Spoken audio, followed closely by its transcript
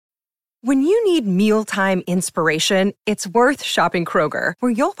When you need mealtime inspiration, it's worth shopping Kroger,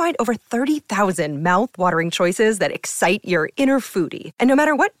 where you'll find over 30,000 mouth-watering choices that excite your inner foodie. And no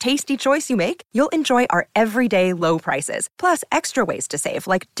matter what tasty choice you make, you'll enjoy our everyday low prices, plus extra ways to save,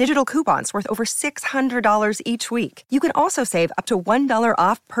 like digital coupons worth over $600 each week. You can also save up to $1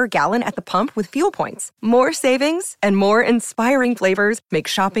 off per gallon at the pump with fuel points. More savings and more inspiring flavors make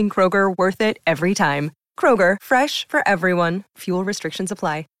shopping Kroger worth it every time. Kroger, fresh for everyone. Fuel restrictions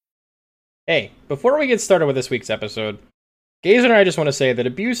apply. Hey, before we get started with this week's episode, Gazer and I just want to say that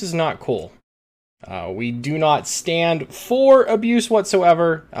abuse is not cool. We do not stand for abuse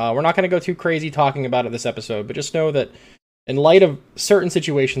whatsoever. We're not going to go too crazy talking about it this episode, but just know that in light of certain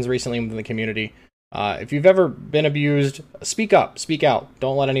situations recently within the community, if you've ever been abused, speak up, speak out.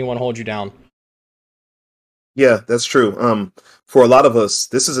 Don't let anyone hold you down. Yeah, that's true. For a lot of us,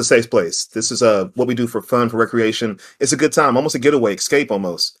 this is a safe place. This is what we do for fun, for recreation. It's a good time, almost a getaway, escape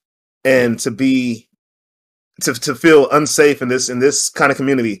almost. And to feel unsafe in this kind of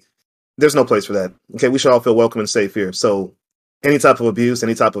community, there's no place for that. Okay, we should all feel welcome and safe here. So any type of abuse,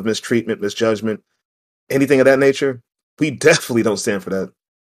 any type of mistreatment, misjudgment, anything of that nature, we definitely don't stand for that.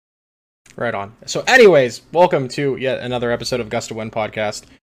 Right on. So anyways, welcome to yet another episode of Gust to Win podcast.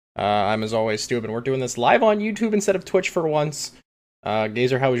 I'm as always Stu, and we're doing this live on YouTube instead of Twitch for once.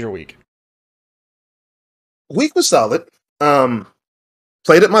 Gazer, how was your week? Week was solid.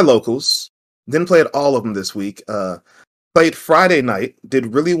 Played at my locals. Didn't play at all of them this week. Played Friday night.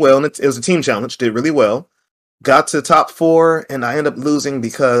 Did really well. And it was a team challenge. Did really well. Got to top 4, and I ended up losing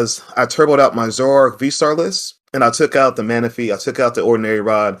because I turboed out my Zoroark V-Star list, and I took out the Manaphy. I took out the Ordinary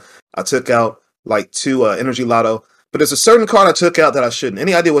Rod. I took out like 2 Energy Lotto. But there's a certain card I took out that I shouldn't.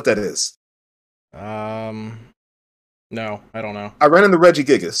 Any idea what that is? No, I don't know. I ran into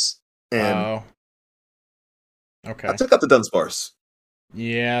Regigigas. And okay. I took out the Dunsparce.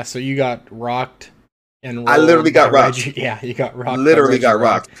 Yeah, so you got rocked and I literally got rocked. Yeah, you got rocked. Literally got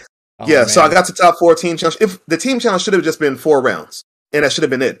rocked. Oh, yeah, man. So I got to top 4 team challenge. If the team challenge should have just been 4 rounds, and that should have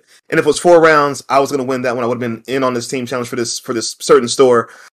been it. And if it was 4 rounds, I was going to win that one. I would have been in on this team challenge for this certain store.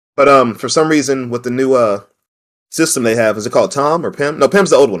 But for some reason, with the new system they have, is it called Tom or Pim? No,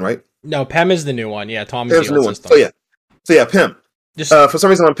 Pim's the old one, right? No, Pem is the new one. Yeah, Tom is the old one. system. So yeah, Pim. For some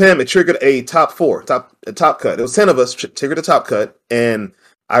reason on Pim, it triggered a top cut. It was 10 of us triggered a top cut, and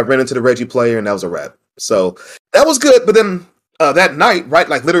I ran into the Reggie player, and that was a wrap. So that was good. But then that night, right,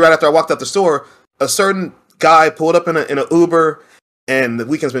 like literally right after I walked out the store, a certain guy pulled up in a Uber, and the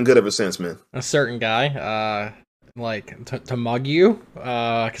weekend's been good ever since, man. A certain guy, to mug you,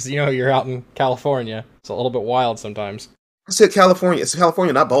 because you're out in California. It's a little bit wild sometimes. I said California. It's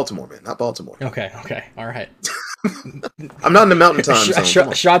California, not Baltimore, man. Not Baltimore. Okay, all right. I'm not in the mountain time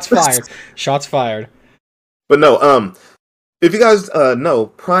zone. Shots fired. Shots fired. But no, if you guys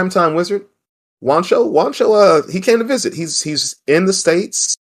know Primetime Wizard, Wancho, he came to visit. He's in the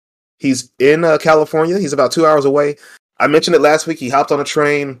States. He's in California. He's about 2 hours away. I mentioned it last week. He hopped on a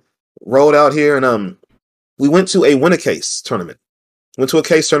train, rolled out here, and we went to a win-a-case tournament. First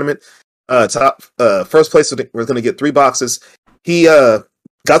place, we're going to get 3 boxes. He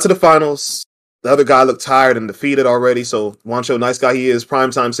got to the finals. The other guy looked tired and defeated already. So Wancho, nice guy he is,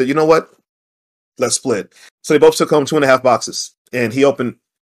 Primetime said, you know what? Let's split. So they both took home 2.5 boxes. And he opened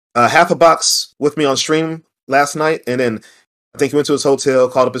half a box with me on stream last night. And then I think he went to his hotel,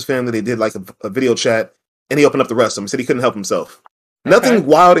 called up his family. They did like a video chat. And he opened up the rest of them. He said he couldn't help himself. Okay. Nothing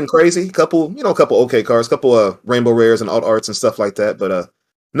wild and crazy. Couple okay cards, couple rainbow rares and alt arts and stuff like that. But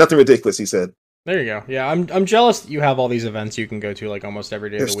nothing ridiculous, he said. There you go. Yeah, I'm jealous that you have all these events you can go to like almost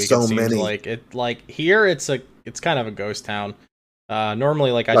every day of the week. So it seems many. like here it's kind of a ghost town.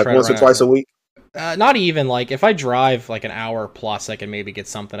 Normally I try once or twice a week. Not even if I drive like an hour plus, I can maybe get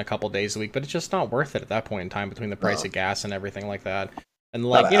something a couple days a week, but it's just not worth it at that point in time between the price of gas and everything like that.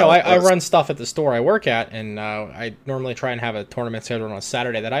 And I run stuff at the store I work at, and I normally try and have a tournament scheduled on a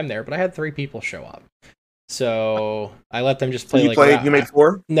Saturday that I'm there, but I had 3 people show up. So I let them just play. You made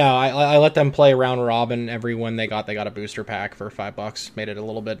 4? No, I let them play round robin. Every win they got a booster pack for $5. Made it a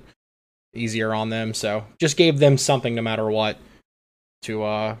little bit easier on them. So just gave them something no matter what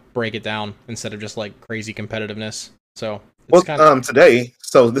to break it down instead of just like crazy competitiveness. So today.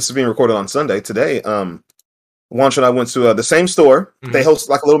 So this is being recorded on Sunday. Today, Wancho and I went to the same store. Mm-hmm. They host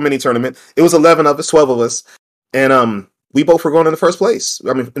like a little mini tournament. It was 11 of us, 12 of us, and we both were going in the first place.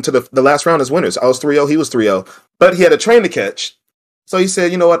 I mean, into the last round as winners. I was 3-0, he was 3-0. But he had a train to catch. So he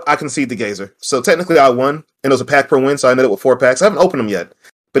said, you know what, I concede the Gazer. So technically I won, and it was a pack per win, so I ended up with 4 packs. I haven't opened them yet.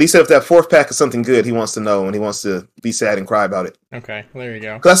 But he said if that 4th pack is something good, he wants to know, and he wants to be sad and cry about it. Okay, there you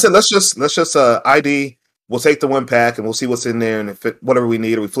go. Because I said, let's just ID we'll take the one pack and we'll see what's in there, and if whatever we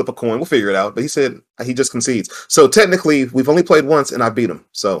need, or we flip a coin, we'll figure it out. But he said he just concedes. So technically, we've only played once, and I beat him.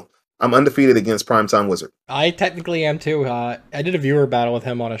 So I'm undefeated against Primetime Wizard. I technically am too. I did a viewer battle with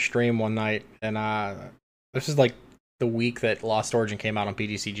him on a stream one night, and this is like the week that Lost Origin came out on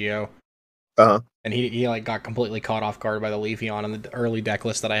PGCGO. And he like got completely caught off guard by the Leafeon in the early deck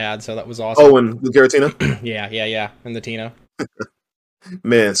list that I had, so that was awesome. Oh, and with Giratina? yeah, and the Tina.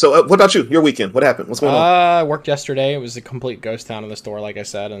 Man, so what about you? Your weekend? What happened? What's going on? I worked yesterday. It was a complete ghost town in the store, like I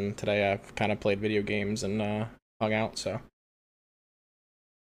said, and today I kind of played video games and hung out, so.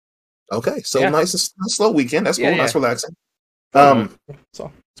 Okay, so nice slow weekend. That's cool. Nice, relaxing.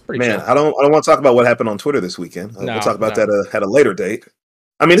 So it's pretty man, chill. I don't want to talk about what happened on Twitter this weekend. We'll talk about that at a later date.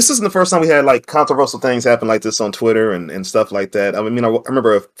 I mean, this isn't the first time we had like controversial things happen like this on Twitter and stuff like that. I mean, I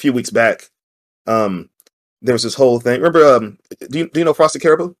remember a few weeks back, there was this whole thing. Remember, do you know Frosted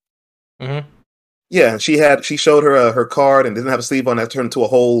Caribou? Mm-hmm. Yeah, she showed her card and didn't have a sleeve on. That turned into a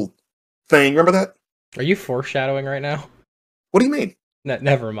whole thing. Remember that? Are you foreshadowing right now? What do you mean?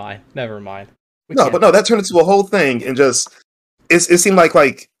 Never mind. But that turned into a whole thing, and just it seemed like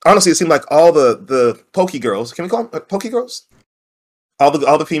honestly, it seemed like all the Poke girls. Can we call them Poke girls? All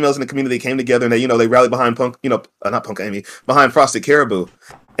the females in the community came together, and they rallied behind not PokeEmmi, behind Frosted Caribou.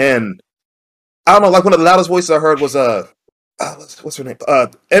 And I don't know, like one of the loudest voices I heard was what's her name?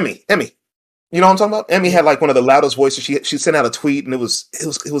 Emmy. You know what I'm talking about? Emmy had like one of the loudest voices. She sent out a tweet, and it was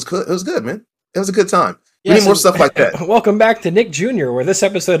good. It was good, man. It was a good time. We need more stuff like that. Welcome back to Nick Jr., where this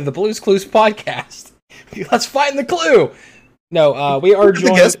episode of the Blues Clues podcast. Let's find the clue. No, we are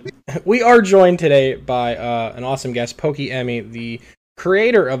joined today by an awesome guest, PokeEmmi, the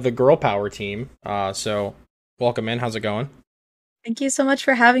creator of the Girl Power team. So welcome in. How's it going? Thank you so much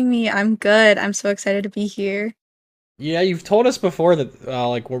for having me. I'm good. I'm so excited to be here. Yeah, you've told us before that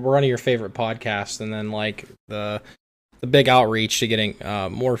like we're one of your favorite podcasts, and then like the big outreach to getting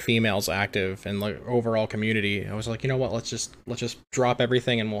more females active in like overall community. I was like, you know what? Let's just drop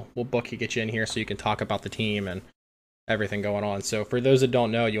everything and we'll book you, get you in here so you can talk about the team and everything going on. So for those that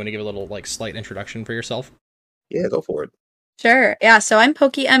don't know, you want to give a little like slight introduction for yourself? Yeah, go for it. Sure. Yeah, so I'm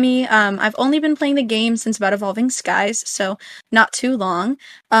PokeEmmi. I've only been playing the game since about Evolving Skies, so not too long.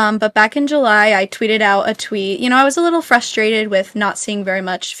 But back in July, I tweeted out a tweet. I was a little frustrated with not seeing very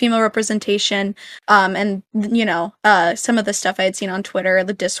much female representation, and, some of the stuff I had seen on Twitter,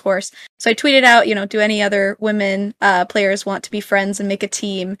 the discourse. So I tweeted out, do any other women players want to be friends and make a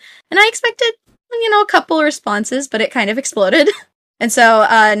team? And I expected, a couple responses, but it kind of exploded. And so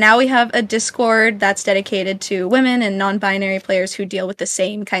now we have a Discord that's dedicated to women and non-binary players who deal with the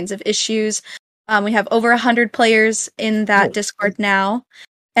same kinds of issues. We have over 100 players in that Discord now.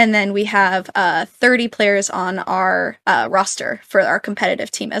 And then we have 30 players on our roster for our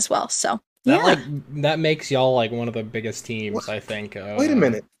competitive team as well. So, that makes y'all like one of the biggest teams, I think. Wait a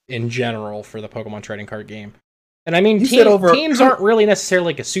minute. In general for the Pokemon trading card game. And I mean, teams aren't really necessarily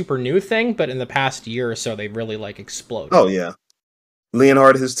like a super new thing, but in the past year or so, they've really like exploded. Oh, yeah.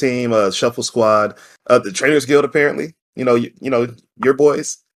 Leonhard, his team, Shuffle Squad, the Trainers Guild. Apparently, your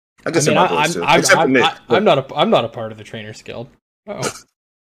boys. I guess my boys too. Except for Nick, I'm not a part of the Trainers Guild. Oh,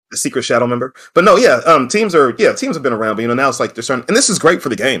 a secret shadow member. But no, teams have been around, but now it's like they're starting, and this is great for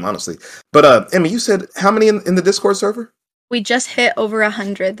the game, honestly. But Emmy, you said how many in the Discord server? We just hit over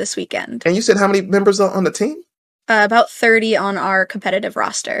 100 this weekend. And you said how many members are on the team? About 30 on our competitive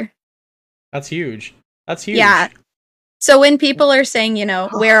roster. That's huge. Yeah. So when people are saying,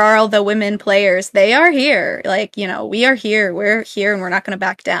 where are all the women players? They are here. Like, we are here. We're here, and we're not going to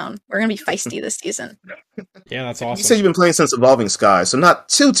back down. We're going to be feisty this season. Yeah, that's awesome. You said you've been playing since Evolving Skies, so not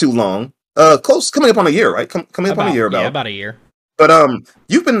too long. Coming up on a year, right? Coming up on a year about. Yeah, about a year. But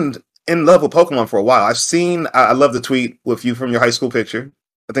you've been in love with Pokemon for a while. I love the tweet with you from your high school picture.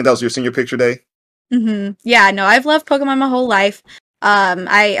 I think that was your senior picture day. Mm-hmm. Yeah, no, I've loved Pokemon my whole life.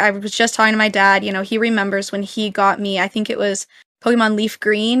 I was just talking to my dad, he remembers when he got me, I think it was Pokemon Leaf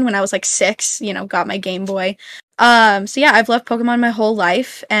Green when I was like 6, got my Game Boy. So yeah, I've loved Pokemon my whole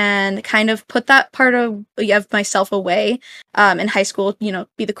life and kind of put that part of myself away, in high school,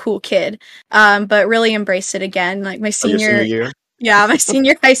 be the cool kid. But really embrace it again, like my senior year. Yeah, my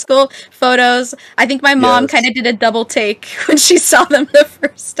senior high school photos. I think my mom kind of did a double take when she saw them the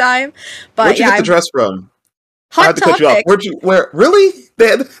first time. But where'd you get the dress from? Hot I had to Topic. cut you off. Where'd you wear? Really? They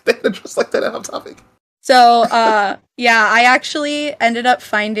had a dress like that at Hot Topic? So, I actually ended up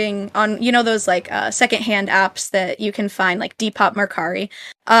finding on, those like secondhand apps that you can find, like Depop Mercari.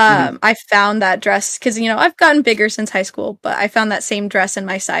 I found that dress because, I've gotten bigger since high school, but I found that same dress in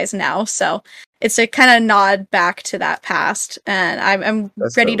my size now. So it's a kind of nod back to that past, and I'm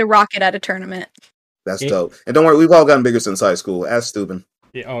ready to rock it at a tournament. That's dope. And don't worry, we've all gotten bigger since high school. Ask Steuben.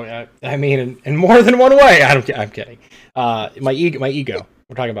 Yeah, I mean, in more than one way. I'm kidding. My ego.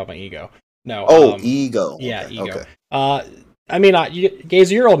 We're talking about my ego. No. Ego. Yeah, Okay. ego. Okay. I mean,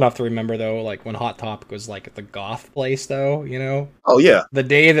 Gaze, you're old enough to remember though, like when Hot Topic was like at the goth place, though. You know. Oh yeah. The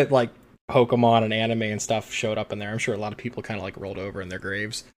day that like Pokemon and anime and stuff showed up in there, I'm sure a lot of people kind of like rolled over in their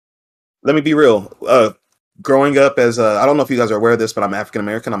graves. Let me be real. Growing up as I don't know if you guys are aware of this, but I'm African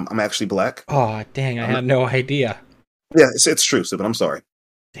American. I'm actually black. Oh dang! I had no idea. Yeah, it's true, but I'm sorry.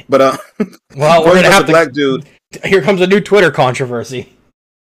 But well, we're gonna have to. Black dude. Here comes a new Twitter controversy.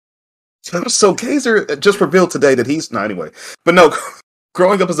 So Kaiser just revealed today that he's anyway. But no,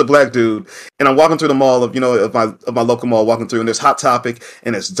 growing up as a black dude, and I'm walking through the mall of my local mall, walking through, and there's Hot Topic,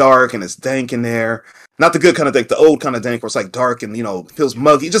 and it's dark and it's dank in there. Not the good kind of dank, the old kind of dank where it's like dark and feels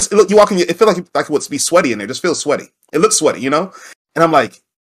muggy. You walk in, it feels like it would be sweaty in there. It just feels sweaty. It looks sweaty, And I'm like,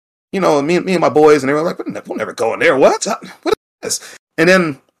 me and my boys, and they were like, we'll never go in there. What is this? And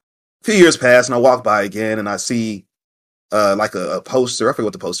then a few years pass, and I walk by again, and I see like a poster. I forget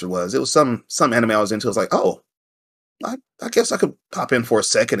what the poster was. It was some anime I was into. I was like, oh, I guess I could pop in for a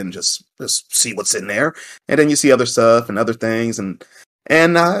second and just see what's in there. And then you see other stuff and other things, and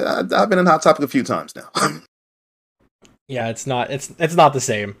I've been in Hot Topic a few times now. Yeah, it's not the same. It's not the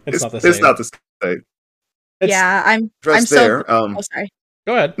same. It's not the same. I'm so there. sorry.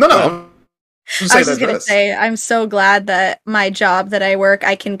 Go ahead. No. I was just going to say, I'm so glad that my job that I work,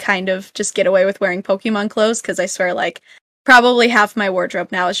 I can kind of just get away with wearing Pokemon clothes, because I swear, like, probably half my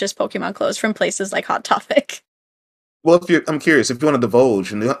wardrobe now is just Pokemon clothes from places like Hot Topic. Well, I'm curious, if you want to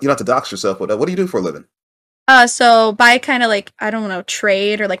divulge, and you don't have to dox yourself, what do you do for a living? So by kind of like, I don't know,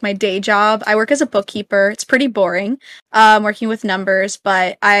 trade or like my day job, I work as a bookkeeper. It's pretty boring, working with numbers,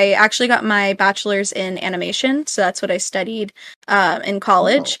 but I actually got my bachelor's in animation. So that's what I studied, in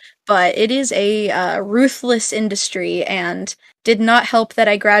college, but it is a ruthless industry, and did not help that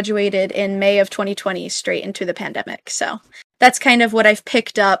I graduated in May of 2020 straight into the pandemic. So that's kind of what I've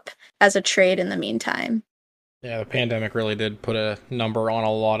picked up as a trade in the meantime. Yeah, the pandemic really did put a number on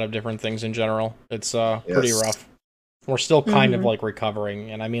a lot of different things in general. It's pretty rough. We're still kind of like recovering,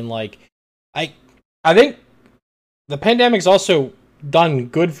 and I mean, like, I think the pandemic's also done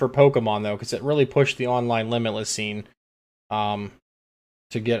good for Pokemon though, because it really pushed the online limitless scene,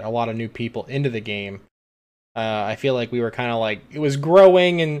 to get a lot of new people into the game. I feel like we were kind of like, it was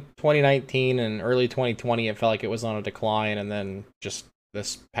growing in 2019 and early 2020. It felt like it was on a decline, and then just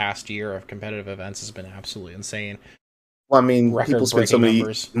this past year of competitive events has been absolutely insane. Well, I mean, people spend so many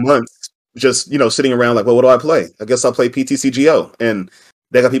months just, sitting around like, well, what do I play? I guess I'll play PTCGO. And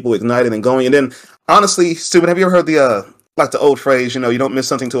they got people ignited and going. And then, honestly, Steuben, have you ever heard the old phrase, you don't miss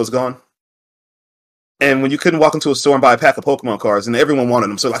something till it's gone? And when you couldn't walk into a store and buy a pack of Pokemon cards, and everyone wanted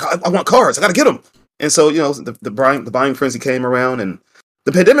them. So like, I want cards. I got to get them. And so, the buying frenzy came around, and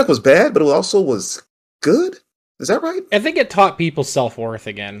the pandemic was bad, but it also was good. Is that right? I think it taught people self-worth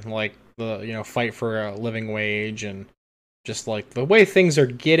again, like the fight for a living wage, and just like the way things are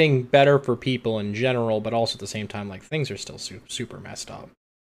getting better for people in general, but also at the same time, like, things are still super messed up.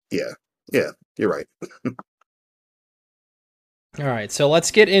 Yeah, you're right. All right, so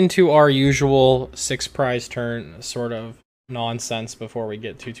let's get into our usual 6 prize turn sort of nonsense before we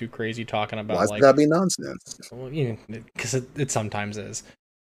get too crazy talking about. Why's it gotta be nonsense? Well, because it sometimes is.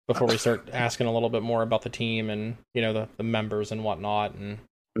 Before we start asking a little bit more about the team and the members and whatnot, and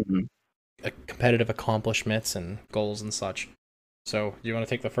competitive accomplishments and goals and such. So, do you want to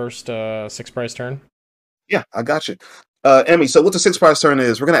take the first 6 prize turn? Yeah, I got you. Emmy, so what the 6 prize turn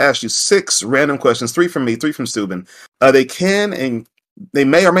is, we're going to ask you 6 random questions, 3 from me, 3 from Steuben. They can and they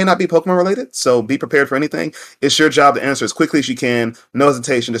may or may not be Pokemon related, so be prepared for anything. It's your job to answer as quickly as you can, no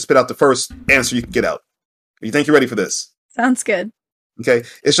hesitation, to spit out the first answer you can get out. You think you're ready for this? Sounds good. Okay,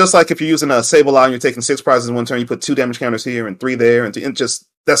 it's just like if you're using a Sableye and you're taking 6 prizes in one turn, you put 2 damage counters here and 3 there, and just,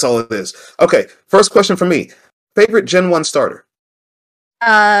 that's all it is. Okay, first question from me. Favorite Gen 1 starter?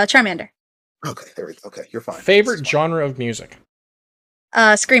 Charmander. Okay, there we go. Okay, you're fine. Favorite genre of music?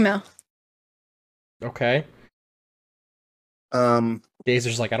 Screamo. Okay.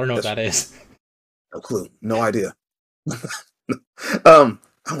 Dazer's like, I don't know what that is. No clue. No idea. I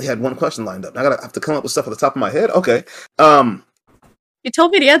only had one question lined up. I have to come up with stuff at the top of my head? Okay. You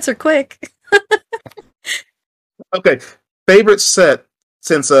told me to answer quick. Okay. Favorite set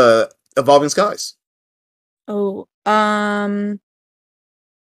since Evolving Skies? Oh,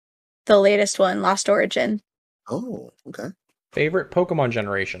 the latest one, Lost Origin. Oh, okay. Favorite Pokemon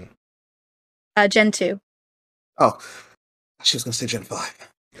generation? Gen 2. Oh, she was going to say Gen 5.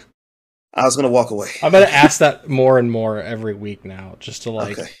 I was going to walk away. I'm going to ask that more and more every week now, just to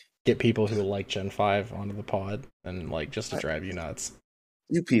like get people who like Gen 5 onto the pod and like just to drive you nuts.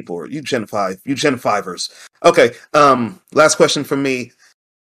 You people, you Gen 5, you Gen 5ers. Okay, last question from me.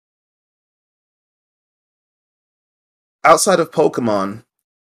 Outside of Pokemon,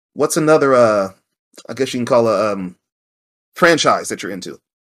 what's another, I guess you can call a franchise that you're into?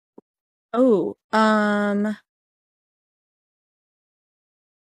 Oh,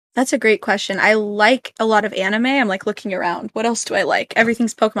 that's a great question. I like a lot of anime. I'm like looking around. What else do I like?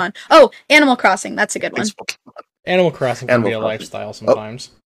 Everything's Pokemon. Oh, Animal Crossing. That's a good one. Animal Crossing can be a lifestyle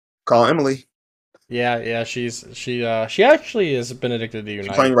sometimes. Call Emily. Yeah, she actually has been addicted to Unite.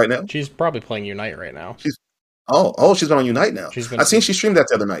 She's playing right now? She's probably playing Unite right now. She's been on Unite now. I seen she streamed that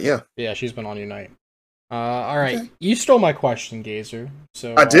the other night, yeah. Yeah, she's been on Unite. Alright. Okay. You stole my question, Gazer.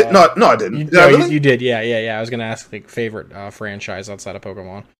 So I did? No, I didn't. You did, yeah. I was gonna ask like favorite franchise outside of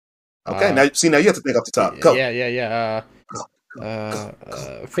Pokemon. Okay, now you have to think off the top. Go. Yeah.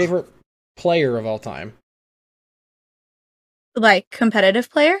 Favorite player of all time. Like competitive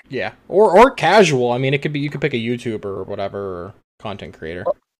player? Yeah. Or casual. I mean, it could be, you could pick a YouTuber or whatever, or content creator.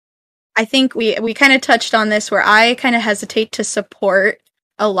 I think we kind of touched on this where I kind of hesitate to support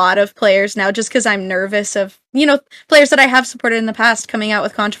a lot of players now just because I'm nervous of, players that I have supported in the past coming out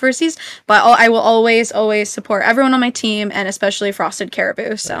with controversies, but I will always support everyone on my team and especially Frosted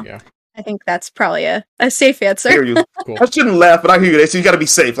Caribou, so I think that's probably a safe answer. I hear you. Cool. I shouldn't laugh, but I hear you. So you got to be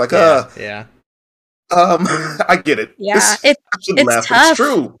safe. Like, yeah. I get it. Yeah, it's tough. It's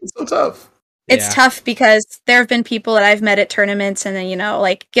true. It's so tough. It's tough because there have been people that I've met at tournaments and then,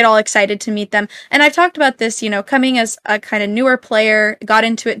 like get all excited to meet them. And I've talked about this, coming as a kind of newer player, got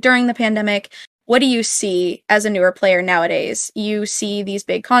into it during the pandemic. What do you see as a newer player nowadays? You see these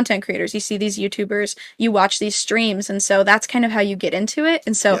big content creators, you see these YouTubers, you watch these streams. And so that's kind of how you get into it.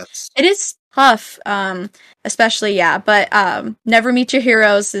 And so it is tough, especially, but never meet your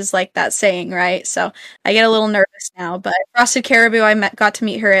heroes is like that saying, right? So I get a little nervous now, but Frosted Caribou, got to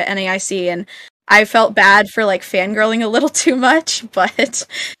meet her at NAIC, and I felt bad for like fangirling a little too much, but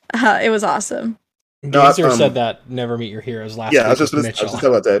it was awesome. Gazer said that never meet your heroes last week. I was just talking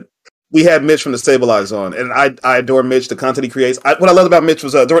about that. We had Mitch from the Stabilize on, and I adore Mitch, the content he creates. What I loved about Mitch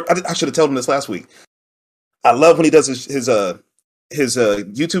was, I should have told him this last week. I love when he does his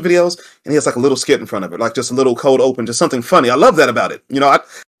YouTube videos, and he has like a little skit in front of it, like just a little cold open, just something funny. I love that about it.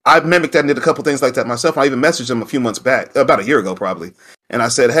 I mimicked that and did a couple things like that myself. I even messaged him a few months back, about a year ago probably, and I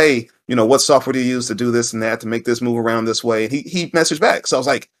said, hey, what software do you use to do this and that, to make this move around this way? And he messaged back. So I was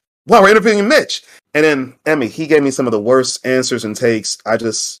like, wow, we're interviewing Mitch. And then Emmy, he gave me some of the worst answers and takes.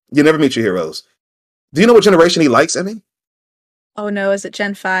 You never meet your heroes. Do you know what generation he likes, Emmy? Oh no, is it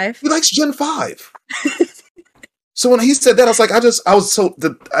Gen 5? He likes Gen 5. So when he said that, I was like, I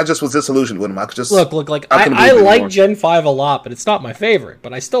just was disillusioned with him. I could just look. Like I like Gen 5 a lot, but it's not my favorite.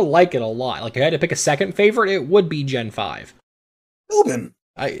 But I still like it a lot. Like if I had to pick a second favorite, it would be Gen 5. Ruben,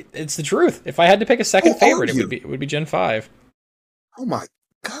 it's the truth. If I had to pick a second favorite, it would be Gen 5. Oh my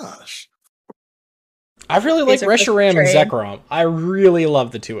gosh! I really like Reshiram and Zekrom. I really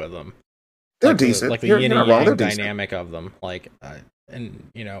love the two of them. They're decent. The yin and yang dynamic of them. Like,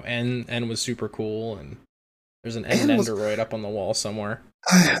 N was super cool, and there's an Nendoroid up on the wall somewhere.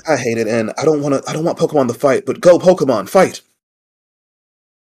 I hate it, and I don't want Pokemon to fight, but go Pokemon, fight!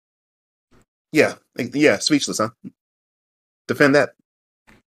 Yeah, speechless, huh? Defend that.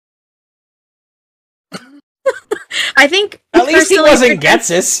 I think at least he wasn't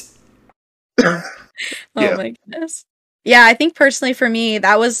Getsus. Oh my goodness. Yeah, I think personally for me,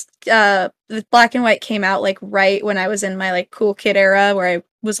 that was the Black and White came out like right when I was in my like cool kid era where I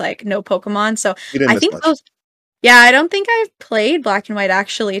was like no Pokemon. So I think those. Yeah, I don't think I've played Black and White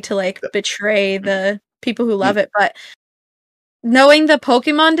actually to like betray the people who love it, but knowing the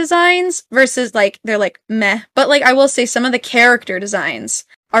Pokemon designs versus like they're like meh, but like I will say some of the character designs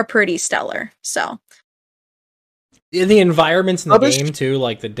are pretty stellar. So the environments in the game too,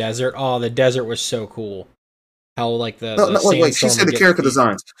 like the desert. Oh, the desert was so cool. How like wait. She said the character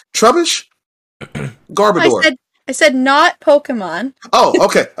designs. Trubbish, Garbodor. I said not Pokemon. Oh,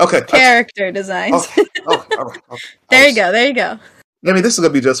 okay. Character designs. All right. There you go. I mean, this is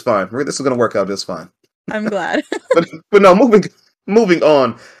gonna be just fine. This is gonna work out just fine. I'm glad. but no, moving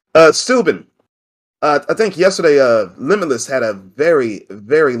on. Steuben, I think yesterday, Limitless had a very,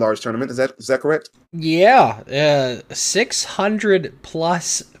 very large tournament. Is that correct? Yeah, 600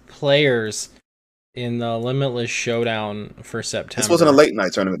 plus players in the Limitless Showdown for September. This wasn't a late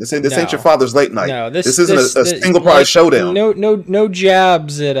night tournament. This ain't your father's late night. No, this isn't a single prize showdown. No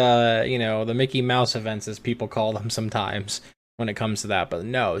jabs at the Mickey Mouse events, as people call them sometimes when it comes to that. But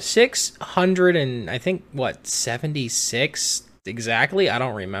no, 600 and I think 76 exactly. I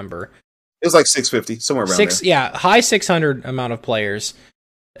don't remember. It was like 650, somewhere around there. Yeah, high 600 amount of players.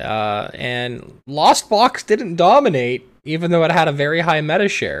 And Lost Box didn't dominate, even though it had a very high meta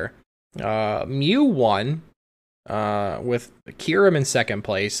share. Mew won, with Kyurem in second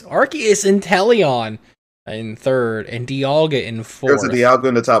place, Arceus and Teleon in third, and Dialga in fourth. There's a Dialga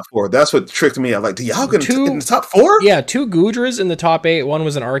in the top 4. That's what tricked me. I'm like, Dialga in the top 4? Yeah, 2 Goodras in the top 8. One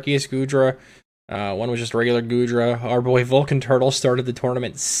was an Arceus Goodra. One was just regular Goodra. Our boy Vulcan Turtle started the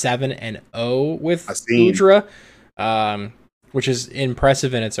tournament 7-0 with Goodra, which is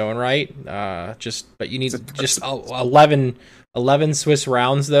impressive in its own right. But you need just 11 Swiss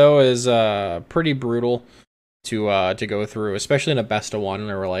rounds though is pretty brutal to go through, especially in a best of one,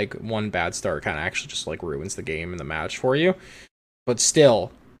 where like one bad start kind of actually just like ruins the game and the match for you. But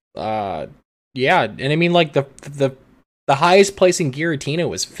still, yeah, and I mean like the highest placing Giratina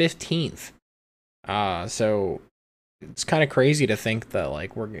was 15th. So it's kind of crazy to think that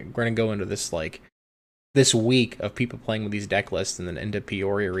like we're gonna go into this week of people playing with these deck lists and then into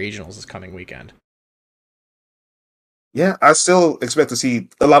Peoria regionals this coming weekend. Yeah, I still expect to see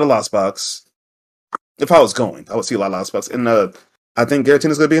a lot of Lost Box. If I was going, I would see a lot of Lost Box, and I think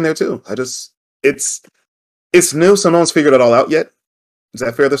Giratina's gonna be in there too. It's new, so no one's figured it all out yet. Is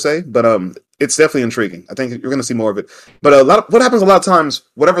that fair to say? But it's definitely intriguing. I think you're gonna see more of it. But what happens a lot of times,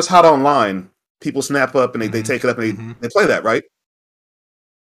 whatever's hot online, people snap up and they take it up and they play that, right?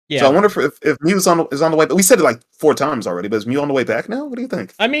 Yeah. So I wonder if Mew is on the way. But we said it like 4 times already. But is Mew on the way back now? What do you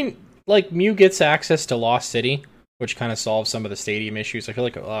think? I mean, like Mew gets access to Lost City, which kind of solves some of the stadium issues. I feel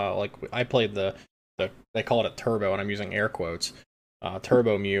like I played the they call it a turbo, and I'm using air quotes.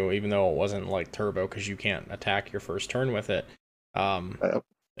 Turbo Mew, even though it wasn't like turbo because you can't attack your first turn with it.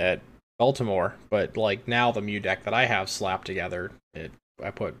 At Baltimore, but like now the Mew deck that I have slapped together,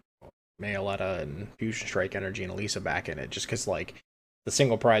 I put Mayaletta and Fusion Strike Energy and Elisa back in it just because like the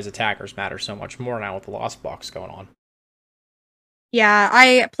single prize attackers matter so much more now with the Lost Box going on. Yeah,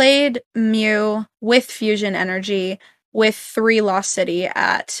 I played Mew with Fusion Energy with 3 Lost City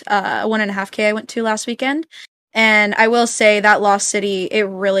at 1.5K I went to last weekend. And I will say that Lost City, it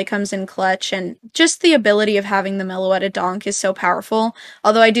really comes in clutch, and just the ability of having the Meloetta Donk is so powerful.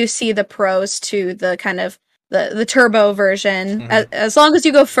 Although I do see the pros to the kind of the turbo version. As long as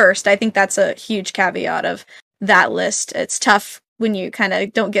you go first, I think that's a huge caveat of that list. It's tough when you kind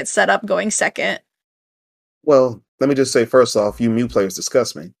of don't get set up going second. Well, let me just say first off, you Mew players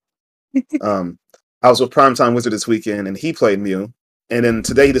disgust me. I was with Primetime Wizard this weekend, and he played Mew. And then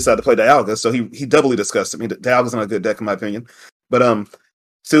today he decided to play Dialga, so he doubly disgusted me. Dialga's not a good deck in my opinion. But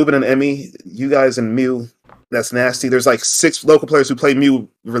Subin and Emmy, you guys and Mew, that's nasty. There's like 6 local players who play Mew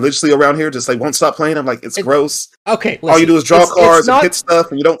religiously around here, just like won't stop playing. I'm like, it's gross. Okay, listen, all you do is draw cards and hit stuff,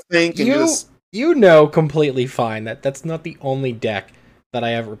 and you don't think. And you know completely fine that's not the only deck that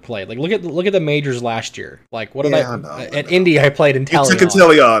I ever played. Like look at the majors last year. Like what did at Indy I played Inteleon. You took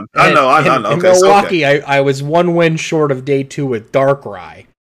Inteleon. I know. In Milwaukee, I was 1 win short of day 2 with Darkrai.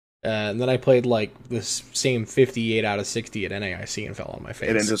 And then I played like this same 58 out of 60 at NAIC and fell on my face.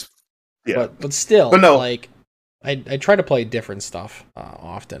 And then just but still, but no. Like I try to play different stuff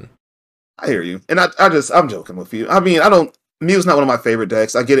often. I hear you, and I'm joking with you. I mean, Mew's not one of my favorite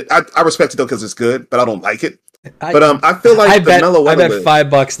decks. I get it. I respect it though because it's good, but I don't like it. I feel like I bet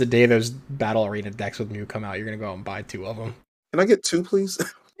 $5 the day those Battle Arena decks with Mew come out, you're gonna go out and buy 2 of them. Can I get 2, please?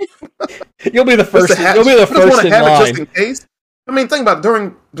 You'll be the first. You'll be the first in line. Just in case. I mean, think about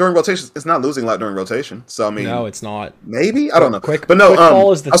it. During rotation, it's not losing a lot during rotation. So I mean, no, it's not. Maybe I don't know. Quick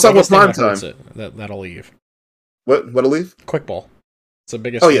Ball is the biggest thing that hurts it. That'll leave. What'll leave? Quick Ball. It's the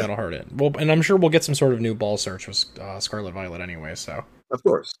biggest thing that'll hurt it. Well, and I'm sure we'll get some sort of new ball search with Scarlet Violet anyway. So of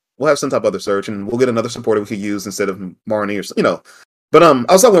course we'll have some type of other search, and we'll get another supporter we could use instead of Marnie or But I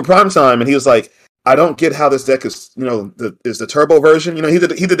was talking with Primetime, and he was like, "I don't get how this deck is is the turbo version. He did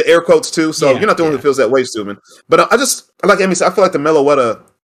the air quotes too, so you're not the one who feels that way, Stewman. But I like Emmy said, I feel like the Meloetta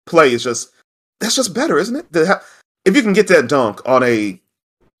play is that's just better, isn't it? If you can get that dunk on a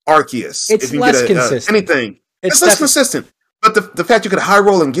Arceus, it's less consistent. Anything, it's less consistent. But the fact you could high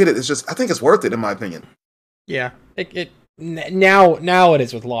roll and get it is I think it's worth it in my opinion. Yeah, now it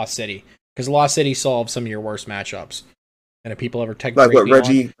is with Lost City because Lost City solves some of your worst matchups. And if people ever tech like what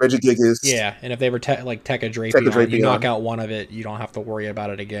Reggie Gigas, yeah, and if they ever tech a Drapion, you knock out one of it, you don't have to worry about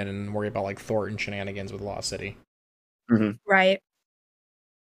it again and worry about like Thornton shenanigans with Lost City. Mm-hmm. Right.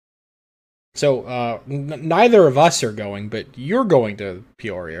 So neither of us are going, but you're going to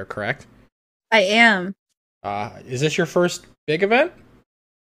Peoria, correct? I am. Is this your first big event?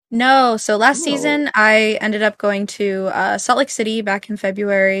 No, so last No. season I ended up going to Salt Lake City back in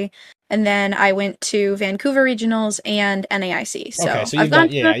February, and then I went to Vancouver Regionals and NAIC. So Okay, so I've you've gone done,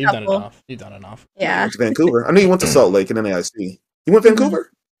 to a you've done couple. enough. You've done enough. You Yeah, went to Vancouver. I knew you went to Salt Lake and NAIC. You went to Mhm.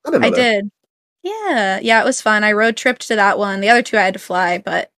 Vancouver? I didn't know I that. did. Yeah, it was fun. I road tripped to that one. The other two I had to fly,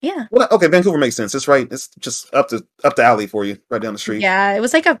 but yeah. Well, okay, Vancouver makes sense. It's right. It's just up the alley for you, right down the street. Yeah, it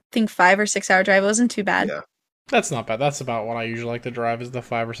was like I think 5 or 6 hour drive. It wasn't too bad. Yeah. That's not bad. That's about what I usually like to drive, is the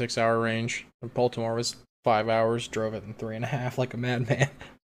 5 or 6 hour range. Baltimore was 5 hours, drove it in 3.5 like a madman.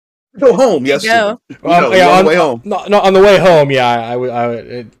 Go home, yes. Go. No, yeah, on the way home. No, on the way home, yeah,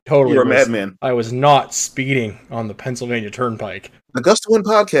 I totally. You're a madman. I was not speeding on the Pennsylvania Turnpike. The Gust One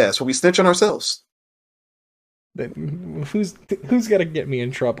podcast where we snitch on ourselves. Who's gonna get me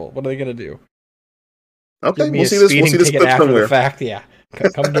in trouble? What are they gonna do? Okay, Give me we'll a see this. We'll speeding see this ticket clip after somewhere. the fact. Yeah,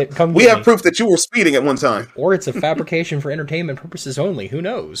 come. We get have me. proof that you were speeding at one time. Or it's a fabrication for entertainment purposes only. Who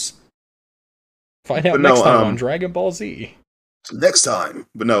knows? Find out But next no, time on Dragon Ball Z. Next time.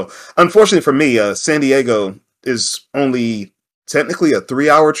 But no, unfortunately for me, San Diego is only technically a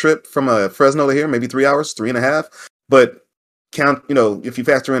 3-hour trip from Fresno to here, maybe 3 hours, 3.5. But count, if you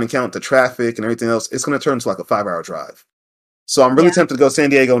factor in and count the traffic and everything else, it's going to turn to like a 5-hour drive. So I'm really tempted to go to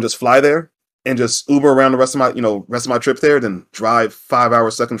San Diego and just fly there and just Uber around the rest of my trip there, then drive 5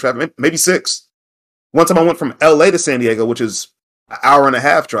 hours stuck in traffic, maybe 6. One time I went from LA to San Diego, which is an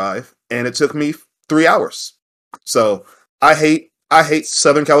 1.5-hour drive, and it took me 3 hours. So I hate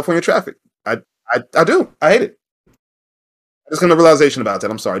Southern California traffic. I do. I hate it. I just got a realization about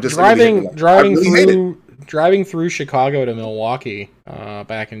that. I'm sorry. Just driving through Chicago to Milwaukee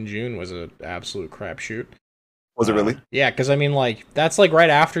back in June was an absolute crapshoot. Was it really? Yeah, because I mean, like, that's like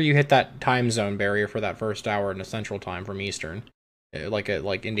right after you hit that time zone barrier for that first hour in the Central Time from Eastern, like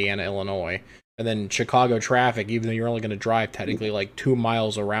Indiana, Illinois. And then Chicago traffic, even though you're only going to drive technically like 2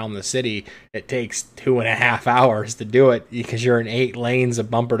 miles around the city, it takes 2.5 hours to do it because you're in 8 lanes of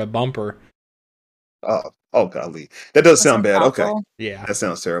bumper to bumper. Oh, golly. That does sound bad. awful. Okay. Yeah. That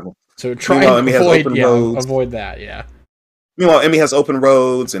sounds terrible. So try and avoid that, yeah. Meanwhile, Emmy has open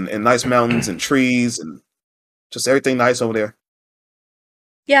roads and nice mountains and trees and just everything nice over there.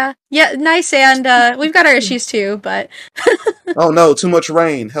 Yeah, nice, and we've got our issues too, but Oh no, too much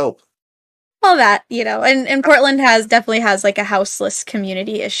rain. Help. all that, and Portland definitely has like a houseless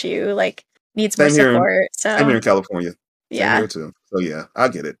community issue, like needs more support. Same here in California. Yeah. Same here too. So yeah, I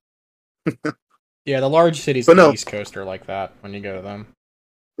get it. Yeah, the large cities on the East Coast are like that when you go to them.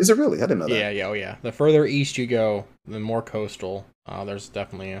 Is it really? I didn't know that. Yeah. The further east you go, the more coastal. There's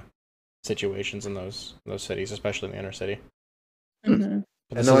definitely situations in those cities, especially in the inner city. Mm-hmm.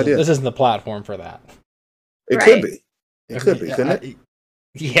 But no idea. This isn't the platform for that. It could be. It could be, couldn't it?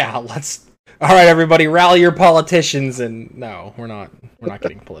 Yeah, let's. All right, everybody, rally your politicians, and no, we're not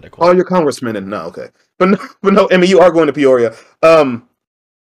getting political. All your congressmen and no, okay, but no, Emmy, you are going to Peoria.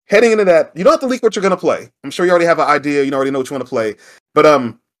 Heading into that, you don't have to leak what you're going to play. I'm sure you already have an idea. You already know what you want to play. But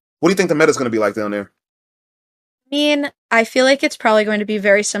what do you think the meta's going to be like down there? I mean, I feel like it's probably going to be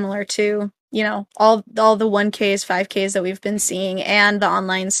very similar to, all the 1Ks, 5Ks that we've been seeing and the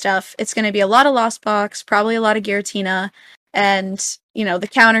online stuff. It's going to be a lot of Lost Box, probably a lot of Giratina, and, the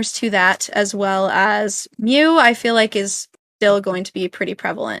counters to that, as well as Mew, I feel like is still going to be pretty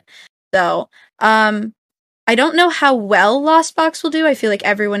prevalent. So, I don't know how well Lost Box will do. I feel like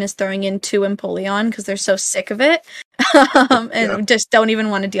everyone is throwing in 2 Empoleon because they're so sick of it and just don't even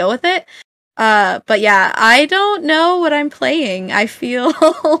want to deal with it. But yeah, I don't know what I'm playing. I feel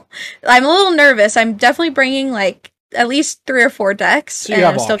I'm a little nervous. I'm definitely bringing like at least 3 or 4 decks, So and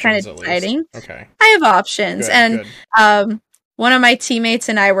I'm still kind of deciding. Okay. I have options, Good. One of my teammates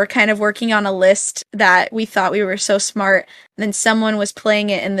and I were kind of working on a list that we thought we were so smart, and then someone was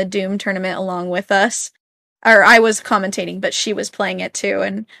playing it in the Doom tournament along with us. Or I was commentating, but she was playing it too,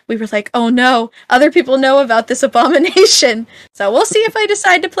 and we were like, oh no, other people know about this abomination. So we'll see if I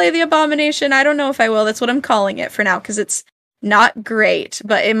decide to play the abomination. I don't know if I will. That's what I'm calling it for now, because it's not great,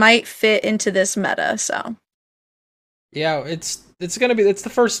 but it might fit into this meta, so. Yeah, it's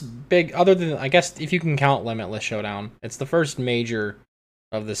the first big, other than, I guess, if you can count Limitless Showdown, it's the first major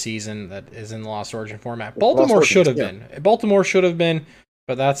of the season that is in the Lost Origin format. Baltimore should have been.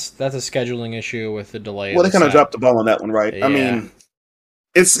 But that's a scheduling issue with the delay. Well, they kind of dropped the ball on that one, right? Yeah. I mean,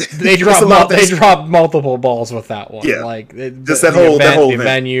 they dropped multiple balls with that one. Yeah, like that whole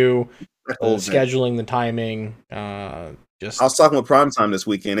venue, scheduling, the timing. I was talking with Primetime this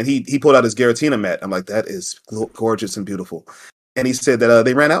weekend, and he pulled out his Giratina mat. I'm like, that is gorgeous and beautiful. And he said that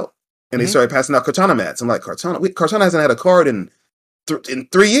they ran out, and they started passing out Cortana mats. I'm like, Cortana hasn't had a card in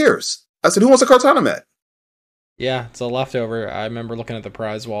 3 years. I said, who wants a Cortana mat? Yeah, it's a leftover. I remember looking at the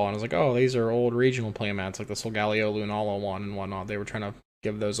prize wall and I was like, oh, these are old regional playmats, like the Solgaleo Lunala one and whatnot. They were trying to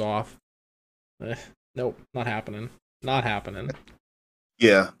give those off. Nope, not happening. Not happening.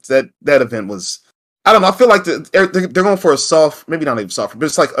 Yeah, that event was. I don't know. I feel like they're going for a soft, maybe not even soft, but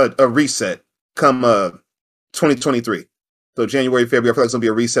it's like a reset come 2023. So January, February, I feel like it's gonna be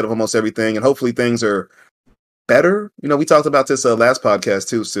a reset of almost everything, and hopefully things are better. We talked about this last podcast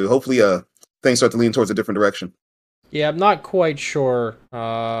too. So hopefully things start to lean towards a different direction. Yeah, I'm not quite sure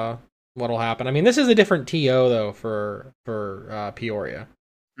what'll happen. I mean, this is a different TO though for Peoria.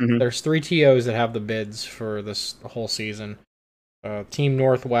 Mm-hmm. There's 3 TOs that have the bids for this whole season. Team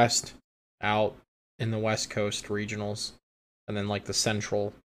Northwest out in the West Coast regionals, and then like the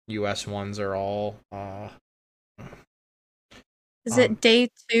Central US ones are all. Is it day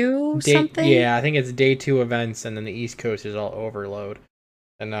 2 something? Yeah, I think it's day 2 events, and then the East Coast is all overload.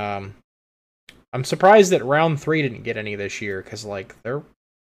 And I'm surprised that round 3 didn't get any this year, because like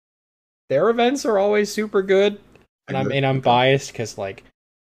their events are always super good, and I'm biased because like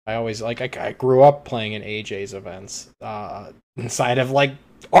I always I grew up playing in AJ's events inside of like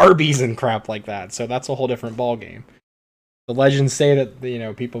Arby's and crap like that, so that's a whole different ball game. The legends say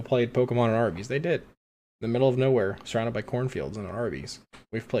that people played Pokemon at Arby's. They did. In the middle of nowhere, surrounded by cornfields and Arby's.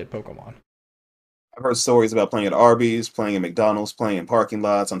 We've played Pokemon. I've heard stories about playing at Arby's, playing at McDonald's, playing in parking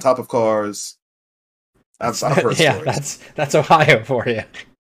lots, on top of cars. I've heard stories. That's Ohio for you.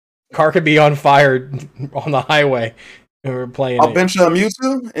 Car could be on fire on the highway. And we're playing. I'll bench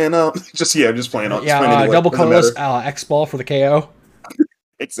Mewtwo and just playing on. Yeah, double colorless X ball for the KO.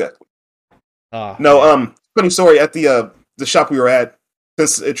 Exactly. No, funny story at the shop we were at.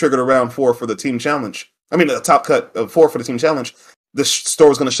 Since it triggered around 4 for the team challenge. I mean, the top cut of 4 for the team challenge. The store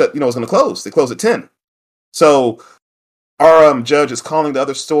was going to shut. Was going to close. They closed at 10. So our judge is calling the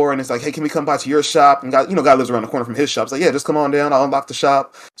other store and it's like, hey, can we come by to your shop? And guy lives around the corner from his shop. It's like, yeah, just come on down. I'll unlock the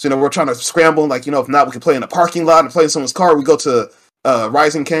shop. So we're trying to scramble. Like if not, we can play in a parking lot and play in someone's car. We go to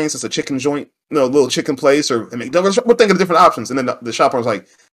Rising Cane's. It's a chicken joint, little chicken place, or McDonald's. We're thinking of different options. And then the shop owner was like,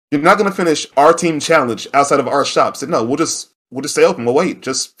 you're not going to finish our team challenge outside of our shop. I said, no, we'll just stay open. We'll wait.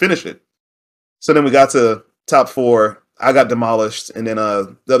 Just finish it. So then we got to top 4. I got demolished, and then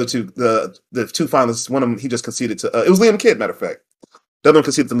the other 2, the 2 finalists, one of them he just conceded to. It was Liam Kidd, matter of fact. The other one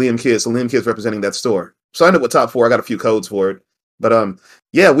conceded to Liam Kidd, so Liam Kidd's representing that store. So I ended up with top 4. I got a few codes for it, but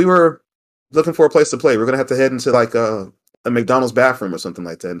yeah, we were looking for a place to play. We're gonna have to head into like a McDonald's bathroom or something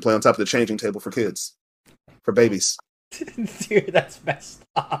like that, and play on top of the changing table for kids, for babies. Dude, that's messed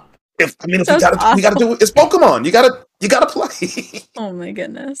up. We gotta do it. It's Pokemon. You gotta play. Oh my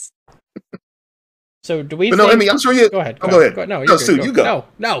goodness. So do we? But no, Emmy, I'm sure you. Go ahead. Go ahead. No, Sue, you go.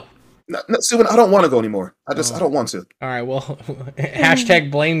 No, Sue, I don't want to go anymore. I don't want to. All right. Well, hashtag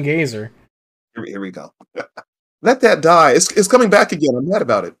blame Gazer. Here we go. Let that die. It's coming back again. I'm mad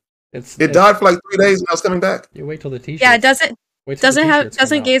about it. It died for like 3 days and now it's coming back. You wait till the t-shirt. Yeah,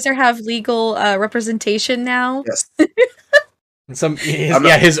 doesn't Gazer have legal representation now? Yes.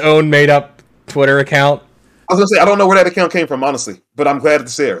 His own made up Twitter account. I was gonna say I don't know where that account came from, honestly, but I'm glad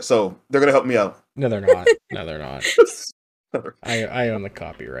it's there. So they're gonna help me out. No, they're not. No, they're not. I own the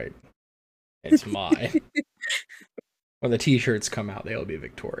copyright. It's mine. When the t-shirts come out, they'll be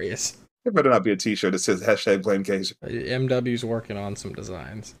victorious. There better not be a t-shirt that says hashtag blame Gazer. MW's working on some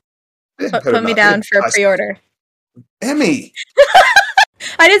designs. Put me down for a pre-order. Emmy!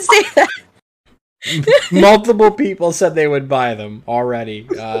 I didn't say that. Multiple people said they would buy them already.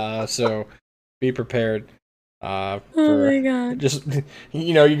 So be prepared. Oh my god! Just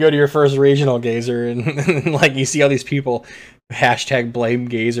you go to your first regional Gazer and like you see all these people hashtag blame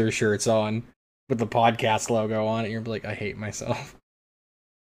Gazer shirts on with the podcast logo on it. You're like, I hate myself.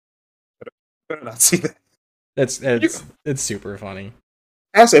 Better not see that. It's super funny.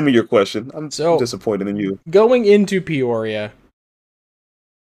 Ask Emmy your question. I'm so disappointed in you. Going into Peoria,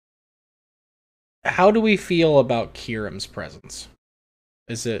 how do we feel about Kiram's presence?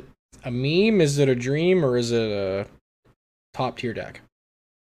 Is it a meme? Is it a dream? Or is it a top tier deck?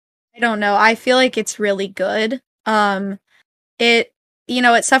 I don't know. I feel like it's really good. It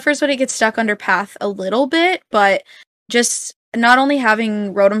suffers when it gets stuck under path a little bit, but just not only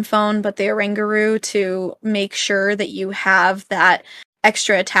having Rotom Phone, but the Oranguru to make sure that you have that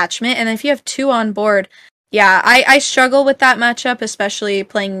extra attachment. And if you have 2 on board, yeah, I struggle with that matchup, especially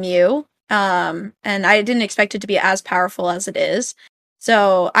playing Mew. And I didn't expect it to be as powerful as it is.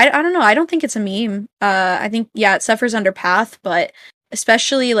 So I don't know. I don't think it's a meme. I think, yeah, it suffers under path, but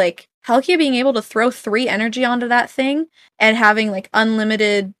especially like Palkia being able to throw 3 energy onto that thing and having like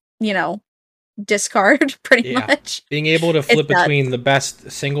unlimited, discard pretty much. Being able to flip It's nuts. between the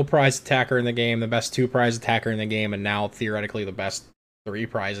best single prize attacker in the game, the best 2 prize attacker in the game, and now theoretically the best 3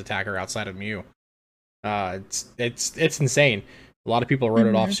 prize attacker outside of Mew. It's insane. A lot of people wrote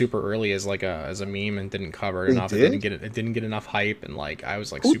it off super early as like a meme and didn't cover it enough. It didn't get enough hype, and like I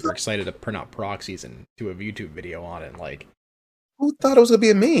was like super excited to print out proxies and do a YouTube video on it. Like, who thought it was gonna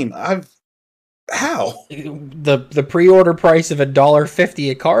be a meme? How? The pre-order price of $1.50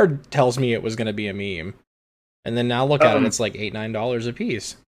 a card tells me it was gonna be a meme, and then now look at it, it's like $8-9 a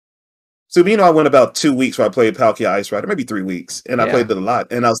piece. So I went about 2 weeks where I played Palkia Ice Rider, maybe 3 weeks, and I played it a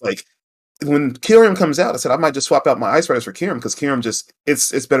lot. And I was like, when Kyurem comes out, I said I might just swap out my Ice Riders for Kyurem because Kyurem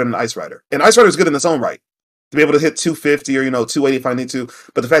it's better than Ice Rider, and Ice Rider is good in its own right to be able to hit 250 or 280 if I need to.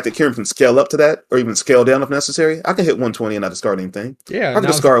 But the fact that Kyurem can scale up to that or even scale down if necessary, I can hit 120 and not discard anything. Yeah, I can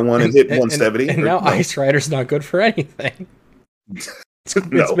discard one and hit 170. And now Ice Rider's not good for anything.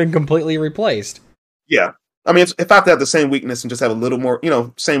 It's been completely replaced. Yeah. I mean, if I have to have the same weakness and just have a little more,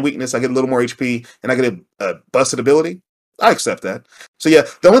 same weakness, I get a little more HP and I get a busted ability, I accept that. So yeah,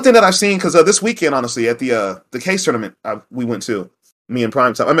 the only thing that I've seen, because this weekend, honestly, at the case tournament we went to, me and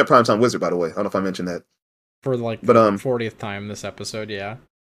Primetime, I met Primetime Wizard, by the way. I don't know if I mentioned that. For like the 40th time this episode, yeah.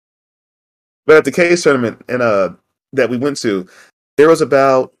 But at the case tournament and that we went to, there was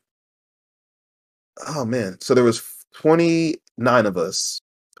about, so there was 29 of us,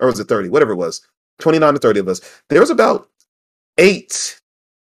 or was it 30? Whatever it was. 29 to 30 of us. There was about 8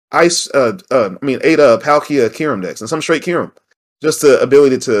 Palkia Kyurem decks and some straight Kyurem. Just the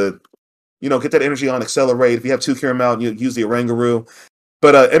ability to, get that energy on, accelerate. If you have 2 Kyurem out, you use the Oranguru.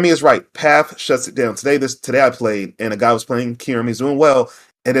 But Emmy is right. Path shuts it down. Today I played, and a guy was playing Kyurem. He's doing well,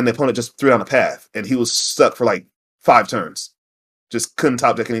 and then the opponent just threw down a Path, and he was stuck for like 5 turns. Just couldn't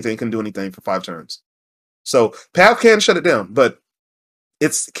top deck anything, couldn't do anything for 5 turns. So Path can shut it down, but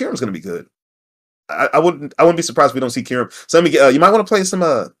Kyurem's going to be good. I wouldn't be surprised if we don't see Kyurem. So you might want to play some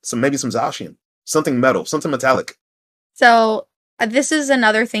Zacian, something metal, something metallic. So this is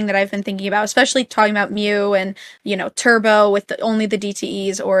another thing that I've been thinking about, especially talking about Mew and, Turbo with only the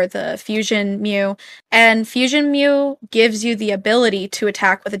DTEs or the Fusion Mew. And Fusion Mew gives you the ability to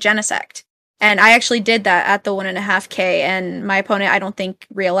attack with a Genesect. And I actually did that at the 1.5K, and my opponent, I don't think,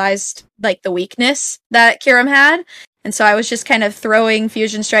 realized, like, the weakness that Kyurem had. And so I was just kind of throwing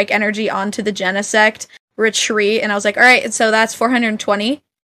Fusion Strike energy onto the Genesect, retreat, and I was like, all right, so that's 420.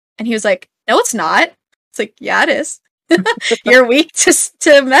 And he was like, no, it's not. It's like, yeah, it is. You're weak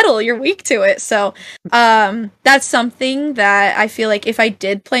to metal. You're weak to it. So that's something that I feel like if I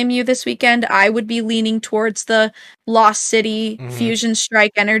did play Mew this weekend, I would be leaning towards the Lost City Fusion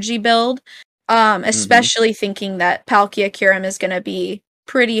Strike energy build, especially thinking that Palkia Kyurem is going to be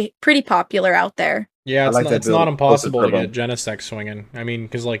pretty popular out there. Yeah, it's not impossible to get Genesect swinging. I mean,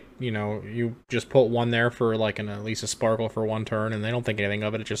 because you just put one there for like at least a Sparkle for 1 turn, and they don't think anything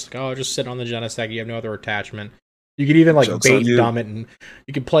of it. It's just like, just sit on the Genesect. You have no other attachment. You could even bait dumb it, and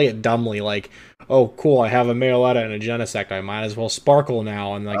you could play it dumbly. Like, oh, cool, I have a Meowetta and a Genesect. I might as well Sparkle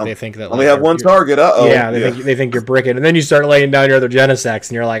now. And they think that only have one target. Yeah, they think you're bricking, and then you start laying down your other Genesects,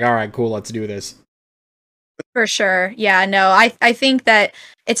 and you're like, all right, cool, let's do this. For sure. Yeah, no, I think that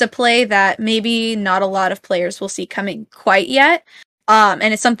it's a play that maybe not a lot of players will see coming quite yet. And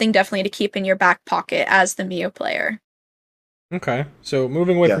it's something definitely to keep in your back pocket as the Mew player. Okay, so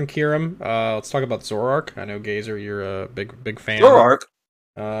moving away from Kyurem, let's talk about Zoroark. I know, Gazer, you're a big fan. Zoroark?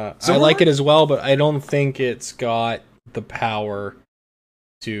 I like it as well, but I don't think it's got the power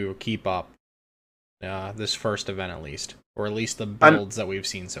to keep up this first event, at least. Or at least the builds that we've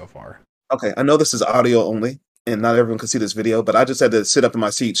seen so far. Okay, I know this is audio only, and not everyone can see this video, but I just had to sit up in my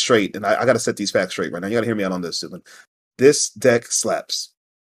seat straight, and I got to set these facts straight right now. You got to hear me out on this, Dylan. This deck slaps.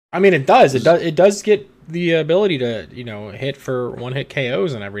 I mean, it does. It does get the ability to, hit for 1-hit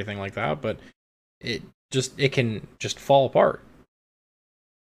KOs and everything like that, but it can just fall apart.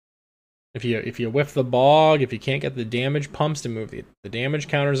 If you whiff the bog, if you can't get the damage pumps to move the damage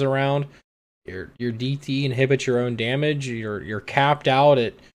counters around, your DT inhibits your own damage. You're capped out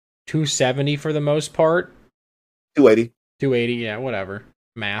at 270 for the most part. 280. 280, yeah, whatever.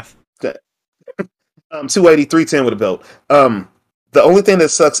 Math. Okay. 280, 310 with a belt. The only thing that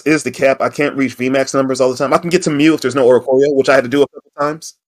sucks is the cap. I can't reach VMAX numbers all the time. I can get to Mew if there's no Oricorio, which I had to do a couple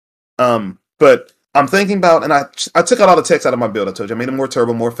times. But I'm thinking about, and I took out all the text out of my build. I told you I made it more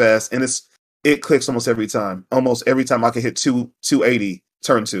turbo, more fast, and it clicks almost every time. Almost every time I can hit 280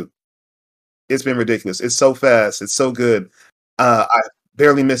 turn 2. It's been ridiculous. It's so fast. It's so good. I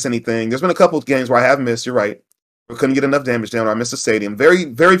barely miss anything. There's been a couple of games where I have missed. You're right. I couldn't get enough damage down, or I missed a stadium. Very,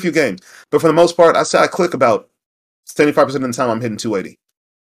 very few games. But for the most part, I say I click about 75% of the time I'm hitting 280.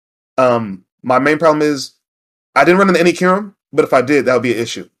 My main problem is I didn't run into any Kyurem, but if I did, that would be an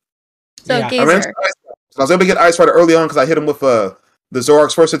issue. So Yeah. I ran Gazer. into Ice Rider. So I was able to get Ice Rider early on because I hit him with the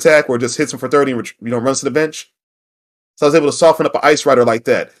Zoroark's first attack, where it just hits him for 30 and runs to the bench. So I was able to soften up an Ice Rider like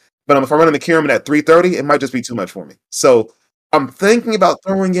that. But if I run into Kyurem at 330, it might just be too much for me. So I'm thinking about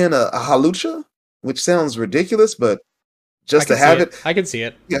throwing in a Halucha, which sounds ridiculous, but just to have it. I can see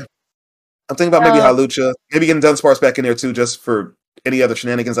it. Yeah. I'm thinking about maybe Halucha, maybe getting Dunsparce back in there too, just for any other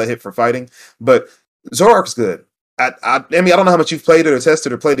shenanigans I hit for fighting. But Zoroark's good. I mean, I don't know how much you've played it or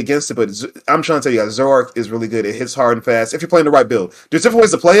tested or played against it, but I'm trying to tell you guys, Zoroark is really good. It hits hard and fast if you're playing the right build. There's different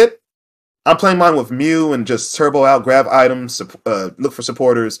ways to play it. I'm playing mine with Mew and just turbo out, grab items, look for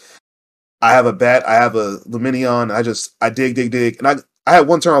supporters. I have a Bat, I have a Luminion. I dig, and I had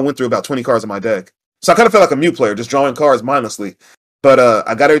one turn I went through about 20 cards in my deck, so I kind of felt like a Mew player, just drawing cards mindlessly. But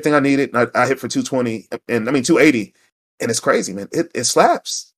I got everything I needed, and I hit for 220, and 280, and it's crazy, man. It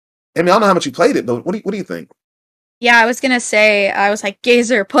slaps. I mean, I don't know how much you played it, but what do you think? Yeah, I was gonna say, I was like,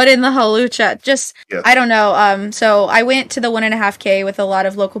 Gazer, put in the Halucha. Just, Yeah. I don't know. So I went to the 1.5K with a lot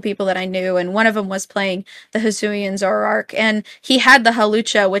of local people that I knew, and one of them was playing the Hisuian Zoroark, and he had the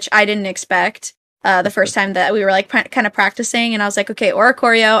Halucha, which I didn't expect the first time that we were like kind of practicing, and I was like, okay,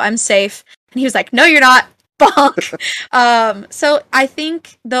 Oricorio, I'm safe. And he was like, no, you're not. Bonk. So I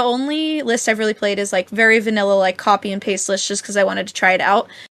think the only list I've really played is like very vanilla, like copy and paste list, just because I wanted to try it out.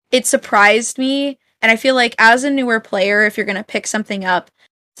 It surprised me. And I feel like as a newer player, if you're going to pick something up,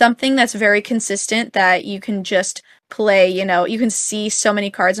 something that's very consistent that you can just play, you can see so many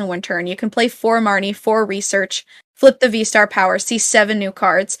cards in one turn. You can play 4 Marnie, 4 Research, flip the V-Star power, see 7 new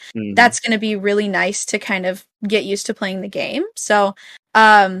cards. Mm. That's going to be really nice to kind of get used to playing the game. So,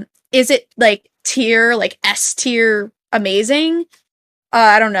 is it like tier, like S tier amazing?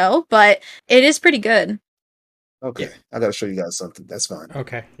 I don't know, but it is pretty good. Okay, Yeah. I got to show you guys something. That's fine.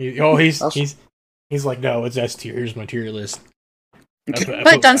 Okay. He's like, no, it's S tier. Here's my tier list. Put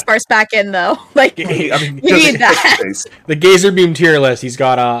Dunsparce back in though. Like, I mean, we need that. The Gazer Beam tier list. He's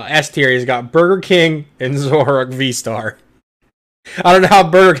got S tier. He's got Burger King and Zoroark V-Star. I don't know how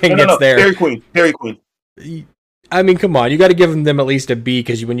Burger King gets there. Dairy Queen. I mean, come on. You got to give them at least a B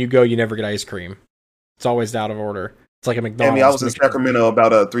because when you go, you never get ice cream. It's always out of order. It's like a McDonald's. I was in Sacramento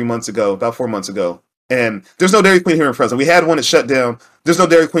about 4 months ago, and there's no Dairy Queen here in Fresno. We had one that shut down. There's no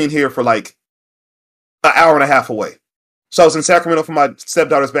Dairy Queen here for like an hour and a half away. So I was in Sacramento for my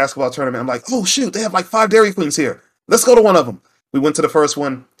stepdaughter's basketball tournament. I'm like, oh shoot, they have like 5 Dairy Queens here. Let's go to one of them. We went to the first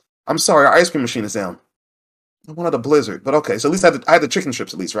one. I'm sorry, our ice cream machine is down. I wanted a Blizzard, but okay. So at least I had the chicken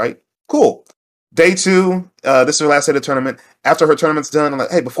strips at least, right? Cool. Day 2, this is her last day of the tournament. After her tournament's done, I'm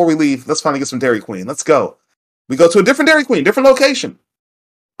like, hey, before we leave, let's finally get some Dairy Queen. Let's go. We go to a different Dairy Queen, different location.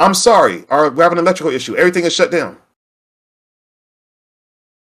 I'm sorry, we're having an electrical issue. Everything is shut down.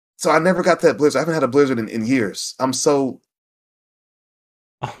 So I never got that Blizzard. I haven't had a Blizzard in years. I'm so...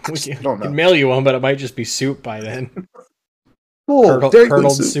 We can mail you one, but it might just be soup by then. Cool.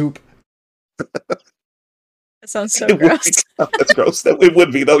 Curdled soup. That sounds so gross. That's gross. It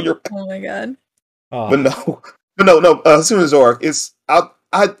would be, though. You're right. Oh my god. Oh. But no. As soon as Zoroark,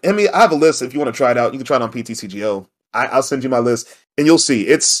 I have a list. If you want to try it out, you can try it on PTCGO. I'll send you my list, and you'll see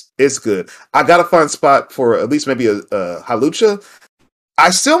it's good. I gotta find a spot for at least maybe a Halucha. I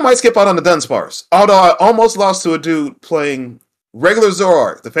still might skip out on the Dunsparce, although I almost lost to a dude playing regular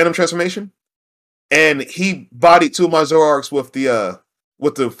Zoroark, the Phantom Transformation, and he bodied 2 of my Zoroarks with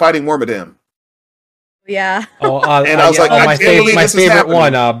the Fighting Wormadam. Yeah. And I was like, my favorite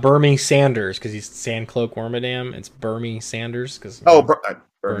one, Burmy Sanders, because he's Sandcloak Wormadam. It's Burmy Sanders because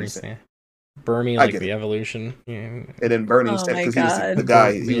Burmy, like the evolution. Yeah. And then Bernie because he's the guy.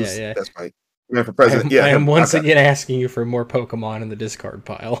 Yeah. That's right. He ran for president. I am once again asking you for more Pokemon in the discard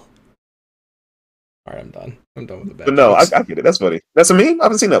pile. All right, I'm done. I'm done with the bad. But no, I get it. That's funny. That's a meme. I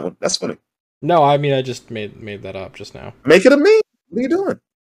haven't seen that one. That's funny. No, I mean I just made that up just now. Make it a meme. What are you doing?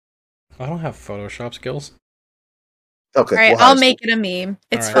 I don't have Photoshop skills. Okay. All right, I'll make it a meme.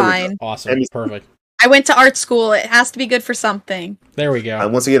 It's fine. Awesome. Perfect. I went to art school. It has to be good for something. There we go.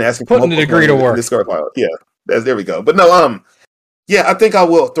 I'm once again asking putting the degree to work. Discard pile. Yeah. There we go. But no, yeah, I think I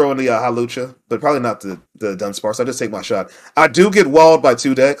will throw in the Halucha, but probably not the Dunsparce. I just take my shot. I do get walled by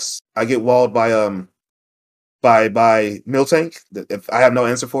 2 decks. I get walled by Miltank. If I have no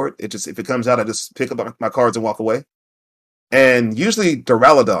answer for it, if it comes out, I just pick up my cards and walk away. And usually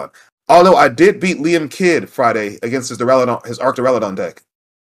Duraludon. Although I did beat Liam Kidd Friday against his Arc Duraludon deck.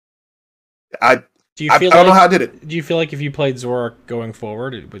 I don't know how I did it. Do you feel like if you played Zoroark going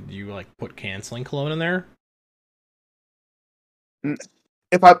forward, would you like put Canceling Cologne in there?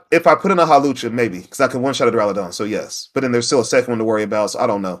 If I put in a Halucha, maybe, because I can one-shot a Duraludon, so yes. But then there's still a second one to worry about, so I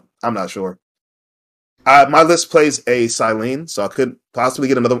don't know. I'm not sure. My list plays a Silene, so I could possibly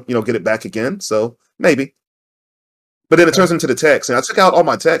get another, get it back again. So maybe. But then it turns into the text, and I took out all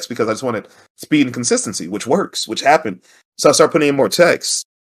my text because I just wanted speed and consistency, which works, which happened. So I start putting in more text.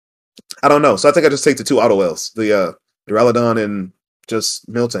 I don't know. So I think I just take the two auto L's, the Duraludon and just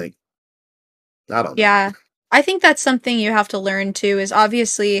Miltank. I don't know. Yeah. I think that's something you have to learn too, is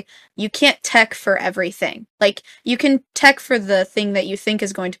obviously you can't tech for everything. Like, you can tech for the thing that you think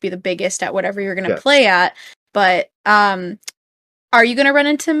is going to be the biggest at whatever you're going to play at, but are you going to run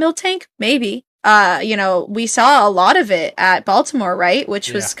into Miltank? Maybe. We saw a lot of it at Baltimore, right?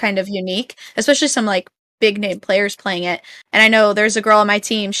 Which was kind of unique, especially some like big name players playing it. And I know there's a girl on my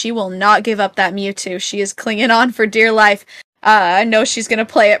team, she will not give up that Mewtwo. She is clinging on for dear life. I know she's going to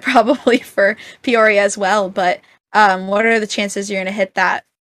play it probably for Peoria as well, but what are the chances you're going to hit that?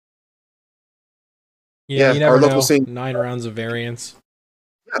 Yeah, you never know. Scene, 9 rounds of variance.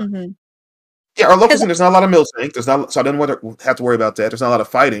 Yeah, yeah, our local scene, there's not a lot of Miltank. So I didn't have to worry about that. There's not a lot of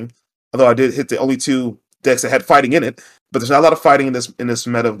fighting, although I did hit the only 2 decks that had fighting in it. But there's not a lot of fighting in this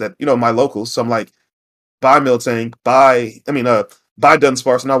meta that, my locals. So I'm like, buy Miltank, buy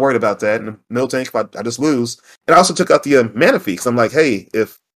Dunsparce. I'm not worried about that. And Miltank, if I just lose. And I also took out the Manaphy, because I'm like, hey,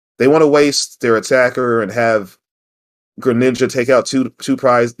 if they want to waste their attacker and have Greninja take out two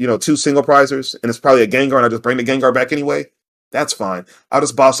single prizers, and it's probably a Gengar, and I just bring the Gengar back anyway, that's fine. I'll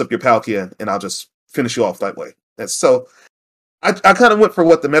just boss up your Palkia, and I'll just finish you off that way. That's so. I kind of went for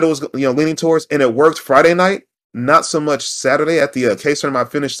what the meta was leaning towards, and it worked Friday night. Not so much Saturday at the case tournament. I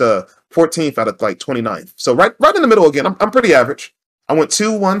finished 14th out of like 29th, so right in the middle again. I'm pretty average. I went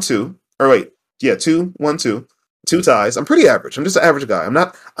 2-1-2, or wait, yeah, 2-1-2, 2 ties. I'm pretty average. I'm just an average guy. I'm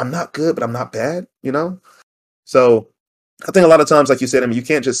not good, but I'm not bad. So I think a lot of times, like you said, you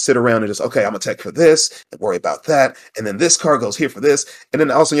can't just sit around and just, okay, I'm going to tech for this and worry about that. And then this card goes here for this. And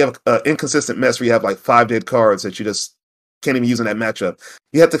then also you have an inconsistent mess where you have like 5 dead cards that you just can't even use in that matchup.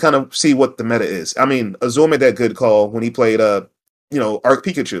 You have to kind of see what the meta is. I mean, Azul made that good call when he played, Arc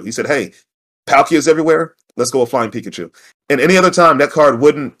Pikachu. He said, hey, Palkia is everywhere. Let's go with Flying Pikachu. And any other time, that card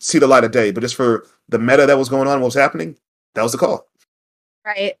wouldn't see the light of day. But just for the meta that was going on, what was happening, that was the call.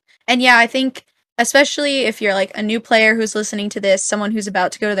 Right. And yeah, I think, especially if you're like a new player who's listening to this, someone who's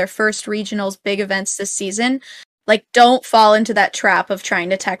about to go to their first regionals, big events this season, like, don't fall into that trap of trying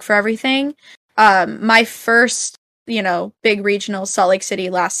to tech for everything. My first, big regional, Salt Lake City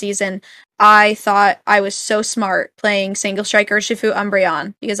last season, I thought I was so smart playing Single Striker Shifu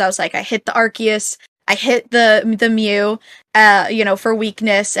Umbreon, because I was like, I hit the Arceus, I hit the Mew, for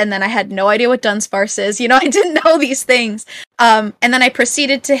weakness, and then I had no idea what Dunsparce is. I didn't know these things. And then I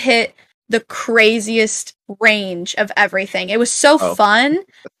proceeded to hit the craziest range of everything. It was so fun,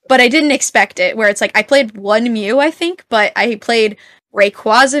 but I didn't expect it, where it's like, I played 1 Mew, I think, but I played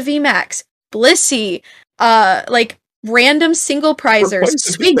Rayquaza VMAX, Blissey, like, random single prizers,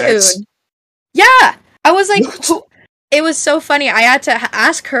 Suicune. Yeah! I was like, it was so funny. I had to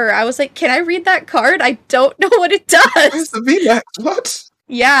ask her, I was like, can I read that card? I don't know what it does. Where's the VMAX? What?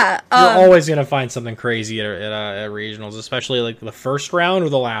 Yeah. You're always going to find something crazy at regionals, especially like the first round or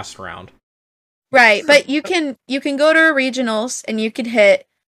the last round. Right, but you can go to regionals and you can hit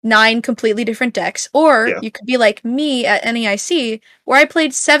 9 completely different decks, or you could be like me at NEIC, where I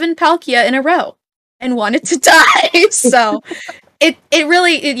played 7 Palkia in a row and wanted to die. So it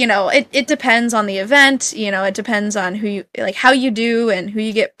really, it depends on the event, it depends on who you, like, how you do and who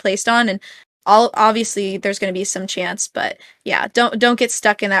you get placed on, and obviously there's going to be some chance, but yeah, don't get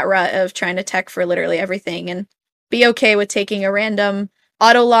stuck in that rut of trying to tech for literally everything, and be okay with taking a random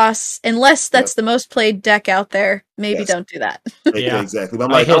auto loss, unless that's the most played deck out there. Maybe don't do that. Yeah, exactly. But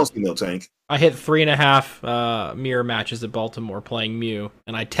I'm like, I don't see Miltank. I hit 3.5 mirror matches at Baltimore playing Mew,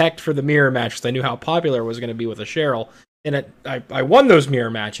 and I teched for the mirror match because I knew how popular it was going to be with a Cheryl, and I won those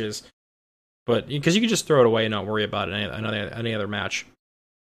mirror matches, but because you could just throw it away and not worry about it any other match.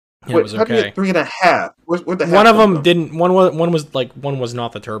 And it was okay. 3.5. Where'd the one of them didn't. One was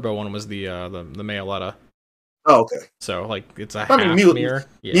not the turbo. One was the Mayoletta. Oh, okay. So, like, it's a Mew, mirror.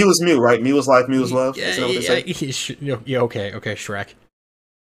 Yeah. Mew is Mew, right? Mew is life, Mew is love. Yeah, okay, Shrek.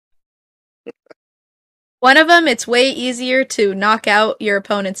 One of them, it's way easier to knock out your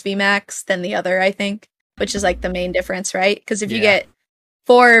opponent's VMAX than the other, I think, which is, like, the main difference, right? Because if you get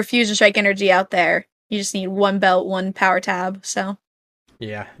 4 Fusion Strike Energy out there, you just need 1 belt, 1 power tab, so.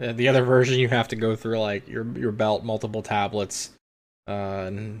 Yeah, the other version, you have to go through, like, your belt, multiple tablets,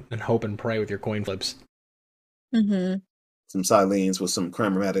 and hope and pray with your coin flips. Mm-hmm. Some Silenes with some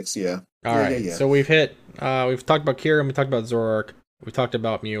Cramormatics, All right, so we've talked about Kieran, we talked about Zoroark, we talked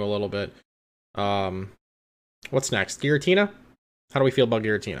about Mew a little bit. What's next? Giratina? How do we feel about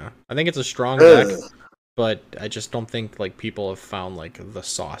Giratina? I think it's a strong deck. but I just don't think like people have found like the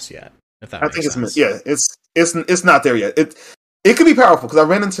sauce yet. If that I makes think sense. it's not there yet. It could be powerful because I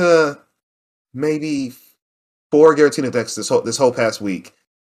ran into maybe 4 Giratina decks this whole past week,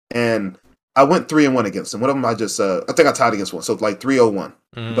 and I went 3-1 against them. One of them I think I tied against one, so like 3-0-1.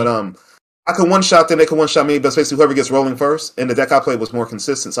 Mm-hmm. But I could one shot them, they could one shot me, but basically whoever gets rolling first. And the deck I played was more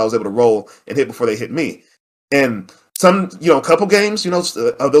consistent, so I was able to roll and hit before they hit me. And some, a couple games,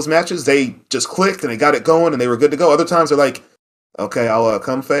 of those matches, they just clicked and they got it going and they were good to go. Other times they're like, okay, I'll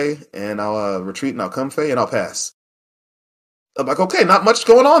come Fae and I'll retreat and I'll come Fae and I'll pass. I'm like, okay, not much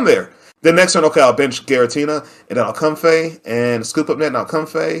going on there. The next turn, okay, I'll bench Giratina and then I'll come Fae and scoop up net and I'll come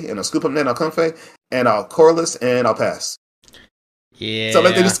Fae and I'll scoop up net and I'll come Fae and I'll Corliss and I'll pass. Yeah. So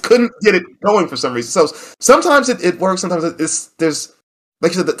like they just couldn't get it going for some reason. So sometimes it works. Sometimes there's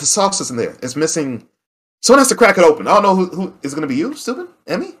like you said, the sauce isn't there. It's missing. Someone has to crack it open. I don't know who is it going to be. You, Stupid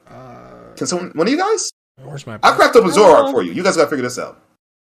Emmy? Can someone? One of you guys? Where's my? I cracked open Zoroark for you. You guys got to figure this out.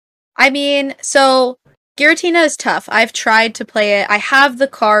 I mean, so Giratina is tough. I've tried to play it. I have the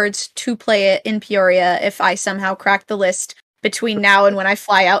cards to play it in Peoria if I somehow crack the list between now and when I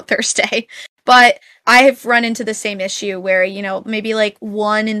fly out Thursday. But I've run into the same issue where, maybe like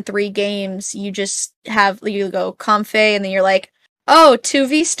 1 in 3 games, you go Comfey and then you're like, oh, 2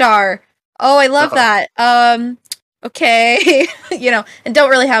 V-Star. Oh, I love that. Okay. And don't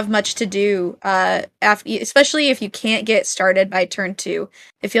really have much to do, especially if you can't get started by turn 2.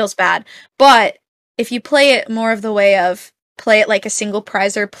 It feels bad. But if you play it more of the way of play it like a single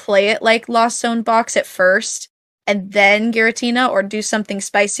prizer, play it like Lost Zone Box at first, and then Giratina, or do something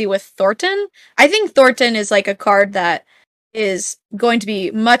spicy with Thornton. I think Thornton is like a card that is going to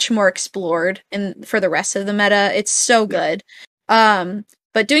be much more explored for the rest of the meta. It's so good.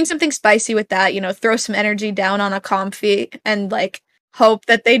 But doing something spicy with that, throw some energy down on a Comfey and like hope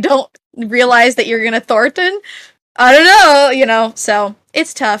that they don't realize that you're gonna Thornton. I don't know, so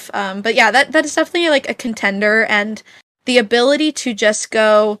it's tough. But yeah, that is definitely like a contender, and the ability to just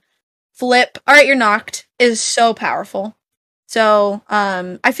go flip, all right, you're knocked, is so powerful. So,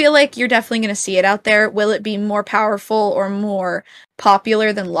 I feel like you're definitely going to see it out there. Will it be more powerful or more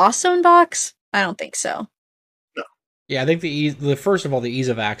popular than Lost Zone Box? I don't think so. No. Yeah, I think first of all, the ease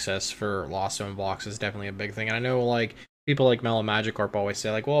of access for Lost Zone Box is definitely a big thing. And I know, like, people like Mellow Magikarp always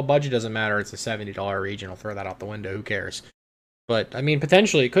say, like, well, budget doesn't matter. It's a $70 region. I'll throw that out the window. Who cares? But, I mean,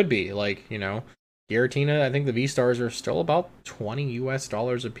 potentially it could be. Like, Giratina, I think the V-Stars are still about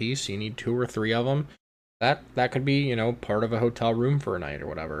 $20 a piece. You need 2 or 3 of them. That could be, part of a hotel room for a night or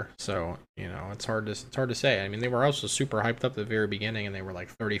whatever. So, it's hard to say. I mean, they were also super hyped up at the very beginning, and they were like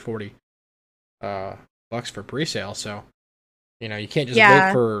 30, 40 bucks for pre-sale. So, you can't just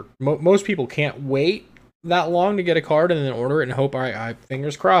wait for... most people can't wait that long to get a card and then order it and hope, all right,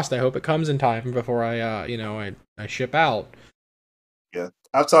 fingers crossed, I hope it comes in time before I ship out. Yeah,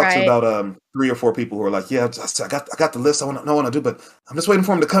 I've talked to about 3 or 4 people who are like, yeah, I got the list I want to do, but I'm just waiting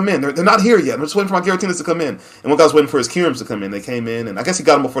for them to come in. They're not here yet. I'm just waiting for my Giratinas to come in. And one guy was waiting for his Kirums to come in. They came in, and I guess he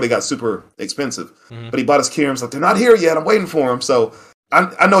got them before they got super expensive. Mm-hmm. But he bought his Kirums, like, they're not here yet. I'm waiting for them. So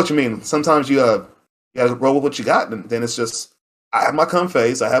I know what you mean. Sometimes you got to roll with what you got, and then it's just, I have my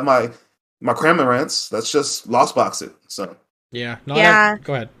Comfeys, I have my Cramorants. Let's just Lost Box it. So yeah.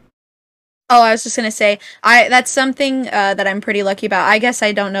 Go ahead. Oh, I was just going to say, that's something that I'm pretty lucky about. I guess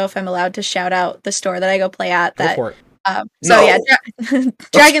I don't know if I'm allowed to shout out the store that I go play at. Go for it.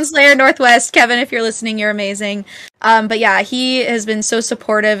 Dragon Slayer Northwest, Kevin, if you're listening, you're amazing. But yeah, he has been so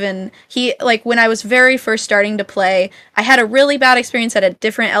supportive, and he, like, when I was very first starting to play, I had a really bad experience at a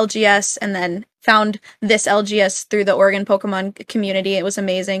different LGS, and then found this LGS through the Oregon Pokemon community. It was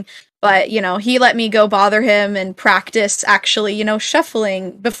amazing. But, he let me go bother him and practice actually,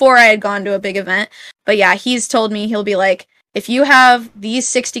 shuffling before I had gone to a big event. But yeah, he's told me, he'll be like, if you have these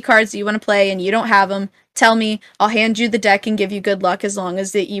 60 cards that you want to play and you don't have them, tell me. I'll hand you the deck and give you good luck as long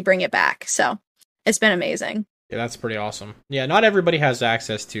as that you bring it back. So it's been amazing. Yeah, that's pretty awesome. Yeah, not everybody has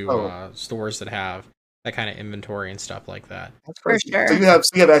access to stores that have that kind of inventory and stuff like that. That's crazy. For sure.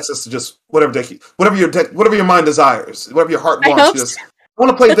 So you have access to just whatever your mind desires, whatever your heart wants. I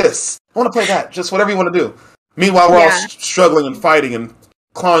want to play this. I want to play that. Just whatever you want to do. Meanwhile, we're all struggling and fighting and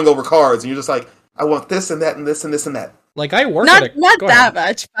clawing over cards, and you're just like, I want this and that and this and this and that. Like, I work not that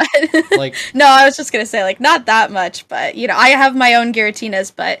much, but like, no, I was just gonna say, like, not that much, but I have my own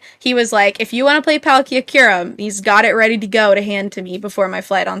Giratinas, but he was like, if you want to play Palkia Kyurem, he's got it ready to go to hand to me before my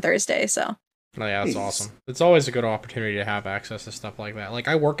flight on Thursday. So. Oh yeah, that's awesome. It's always a good opportunity to have access to stuff like that. Like,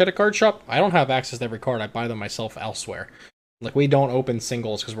 I work at a card shop. I don't have access to every card. I buy them myself elsewhere. Like, we don't open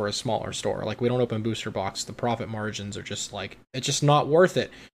singles because we're a smaller store. Like, we don't open booster box. The profit margins are just, like, it's just not worth it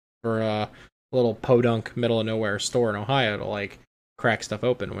for little podunk middle of nowhere store in Ohio to like crack stuff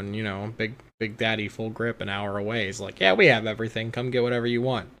open when, you know, Big Daddy Full Grip an hour away is like, yeah, we have everything. Come get whatever you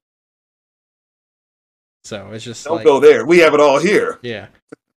want. So it's just don't go there. We have it all here. Yeah.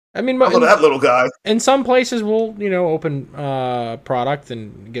 I mean, that little guy. In some places, we'll, you know, open product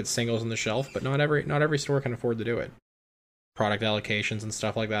and get singles on the shelf, but not every store can afford to do it. Product allocations and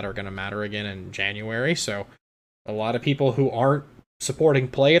stuff like that are going to matter again in January, so a lot of people who aren't supporting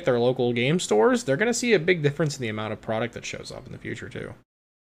play at their local game stores, they're going to see a big difference in the amount of product that shows up in the future, too.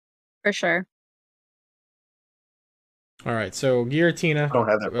 For sure. All right, so Giratina, I don't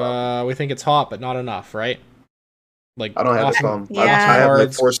have that problem. We think it's hot, but not enough, right? Like, I don't have that problem. Yeah. I have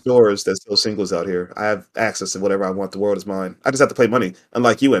like 4 stores that sell singles out here. I have access to whatever I want. The world is mine. I just have to pay money.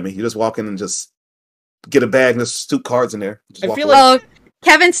 Unlike you, Emmy. You just walk in and just get a bag and there's 2 cards in there. I feel like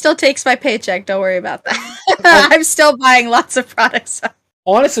Kevin still takes my paycheck. Don't worry about that. I'm still buying lots of products.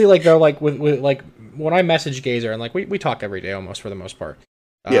 Honestly, like though, like with like when I message Gazer and like we talk every day almost for the most part.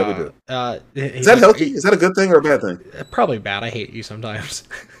 Yeah, we do. Is that healthy? Is that a good thing or a bad thing? Probably bad. I hate you sometimes.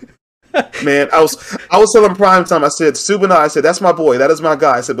 Man, I was telling Prime Time. I said, Subana, I said, that's my boy. That is my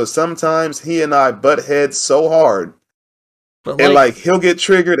guy. I said, but sometimes he and I butt heads so hard. But and like he'll get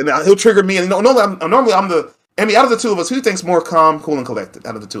triggered and he'll trigger me. And normally I'm the, I mean, out of the 2 of us, who thinks more calm, cool, and collected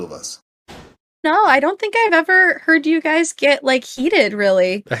out of the 2 of us? No, I don't think I've ever heard you guys get like heated,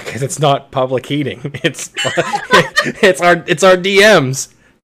 really. Because it's not public heating. It's it's our DMs.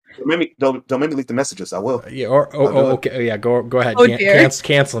 Don't make me leak the messages. I will. Yeah. Okay. Yeah. Go ahead. Oh, dear.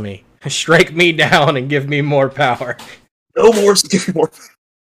 Cancel me. Strike me down and give me more power. No more. Give me more power.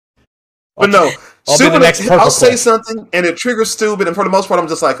 But no, I'll say something and it triggers stupid, and for the most part, I'm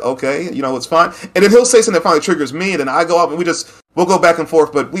just like, okay, you know, it's fine. And then he'll say something that finally triggers me, and then I go up and we'll go back and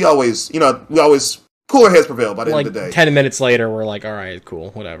forth. But we always cooler heads prevail by the end of the day. 10 minutes later, we're like, all right, cool,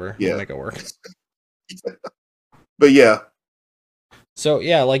 whatever. Yeah, we'll make it work. But yeah. So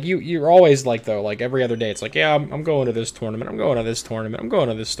yeah, like you're always like though, like every other day, it's like, yeah, I'm going to this tournament, I'm going to this tournament, I'm going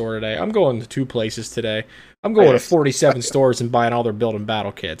to this store today, I'm going to 2 places today, I'm going to 47 stores and buying all their build and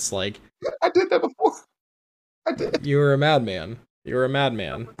battle kits. Like, I did that before. I did. You were a madman. You were a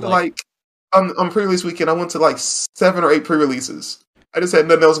madman. Like on pre-release weekend, I went to like 7 or 8 pre-releases. I just had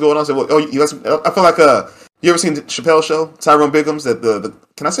nothing else going on. I said, well, you guys, I feel like you ever seen the Chappelle Show? Tyrone Biggums, that the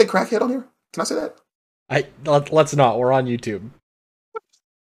can I say crackhead on here? Can I say that? Let's not. We're on YouTube.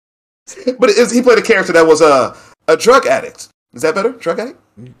 But he played a character that was a drug addict. Is that better? Drug addict?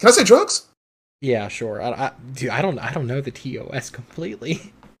 Can I say drugs? Yeah, sure. Dude, I don't know the TOS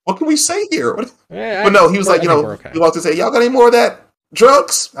completely. What can we say here? But no, he was like, he walked in and said, y'all got any more of that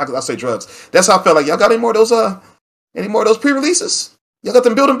drugs? I'll say drugs. That's how I felt like. Y'all got any more of those pre-releases? Y'all got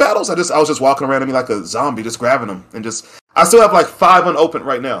them building battles? I was just walking around like a zombie, just grabbing them and I still have like 5 unopened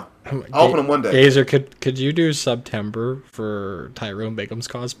right now. I'll open them one day. Gazer, could you do September for Tyrone Bigum's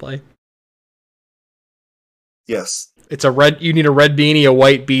cosplay? Yes. It's you need a red beanie, a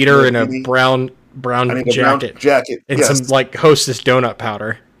white beater, and a brown jacket. And some like Hostess donut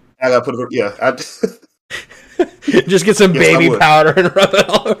powder. I gotta put it. Just get some baby powder and rub it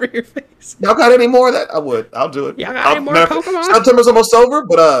all over your face. Y'all got any more of that? I would. I'll do it. Y'all got any more Pokemon? September's almost over,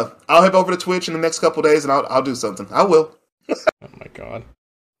 but I'll head over to Twitch in the next couple days and I'll do something. I will. Oh my god.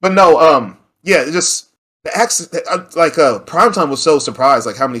 But no, yeah, just the access. Like Primetime was so surprised,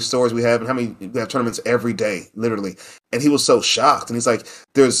 like how many stores we have and how many we have tournaments every day, literally. And he was so shocked. And he's like,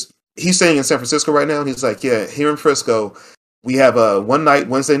 he's staying in San Francisco right now, and he's like, yeah, here in Frisco, we have one night,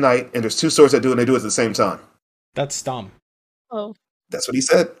 Wednesday night, and there's 2 stores that do it, and they do it at the same time. That's dumb. Oh. That's what he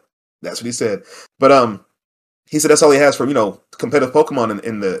said. But he said that's all he has for, competitive Pokemon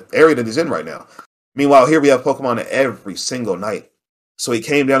in the area that he's in right now. Meanwhile, here we have Pokemon every single night. So he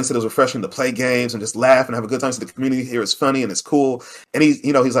came down and said it was refreshing to play games and just laugh and have a good time. So the community here is funny and it's cool. And he's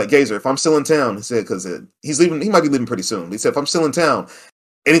like, Gazer, if I'm still in town, he said, because he's leaving, he might be leaving pretty soon. He said, if I'm still in town,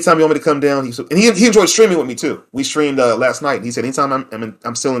 anytime you want me to come down, he enjoyed streaming with me too. We streamed last night. And he said, anytime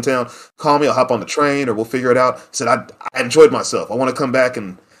I'm still in town, call me. I'll hop on the train or we'll figure it out. He said, I enjoyed myself. I want to come back.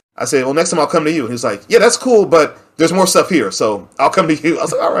 And I said, well, next time I'll come to you. And he was like, yeah, that's cool, but there's more stuff here, so I'll come to you. I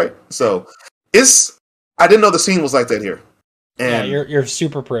was like, all right. So I didn't know the scene was like that here. And yeah, you're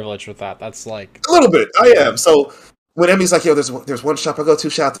super privileged with that. That's like a little bit. I am. So when Emmy's like, yo, there's one shop I go to,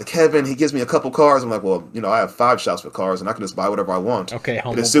 shout out to Kevin. He gives me a couple cars. I'm like, well, I have 5 shops with cars, and I can just buy whatever I want. Okay,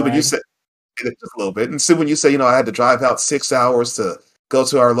 humble and then brag. You said just a little bit. And so when you say, I had to drive out 6 hours to go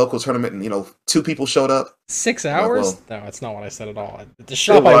to our local tournament, and 2 people showed up. 6 hours? Like, well, no, that's not what I said at all. The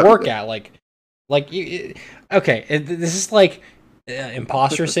shop I work at, this is like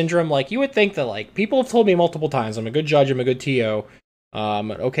imposter syndrome. Like, you would think that, like, people have told me multiple times, I'm a good judge, I'm a good TO.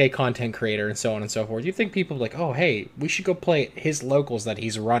 an okay content creator, and so on and so forth, you think people like, oh, hey, we should go play his locals that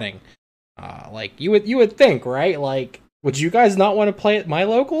he's running. Like you would think, right? Like, would you guys not want to play at my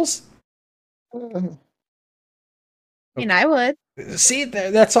locals? I mean, I would. See,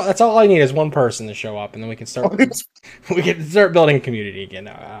 that's all I need is one person to show up, and then we can start building a community again.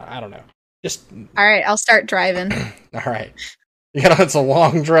 I don't know. Just all right. I'll start driving. All right. Yeah, it's a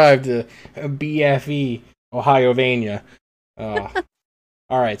long drive to BFE, Ohiovania.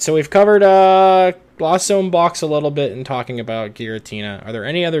 All right, so we've covered Lost Zone Box a little bit in talking about Giratina. Are there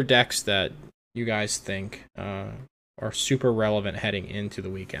any other decks that you guys think are super relevant heading into the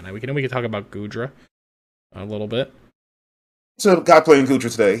weekend? We can talk about Gudra a little bit. So, guy playing Gudra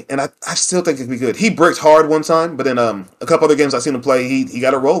today, and I still think it'd be good. He bricked hard one time, but then a couple other games I've seen him play, he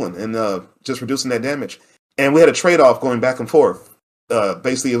got it rolling and just reducing that damage. And we had a trade-off going back and forth.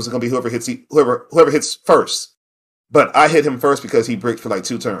 Basically, it was going to be whoever hits first. But I hit him first because he bricked for like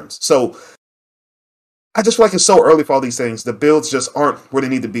 2 turns. So I just feel like it's so early for all these things. The builds just aren't where they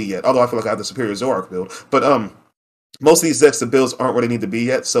need to be yet. Although I feel like I have the superior Zoroark build. But most of these decks, the builds aren't where they need to be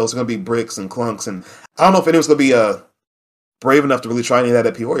yet. So it's going to be bricks and clunks. And I don't know if anyone's going to be brave enough to really try any of that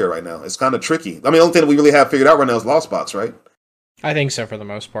at Peoria right now. It's kind of tricky. I mean, the only thing that we really have figured out right now is Lost Box, right? I think so for the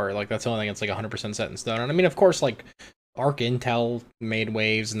most part. Like, that's the only thing that's like 100% set in stone. And I mean, of course, like, Arc Intel made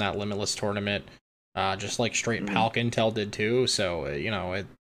waves in that Limitless tournament. Just like straight Palk Intel did too. So,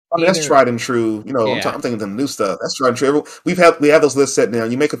 that's tried and true. I'm thinking of the new stuff. That's tried and true. We have those lists set now.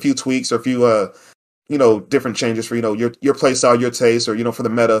 You make a few tweaks or a few, different changes for, your play style, your taste, or, for the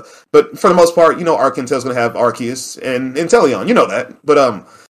meta. But for the most part, Arc Intel's going to have Arceus and Inteleon. You know that. But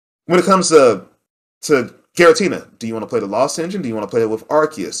when it comes to Giratina, do you want to play the Lost Engine? Do you want to play it with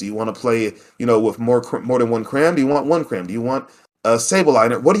Arceus? Do you want to play it, with more than one cram? Do you want one cram? Do you want a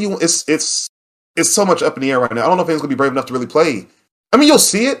Sableye? What do you want? It's so much up in the air right now. I don't know if anyone's going to be brave enough to really play. I mean, you'll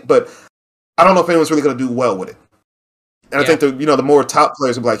see it, but I don't know if anyone's really going to do well with it. And I think the more top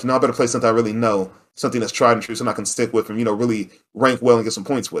players will be like, I better play something I really know, something that's tried and true, something I can stick with and, really rank well and get some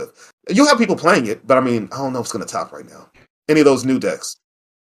points with. You'll have people playing it, but I mean, I don't know if it's going to top right now. Any of those new decks.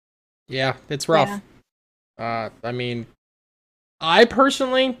 Yeah, it's rough. Yeah. I mean, I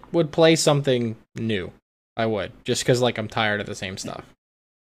personally would play something new. I would, just because, I'm tired of the same stuff.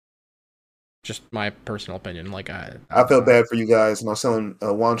 Just my personal opinion. I felt bad for you guys, and I was telling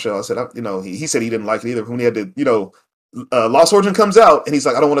Wancho, I said, he said he didn't like it either. When he had to, Lost Origin comes out, and he's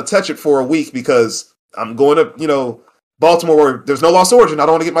like, I don't want to touch it for a week because I'm going to, Baltimore where there's no Lost Origin. I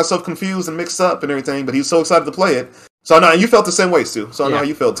don't want to get myself confused and mixed up and everything. But he was so excited to play it. So I know, and you felt the same way, Stu. So I know how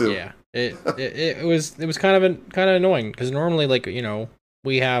you felt too. Yeah, it was kind of annoying because normally,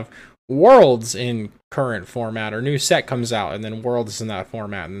 we have Worlds in current format, or new set comes out, and then Worlds is in that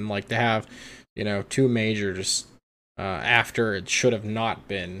format, and to have 2 majors after it should have not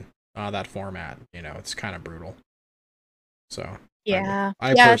been that format. It's kind of brutal. So I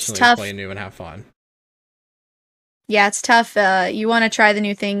personally play new and have fun. Yeah, it's tough. You want to try the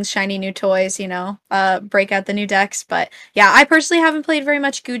new things, shiny new toys, break out the new decks. But yeah, I personally haven't played very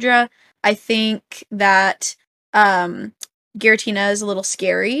much Gudra. I think that Giratina is a little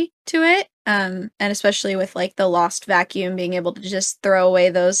scary to it, and especially with the Lost Vacuum, being able to just throw away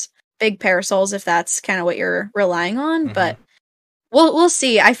those big parasols if that's kind of what you're relying on. Mm-hmm. But we'll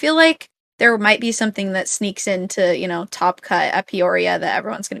see. I feel like there might be something that sneaks into Top Cut at Peoria that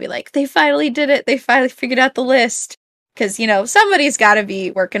everyone's gonna be like, they finally did it. They finally figured out the list. Because, somebody's got to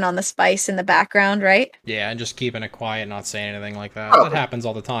be working on the spice in the background, right? Yeah, and just keeping it quiet, not saying anything like that. That happens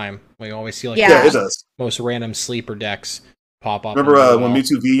all the time. We always see it does. Most random sleeper decks pop up. Remember when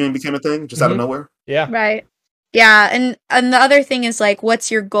Mewtwo V became a thing, just out of nowhere? Yeah. Right. Yeah, and the other thing is, what's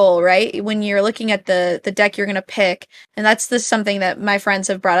your goal, right? When you're looking at the deck you're going to pick, and that's something that my friends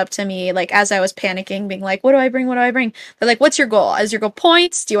have brought up to me, as I was panicking, being like, what do I bring? They're like, what's your goal? Is your goal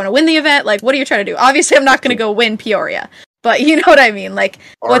points? Do you want to win the event? What are you trying to do? Obviously, I'm not going to go win Peoria, but you know what I mean?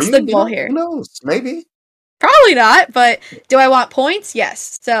 What's the goal here? Who knows? Maybe. Probably not, but do I want points?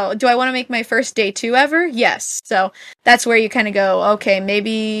 Yes. So do I want to make my first day 2 ever? Yes. So that's where you kind of go, okay,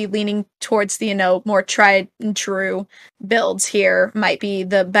 maybe leaning towards the, more tried and true builds here might be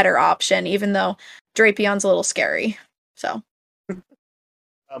the better option, even though Drapeon's a little scary. So.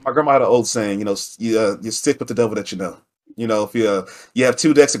 My grandma had an old saying, you stick with the devil that you know. If you have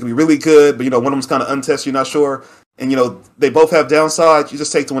 2 decks that can be really good, but one of them's kind of untested, you're not sure, and they both have downsides, you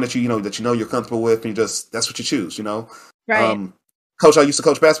just take the one that you're comfortable with, and that's what you choose. Right. Coach I used to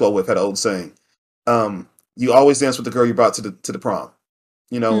coach basketball with had an old saying, you always dance with the girl you brought to the prom.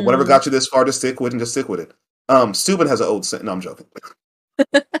 Whatever got you this far, just stick with it and just stick with it. Steuben has an old saying. No, I'm joking.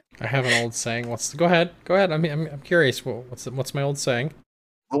 I have an old saying. Go ahead. I'm curious. What's my old saying?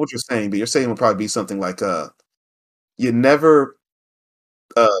 What would you saying? But your saying would probably be something like, "You never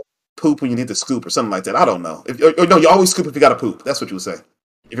poop when you need to scoop," or something like that. I don't know. No, you always scoop if you got to poop. That's what you would say.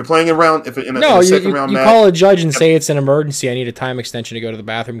 If you're playing around, in a second round match, call a judge and say it's an emergency. I need a time extension to go to the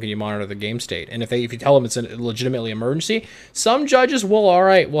bathroom. Can you monitor the game state? And if you tell them it's a legitimately emergency, some judges will. All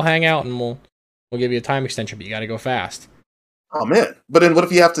right, we'll hang out and we'll give you a time extension, but you got to go fast. Oh man! But then what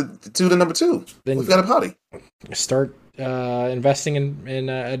if you have to do the number 2? Then you've got a potty. Start investing in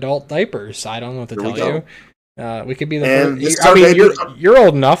adult diapers. I don't know what to tell you. We could be the first. You're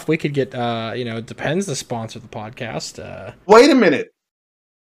old enough. We could get. It depends. To sponsor the podcast. Wait a minute.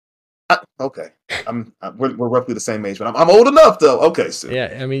 Okay, we're roughly the same age, but I'm old enough though. Okay, so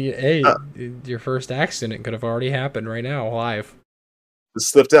yeah, I mean, hey, your first accident could have already happened right now, live.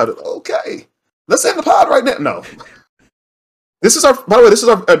 Just slipped out. Okay, let's end the pod right now. No, this is our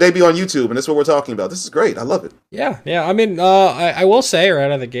debut on YouTube, and this is what we're talking about. This is great. I love it. Yeah. I mean, I will say right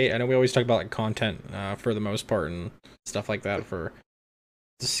out of the gate. I know we always talk about like content for the most part and stuff like that. For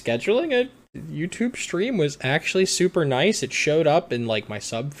the scheduling a YouTube stream was actually super nice. It showed up in like my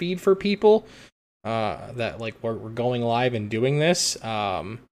sub feed for people that like we're going live and doing this.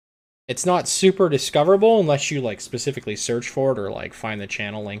 It's not super discoverable unless you like specifically search for it or like find the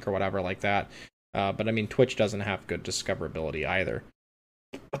channel link or whatever like that. But I mean, Twitch doesn't have good discoverability either.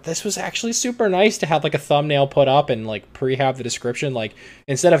 But this was actually super nice to have like a thumbnail put up and like have the description. Like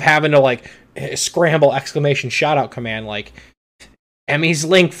instead of having to like scramble exclamation shout out command, like Emmi's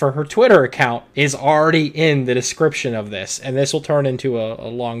link for her Twitter account is already in the description of this, and this will turn into a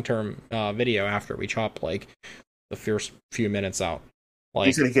long-term video after we chop like the first few minutes out. Like,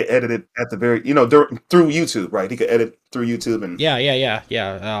 he said he could edit it at the very, through YouTube, right? He could edit through YouTube and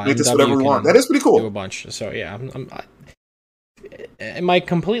make this whatever we want. That is pretty cool. Do a bunch. So yeah, am I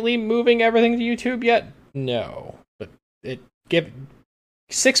completely moving everything to YouTube yet? No, but give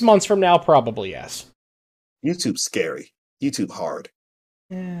 6 months from now, probably yes. YouTube's scary. YouTube hard.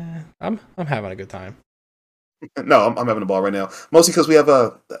 Yeah, I'm having a good time. No, I'm having a ball right now. Mostly because we have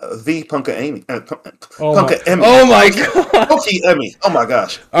the PokeEmmi. PokeEmmi. Oh my god. PokeEmmi. Oh my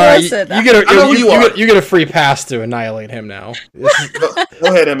gosh. All right, you get a free pass to annihilate him now. Go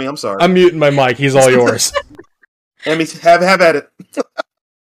ahead, Emmi. I'm sorry. I'm muting my mic. He's all yours. Emmi, have at it.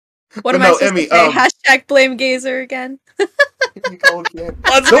 What am I supposed to say? Hashtag blame Gazer again. Don't let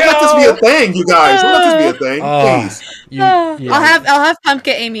this be a thing, you guys. Don't let this be a thing, please. I'll have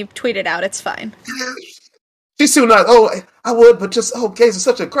PokeEmmi tweet it out. It's fine. She's too nice. Oh, I would, but Gazer's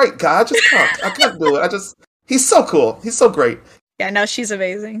such a great guy. I can't do it. He's so cool. He's so great. Yeah, no, she's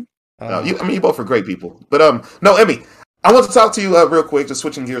amazing. You both are great people. But no, Emmi, I want to talk to you real quick. Just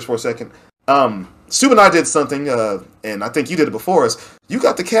switching gears for a second. Stu and I did something, and I think you did it before us. You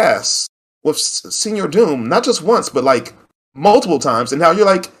got the cast with Senior Doom, not just once, but like multiple times, and now you're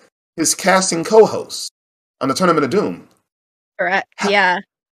like his casting co-host on the Tournament of Doom. Correct. Yeah.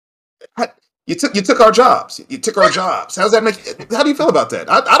 You took our jobs. You took our jobs. How do you feel about that?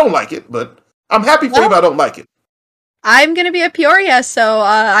 I don't like it, but I'm happy for you, but I don't like it. I'm gonna be at Peoria, so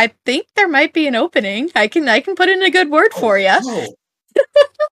I think there might be an opening. I can put in a good word for you. No.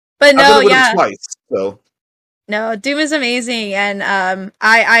 But no, I've been twice, so. No, Doom is amazing, and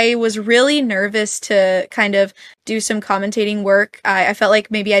I was really nervous to kind of do some commentating work. I felt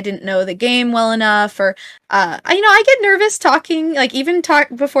like maybe I didn't know the game well enough, or I get nervous talking. Like even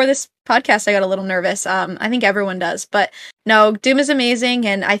before this podcast, I got a little nervous. I think everyone does, but no, Doom is amazing,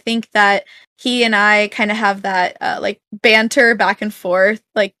 and I think that he and I kind of have that like banter back and forth,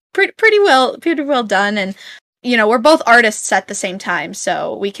 like pretty well done, and we're both artists at the same time,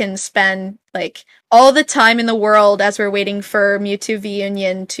 so we can spend like all the time in the world as we're waiting for Mewtwo v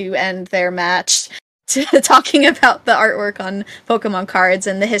Union to end their match to talking about the artwork on Pokemon cards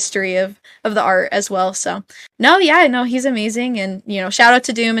and the history of the art as well. So no, he's amazing, and shout out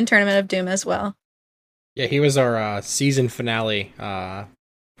to Doom and Tournament of Doom as well. Yeah, he was our season finale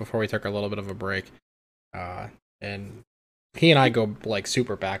before we took a little bit of a break, and he and I go like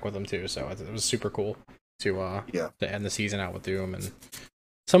super back with him too, so it was super cool to end the season out with Doom. And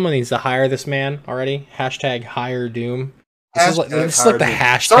someone needs to hire this man already. Hashtag hire Doom. This is like the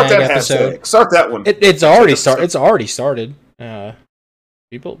hashtag episode. Start that one. It's already started. It's already started.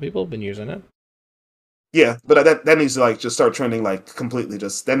 People have been using it. Yeah, but that needs to like just start trending like completely.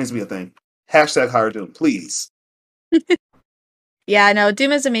 Just that needs to be a thing. Hashtag hire Doom, please. Yeah, no,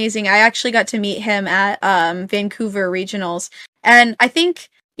 Doom is amazing. I actually got to meet him at Vancouver Regionals, and I think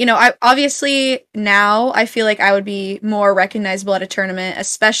I obviously now I feel like I would be more recognizable at a tournament,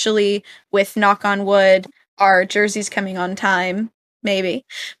 especially with knock on wood, our jerseys coming on time. maybe.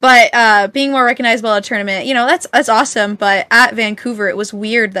 But being more recognizable at a tournament, that's awesome. But at Vancouver, it was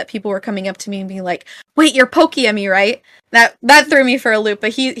weird that people were coming up to me and being like, "Wait, you're PokeEmmi, right?" That threw me for a loop.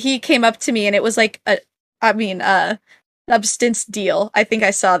 But he came up to me and it was like substance deal. I think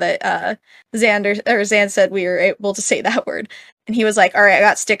I saw that Zan said we were able to say that word, and he was like, "All right, I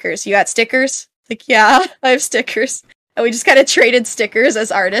got stickers. You got stickers?" Like, yeah, I have stickers. And we just kind of traded stickers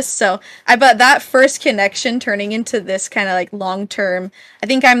as artists. So I bet that first connection turning into this kind of like long term. I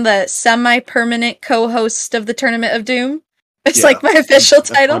think I'm the semi-permanent co-host of the Tournament of Doom. It's like my official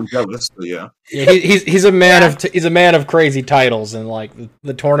title. I'm jealous, but yeah. He's a man he's a man of crazy titles, and like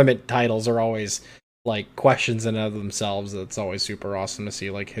the tournament titles are always like questions in and of themselves. It's always super awesome to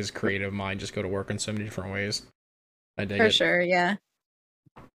see like his creative mind just go to work in so many different ways. I dig it. For sure, yeah.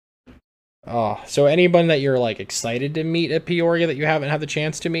 Oh, so anyone that you're like excited to meet at Peoria that you haven't had the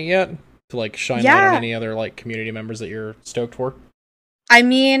chance to meet yet? To like shine light on any other like community members that you're stoked for? I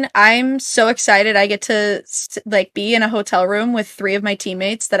mean, I'm so excited I get to like be in a hotel room with 3 of my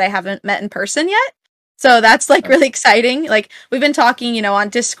teammates that I haven't met in person yet. So that's like really exciting. Like we've been talking, on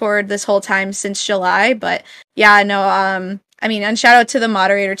Discord this whole time since July, but yeah, no, I mean, and shout out to the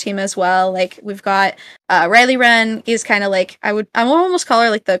moderator team as well. Like we've got Riley Wren is kind of like I would almost call her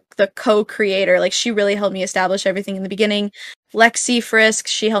like the co-creator. Like she really helped me establish everything in the beginning. Lexi Frisk,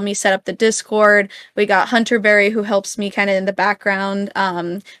 she helped me set up the Discord. We got Hunter Berry who helps me kind of in the background.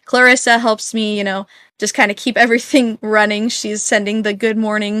 Clarissa helps me, just kind of keep everything running. She's sending the good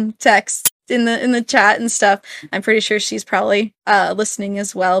morning text in the chat and stuff. I'm pretty sure she's probably listening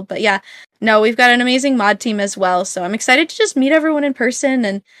as well. But yeah, no, we've got an amazing mod team as well. So I'm excited to just meet everyone in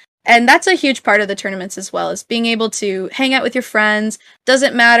person, and that's a huge part of the tournaments as well, is being able to hang out with your friends.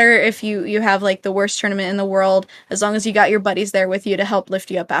 Doesn't matter if you have like the worst tournament in the world, as long as you got your buddies there with you to help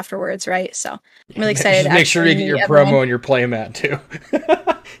lift you up afterwards, right? So I'm really excited. Just make sure you get your promo and your playmat too.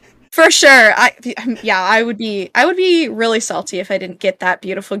 For sure. I would be really salty if I didn't get that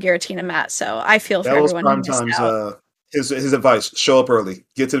beautiful Giratina mat. So I feel for everyone who missed out. His advice: show up early,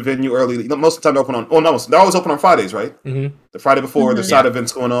 get to the venue early. Most of the time they're open on. Oh no, they're always open on Fridays, right? Mm-hmm. The Friday before the side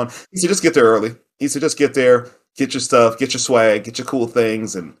events going on. He said just get there early. He said just get there, get your stuff, get your swag, get your cool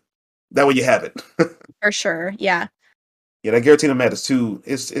things, and that way you have it. For sure, yeah. Yeah, that Giratina mat is too.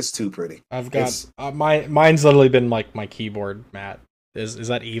 It's too pretty. I've got mine's literally been like my keyboard mat. Is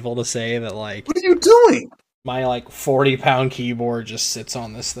that evil to say that like? What are you doing? My like 40-pound keyboard just sits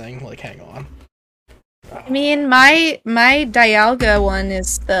on this thing. Like, hang on. I mean, my Dialga one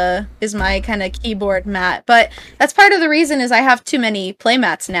is my kind of keyboard mat, but that's part of the reason is I have too many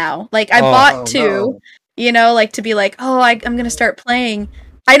playmats now. Like I bought 2, like to be like, I'm gonna start playing.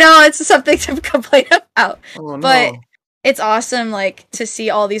 I know it's something to complain about, but it's awesome, like, to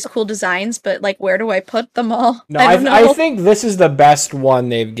see all these cool designs, but, like, where do I put them all? No, I think this is the best one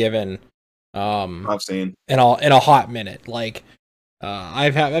they've given. I've seen in a hot minute. Like,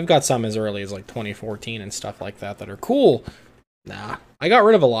 I've got some as early as like 2014 and stuff like that are cool. Nah, I got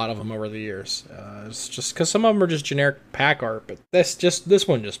rid of a lot of them over the years. It's just because some of them are just generic pack art, but this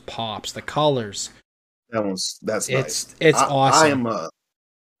one just pops. The colors. That's nice. It's awesome.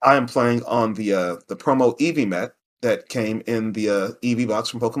 I am playing on the promo Eevee mat that came in the Eevee box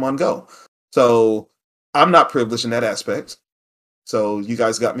from Pokemon Go. So I'm not privileged in that aspect. So you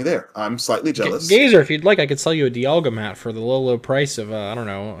guys got me there. I'm slightly jealous. Gazer, if you'd like, I could sell you a Dialga mat for the low price of, I don't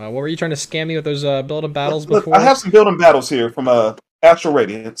know. What were you trying to scam me with those build-up battles before? I have some build-up battles here from Astral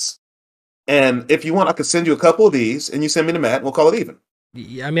Radiance. And if you want, I could send you a couple of these, and you send me the mat, and we'll call it even.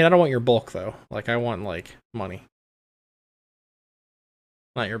 Yeah, I mean, I don't want your bulk, though. Like, I want, like, money.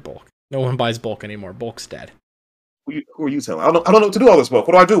 Not your bulk. No one buys bulk anymore. Bulk's dead. Who are you telling? I don't know what to do all this bulk.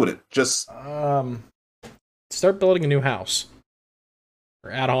 What do I do with it? Just start building a new house.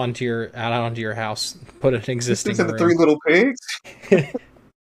 Or add on to your house. Put an existing room. The 3 little pigs?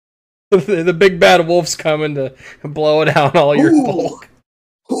 the big bad wolf's coming to blow down all your bulk.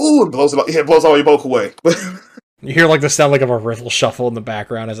 Ooh, it blows all your bulk away. You hear like the sound like of a riffle shuffle in the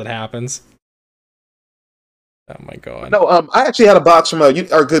background as it happens. Oh my god. No, I actually had a box from our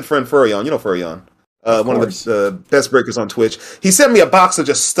good friend Furion. You know Furion. One of the best breakers on Twitch. He sent me a box of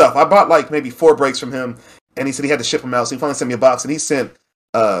just stuff. I bought like maybe 4 breaks from him, and he said he had to ship them out, so he finally sent me a box, and he sent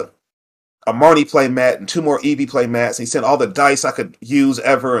a Marnie play mat and 2 more Eevee play mats, and he sent all the dice I could use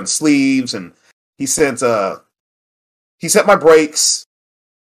ever and sleeves, and he sent my breaks,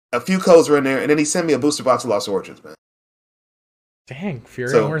 a few codes were in there, and then he sent me a booster box of Lost Origins, man. Dang,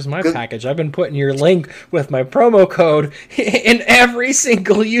 Fury, where's my package? I've been putting your link with my promo code in every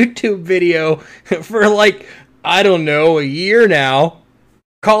single YouTube video for like, I don't know, a year now.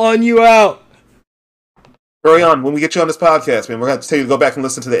 Calling you out. Early on, when we get you on this podcast, man, we're going to tell you to go back and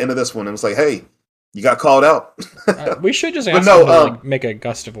listen to the end of this one. And it's like, hey, you got called out. We should just ask them to make a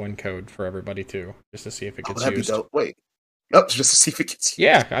Gust of Wind code for everybody too, just to see if it gets used. Be dope. Wait, nope, just to see if it gets used.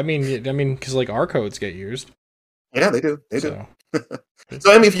 Yeah, I mean, because like our codes get used. Yeah, they do. They do.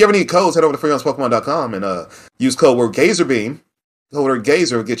 So, Emmy, if you ever need codes, head over to freeonspokemon.com and use code word GazerBeam. Code word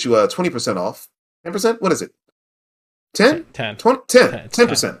Gazer will get you 20% off. 10%? What is it? 10? 10.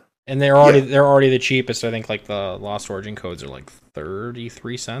 10%. And they're already the cheapest. I think like the Lost Origin codes are like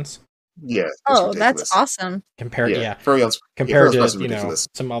 33 cents. Yeah. Oh, that's awesome. Compared to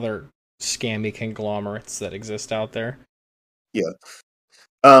some other scammy conglomerates that exist out there. Yeah.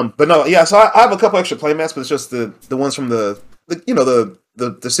 But no, yeah, so I have a couple extra playmats, but it's just the ones from the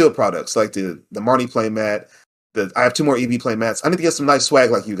sealed products, like the Marnie playmat. I have 2 more EV playmats. I need to get some nice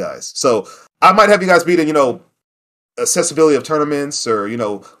swag like you guys. So I might have you guys beat in, accessibility of tournaments or,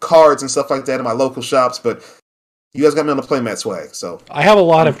 cards and stuff like that in my local shops, but you guys got me on the playmat swag, so. I have a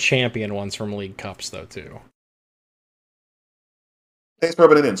lot of champion ones from League Cups, though, too. Thanks for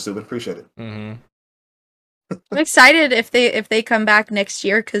rubbing it in, Stupid. Appreciate it. Mm-hmm. I'm excited if they come back next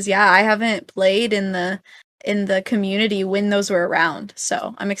year, because, I haven't played in the community when those were around,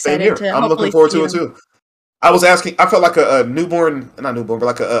 so I'm excited to I'm looking forward to it, too. I felt like a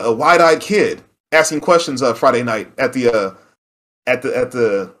like a wide-eyed kid asking questions Friday night at the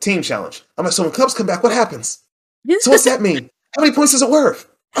team challenge. I'm like, so when Cubs come back, what happens? So what's that mean? How many points is it worth?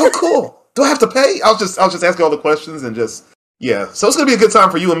 Oh, cool. Do I have to pay? I'll just ask you all the questions and just, yeah. So it's gonna be a good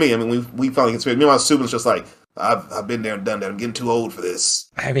time for you and me. I mean, we finally get to it. Me and my students just like, I've been there and done that. I'm getting too old for this.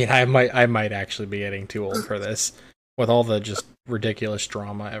 I mean, I might actually be getting too old for this with all the just ridiculous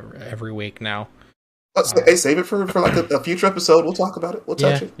drama every week now. Hey, save it for like a future episode. We'll talk about it. We'll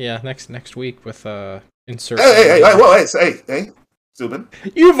touch it. Yeah, next week with insert. Hey, Zubin.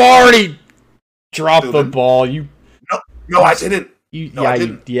 You've already dropped the ball. No, I didn't. I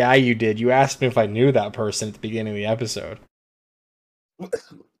didn't. You did. You asked me if I knew that person at the beginning of the episode.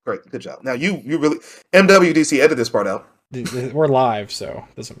 Great, good job. Now you really MWDC edit this part out. We're live, so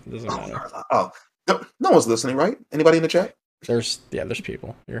doesn't matter. Oh, no one's listening, right? Anybody in the chat? There's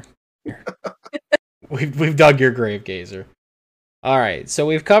people. You're We've dug your grave, Gazer. All right, so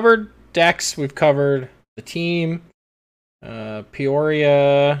we've covered decks, we've covered the team,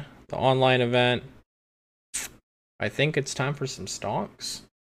 Peoria, the online event. I think it's time for some stonks.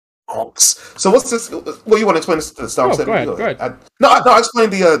 So what's this? Well, you want to explain this to the stonks? Go ahead. I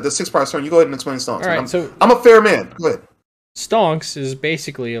explained the 6 prize turn. You go ahead and explain stonks. All right, I'm a fair man. Go ahead. Stonks is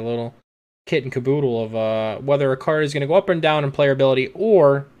basically a little kit and caboodle of whether a card is going to go up and down in playability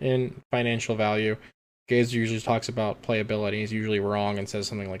or in financial value. Gazer usually talks about playability. He's usually wrong and says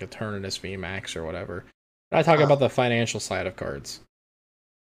something like Eternatus VMAX or whatever. I talk about the financial side of cards.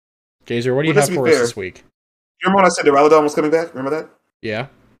 Gazer, what do you have for us this week? You remember when I said Duraludon was coming back? Remember that? Yeah.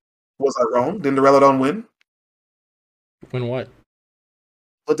 Was I wrong? Didn't Duraludon win? Win what?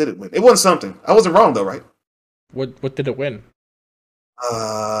 What did it win? It won something. I wasn't wrong though, right? What did it win?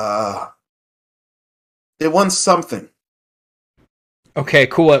 It won something. Okay,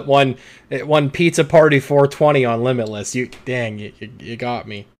 cool. It won Pizza Party 420 on Limitless. You got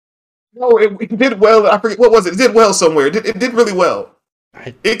me. No, it did well. I forget what was it. It did well somewhere. It did really well.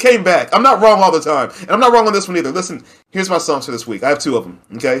 It came back. I'm not wrong all the time, and I'm not wrong on this one either. Listen, here's my songs for this week. I have 2 of them.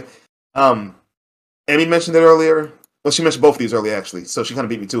 Okay, Emmy mentioned it earlier. Well, she mentioned both of these earlier actually, so she kind of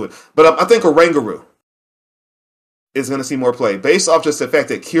beat me to it. But I think Orangaroo is going to see more play based off just the fact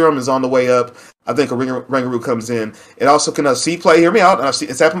that Kyurem is on the way up. I think Orangaroo comes in. It also can see play. Hear me out. And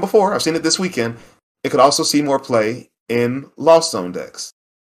it's happened before. I've seen it this weekend. It could also see more play in Lost Zone decks.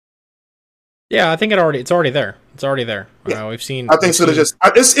 Yeah, I think it's already there. It's already there. Yeah. We've seen. I think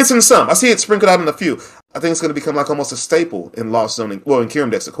it's in some. I see it sprinkled out in a few. I think it's going to become like almost a staple in Lost Zone. Well, in Kyurem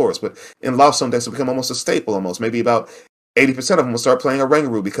decks, of course, but in Lost Zone decks, it'll become almost a staple. Almost maybe about 80% of them will start playing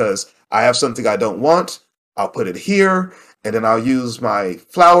Orangaroo because I have something I don't want. I'll put it here, and then I'll use my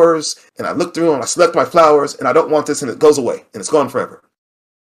flowers, and I look through and I select my flowers, and I don't want this, and it goes away, and it's gone forever.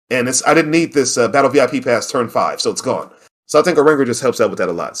 And I didn't need this Battle VIP pass turn 5, so it's gone. So I think Orangaroo just helps out with that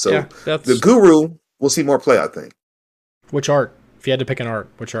a lot. So the Guru will see more play, I think. Which art? If you had to pick an art,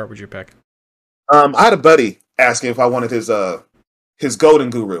 which art would you pick? I had a buddy asking if I wanted his Golden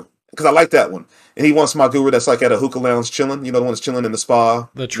Guru, because I like that one. And he wants my Guru that's like at a hookah lounge chilling. You know, the one that's chilling in the spa.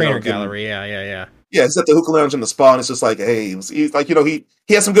 The trainer gallery, yeah. Yeah, it's at the hookah lounge in the spa, and it's just like, hey, he's like, he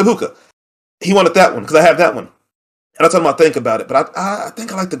has some good hookah. He wanted that one, because I have that one. And I told him I'd think about it, but I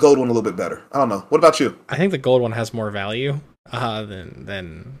think I like the gold one a little bit better. I don't know. What about you? I think the gold one has more value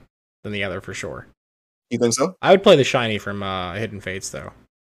than the other for sure. You think so? I would play the shiny from Hidden Fates, though.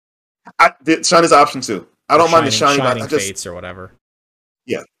 Shiny's option too. I don't mind the shiny. Shining I just Fates or whatever.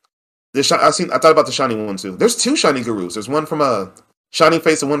 yeah. I thought about the shiny one too. There's two shiny gurus. There's one from Shining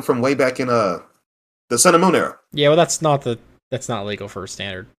Face and one from way back in the Sun and Moon era. Yeah, well, that's not legal for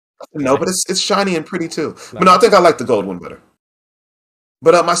standard. No, but it's shiny and pretty too. No. But no, I think I like the gold one better.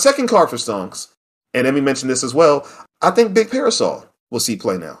 But my second card for Stonks, and Emmy mentioned this as well, I think Big Parasol will see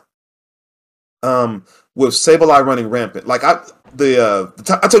play now. With Sableye running rampant. Like I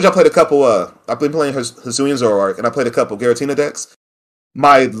told you I played a couple I've been playing Hisuian Zoroark and I played a couple Giratina decks.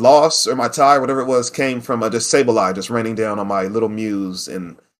 My loss or my tie, whatever it was, came from just Sableye just raining down on my little Muse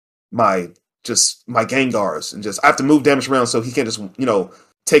and my Gengars, and I have to move damage around so he can't just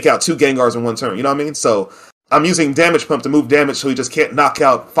take out 2 Gengars in one turn. You know what I mean? So I'm using Damage Pump to move damage so he just can't knock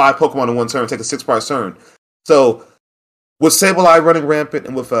out 5 Pokemon in one turn, take a 6-price turn. So with Sableye running rampant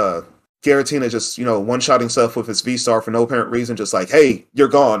and with Giratina just one-shotting stuff with his V-Star for no apparent reason, just like, hey, you're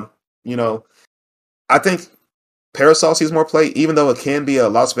gone. I think Parasol sees more play, even though it can be a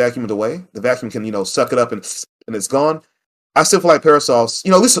lost vacuum away. The vacuum can, suck it up and it's gone. I still feel like Parasol's,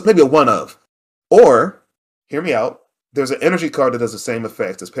 at least maybe a one of. Or, hear me out, there's an energy card that does the same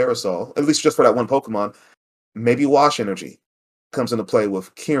effect as Parasol, at least just for that one Pokemon. Maybe Wash Energy comes into play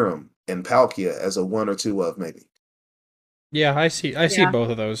with Kyurem and Palkia as a 1 or 2 of, maybe. Yeah, I see both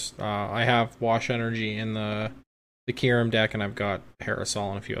of those. I have Wash Energy in the Kyurem deck, and I've got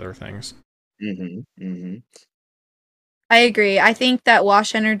Parasol and a few other things. I agree. I think that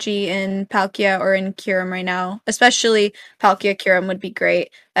Wash Energy in Palkia or in Kyurem right now, especially Palkia Kyurem, would be great.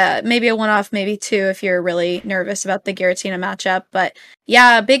 Maybe a one-off, maybe 2 if you're really nervous about the Giratina matchup. But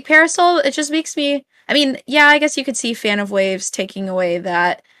yeah, Big Parasol, it just makes me... I mean, yeah, I guess you could see Fan of Waves taking away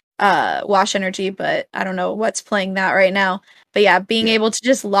that Wash Energy, but I don't know what's playing that right now. But yeah, being able to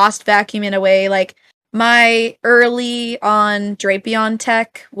just Lost Vacuum in a way, like my early on Drapion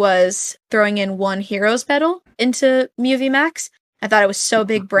tech was throwing in 1 Hero's Medal into Mew VMAX. I thought it was so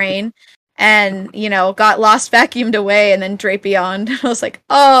big brain, and got Lost Vacuumed away, and then Drapion. I was like,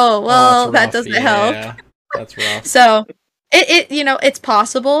 oh well, that doesn't help. Yeah, that's rough. So it it's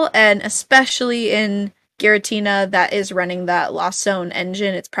possible, and especially in Giratina that is running that Lost Zone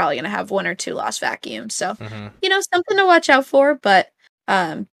engine, it's probably going to have 1 or 2 Lost Vacuums. So, something to watch out for, but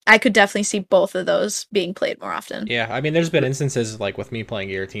I could definitely see both of those being played more often. Yeah, I mean, there's been instances, like, with me playing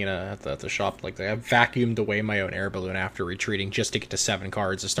Giratina at the shop, like, I vacuumed away my own air balloon after retreating just to get to 7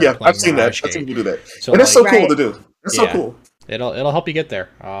 cards to start playing. Yeah, I've seen that. I've seen you do that. So, and that's so cool to do. That's so cool. It'll help you get there.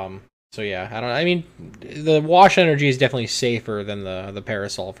 So yeah, I mean, the Wash Energy is definitely safer than the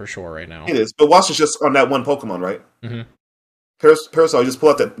Parasol for sure right now. It is, but Wash is just on that one Pokemon, right? Mm-hmm. Parasol, you just pull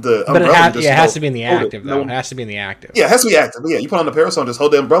out the umbrella. But it has to be in the active, though. It has to be in the active. Yeah, it has to be active. Yeah, you put on the Parasol and just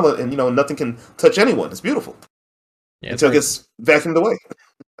hold the umbrella, and nothing can touch anyone. It's beautiful. Yeah, until it gets vacuumed away.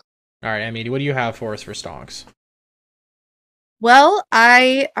 All right, Emmy, what do you have for us for Stonks? Well,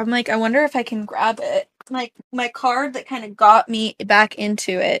 I'm like, I wonder if I can grab it. Like my card that kind of got me back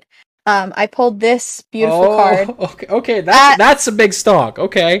into it. I pulled this beautiful card. Okay, that's a big stonk.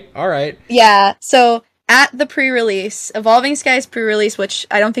 Okay, all right. Yeah, so at the pre-release, Evolving Skies pre-release, which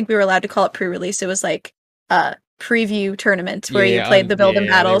I don't think we were allowed to call it pre-release. It was like a preview tournament where you played the build and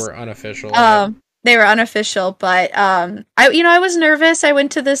battles. They were unofficial. They were unofficial, but I was nervous. I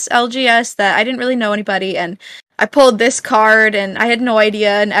went to this LGS that I didn't really know anybody, and I pulled this card, and I had no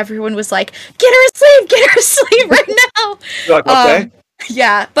idea, and everyone was like, get her asleep right now! You're like, okay.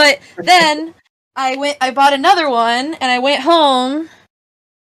 Yeah, but then I bought another one, and I went home,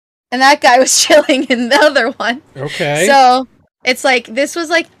 and that guy was chilling in the other one. Okay. So, it's like, this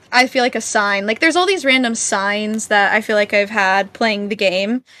was like, I feel like a sign. Like, there's all these random signs that I feel like I've had playing the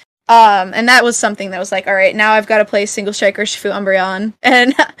game. And that was something that was like, all right, now I've got to play Single Striker Shifu Umbreon.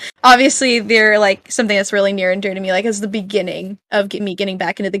 And obviously they're like something that's really near and dear to me, like as the beginning of me getting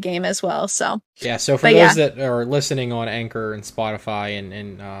back into the game as well. So yeah, so for those that are listening on Anchor and Spotify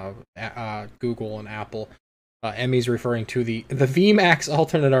and Google and Apple, Emmy's referring to the VMAX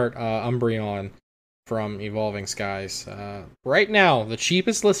alternate art Umbreon from Evolving Skies. Right now, the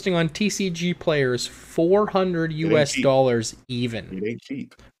cheapest listing on TCG Players, $400 US even. It ain't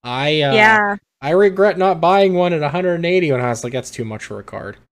cheap. I regret not buying one at 180 when I was like, that's too much for a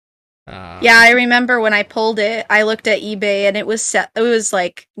card. Yeah, I remember when I pulled it, I looked at eBay and it was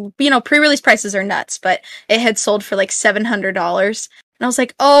like, pre-release prices are nuts, but it had sold for like $700. And I was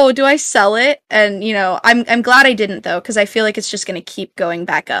like, oh, do I sell it? And, I'm glad I didn't though, because I feel like it's just going to keep going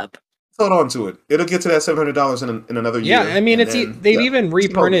back up. Hold on to it. It'll get to that $700 in another year. Yeah, I mean, they've even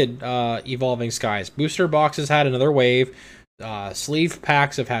reprinted Evolving Skies. Booster boxes had another wave. Sleeve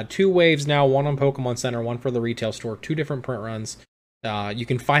packs have had 2 waves now, one on Pokemon Center, one for the retail store, 2 different print runs. You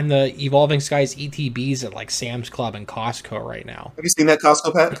can find the Evolving Skies ETBs at like Sam's Club and Costco right now. Have you seen that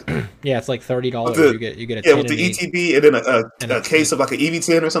Costco pack? Yeah, it's like $30. You get a 10 with the ETB and then a case of like an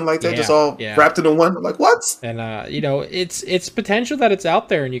EV10 or something like that, just all wrapped into one. I'm like, what? And it's potential that it's out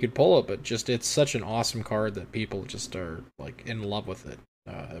there and you could pull it, but just it's such an awesome card that people just are like in love with it.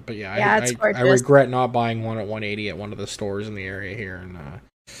 But I regret not buying one at 180 at one of the stores in the area here, and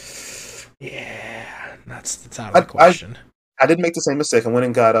that's out of the question. I did make the same mistake. I went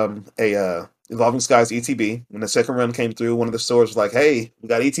and got a Evolving Skies ETB. When the second run came through, one of the stores was like, "Hey, we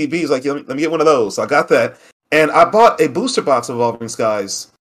got ETBs. Like, let me get one of those." So I got that, and I bought a booster box of Evolving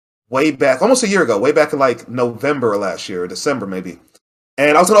Skies way back, almost a year ago, way back in like November of last year, or December maybe.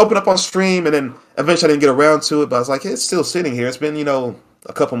 And I was gonna open up on stream, and then eventually I didn't get around to it. But I was like, it's still sitting here. It's been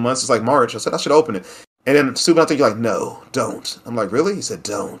a couple months. It's like March. I said I should open it, and then Stupid, I think you're like, "No, don't." I'm like, "Really?" He said,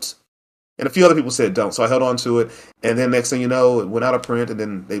 "Don't." And a few other people said don't, so I held on to it. And then next thing you know, it went out of print, and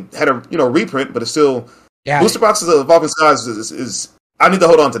then they had a reprint, but it's still booster boxes of Evolving Skies is I need to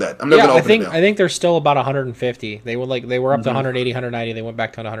hold on to that. I'm never gonna open it now. I think they're still about 150. They were up to 180, 190. They went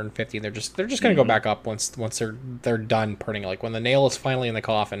back down to 150. And they're just gonna go back up once they're done printing. Like when the nail is finally in the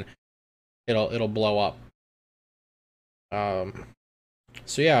coffin, it'll blow up.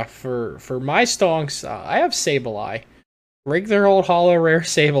 So yeah, for my stonks, I have Sableye. Regular old holo rare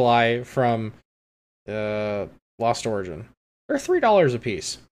Sableye from Lost Origin. They're $3 a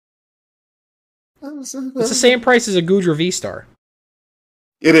piece. It's the same price as a Goodra V-Star.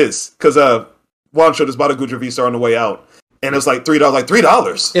 It is, because Wancho just bought a Goodra V-Star on the way out, and it was like $3. Like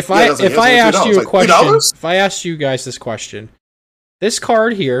 $3. If I asked you a question, if I asked you guys this question, this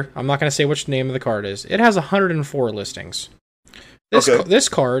card here, I'm not going to say which name of the card is. It has 104 listings. This next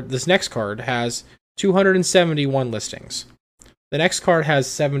card has 271 listings. The next card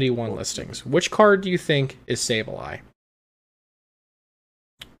has 71 listings. Which card do you think is Sableye?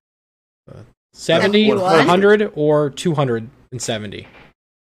 70, 100, or 270?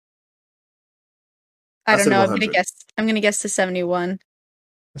 I don't know. I'm gonna guess the 71.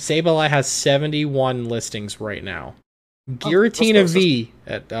 Sableye has 71 listings right now. Giratina V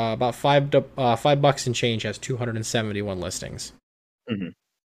at about $5 and change has 271 listings. Mm-hmm.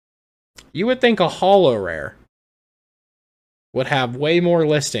 You would think a holo rare would have way more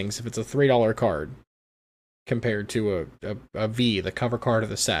listings if it's a $3 card compared to a V, the cover card of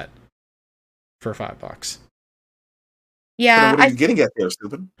the set, for $5. Yeah, what are you getting at there,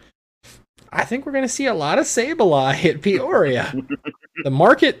 Stupid? I think we're going to see a lot of Sableye at Peoria. The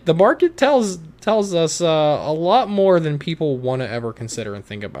market tells us a lot more than people want to ever consider and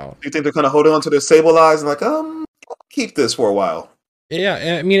think about. Do you think they're kind of holding on to their Sableyes and like, I'll keep this for a while?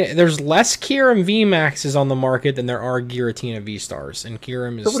 Yeah, I mean, there's less Kyurem VMAXs on the market than there are Giratina V-Stars, and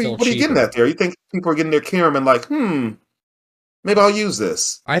Kyurem is still cheaper. What are you getting at there? You think people are getting their Kyurem and like, maybe I'll use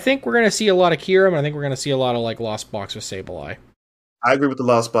this? I think we're going to see a lot of Kyurem, and I think we're going to see a lot of like Lost Box with Sableye. I agree with the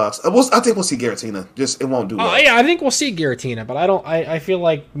Lost Box. I think we'll see Giratina. Just it won't do well. Yeah, I think we'll see Giratina, but I feel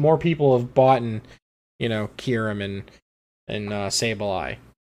like more people have bought Kyurem and Sableye.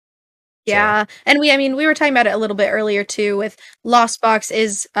 Yeah, so. And we were talking about it a little bit earlier too. With Lost Box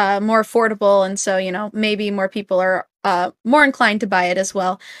is more affordable, and so maybe more people are more inclined to buy it as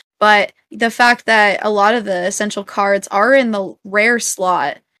well. But the fact that a lot of the essential cards are in the rare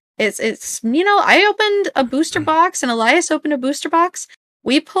slot, it's I opened a booster box and Elias opened a booster box.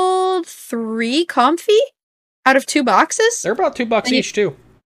 We pulled 3 Comfy out of 2 boxes. They're about $2 each too.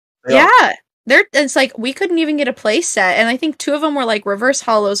 Yeah, it's like we couldn't even get a play set, and I think 2 of them were like reverse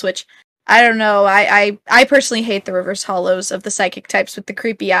holos, which. I don't know. I personally hate the reverse holos of the psychic types with the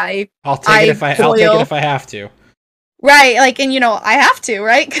creepy eye. I'll take it if I have to. Right, and I have to,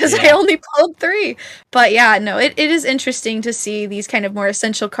 right? Because I only pulled 3. But yeah, no, it is interesting to see these kind of more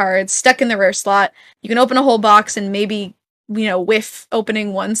essential cards stuck in the rare slot. You can open a whole box and maybe whiff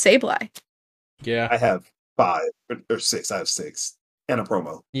opening 1 Sableye. Yeah, I have 5 or 6. I have 6 and a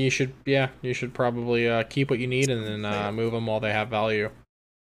promo. You should probably keep what you need and then move them while they have value.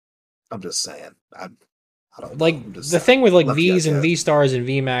 I'm just saying. I don't like know. the thing with like V's and V stars and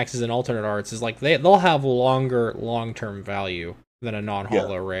V maxes and alternate arts is like they'll have longer long-term value than a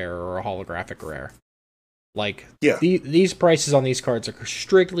non-holo rare or a holographic rare. Like these prices on these cards are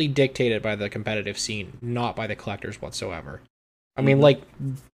strictly dictated by the competitive scene, not by the collectors whatsoever. I mean, like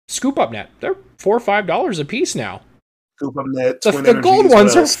Scoop Up Net, they're $4 or $5 a piece now. Scoop Up Net, the gold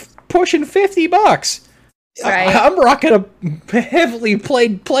ones are pushing $50. Right. I'm rocking a heavily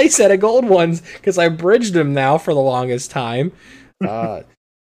played playset of gold ones because I bridged them now for the longest time.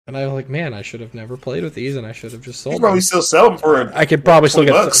 And I was like, man, I should have never played with these, and I should have just You sold probably them. still sell them for. I could probably still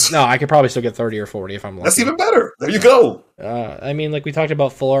get $20. no. I could probably still get 30 or 40 if I'm lucky. That's even better. There you go. I mean, like we talked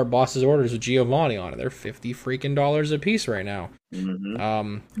about full art bosses orders with Giovanni on it. They're $50 freaking a piece right now.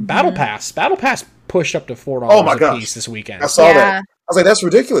 Battle Pass pushed up to $4 a piece this weekend. I saw that. I was like, that's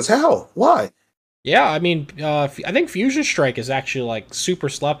ridiculous. How? Why? Yeah, I mean, I think Fusion Strike is actually like super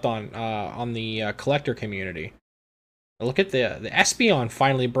slept on the collector community. Look at the Espeon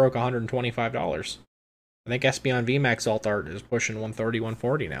finally broke $125. I think Espeon VMAX alt art is pushing 130,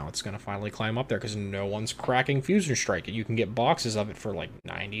 140 now. It's going to finally climb up there because no one's cracking Fusion Strike. You can get boxes of it for like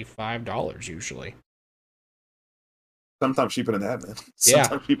 $95 usually. Sometimes cheaper than that, man.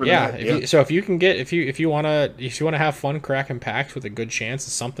 Sometimes cheaper than that. So if you can get if you want to have fun cracking packs with a good chance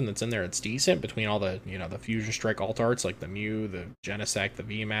of something that's in there that's decent between all the the Fusion Strike alt arts like the Mew, the Genesect, the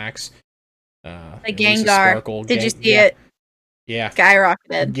VMAX, the Gengar. Did you see it? Yeah,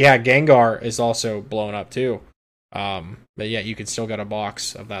 skyrocketed. Yeah, Gengar is also blowing up too. But yeah, you can still get a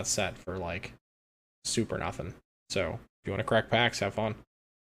box of that set for like super nothing. So if you want to crack packs, have fun.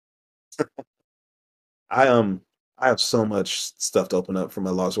 I have so much stuff to open up for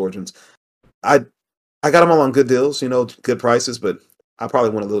my Lost Origins. I got them all on good deals, good prices, but I probably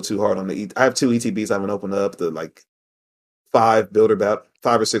went a little too hard on the. I have 2 ETBs I haven't opened up. The like 5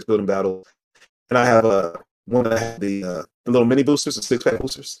 or 6 building battle, and I have one that had the little mini boosters, the 6-pack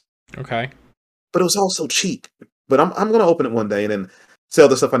boosters. Okay, but it was all so cheap. But I'm gonna open it one day and then sell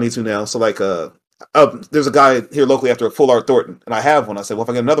the stuff I need to now. So like there's a guy here locally after a full art Thornton, and I have one. I said, well, if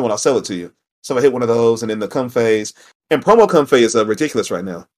I get another one, I'll sell it to you. So I hit one of those, and then the Comfeys. And promo Comfey is ridiculous right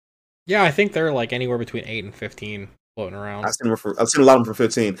now. Yeah, I think they're like anywhere between 8 and 15 floating around. I've seen a lot of them for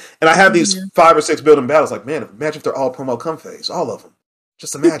 15. And I have these 5 or 6 building battles. Like, man, imagine if they're all promo Comfeys, all of them.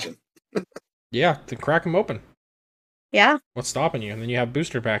 Just imagine. Yeah, to crack them open. Yeah. What's stopping you? And then you have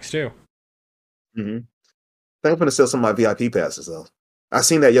booster packs too. Mm-hmm. I'm going to sell some of my VIP passes though. I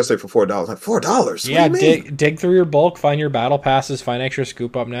seen that yesterday for $4. Like $4? Yeah, dig through your bulk, find your battle passes, find extra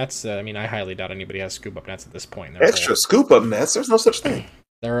scoop up nets. I mean, I highly doubt anybody has scoop up nets at this point. Extra scoop up nets? There's no such thing.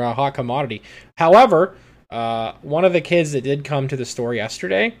 They're a hot commodity. However, one of the kids that did come to the store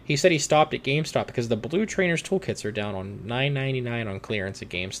yesterday, he said he stopped at GameStop because the Blue Trainers toolkits are down on $9.99 on clearance at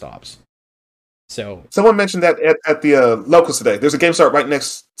GameStops. So someone mentioned that at the locals today. There's a GameStop right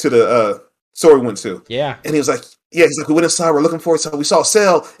next to the store we went to. Yeah, and he was like, we went inside, we're looking for it, so we saw a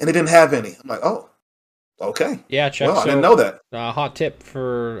sale, and they didn't have any. I'm like, oh, okay. Yeah, check. Well, I didn't know that. Hot tip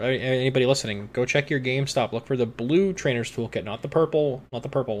for anybody listening: go check your GameStop. Look for the Blue Trainers toolkit, not the purple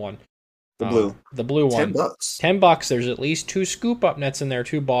one. The blue one. $10. $10. There's at least 2 scoop up nets in there,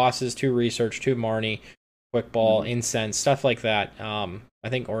 2 bosses, 2 research, 2 Marnie, quick ball, incense, stuff like that. I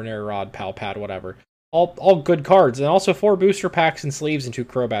think ordinary rod, pal pad, whatever. All good cards, and also 4 booster packs and sleeves and 2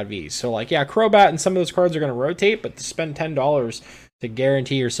 Crobat Vs. So like, yeah, Crobat and some of those cards are going to rotate, but to spend $10 to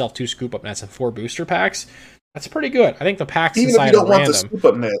guarantee yourself 2 scoop up nets and 4 booster packs, that's pretty good. I think the packs even inside if you don't are want random. The scoop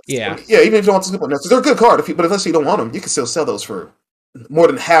up nets, yeah, even if you don't want the scoop up nets, they're a good card. But unless you don't want them, you can still sell those for more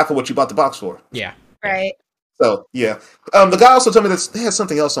than half of what you bought the box for. Yeah, right. So yeah, the guy also told me that they had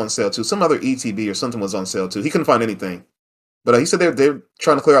something else on sale too. Some other ETB or something was on sale too. He couldn't find anything, but he said they're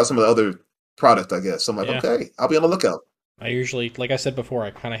trying to clear out some of the other product, I guess. So I'm like, okay, I'll be on the lookout. I usually, like I said before,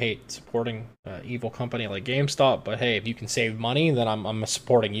 I kind of hate supporting evil company like GameStop, but hey, if you can save money, then I'm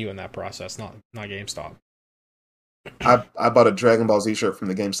supporting you in that process, not GameStop. I bought a Dragon Ball Z shirt from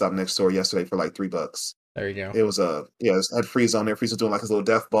the GameStop next door yesterday for like $3. There you go. It was it had Frieza on there. Frieza doing like his little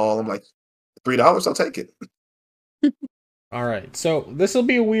death ball. I'm like, $3, I'll take it. All right, so this will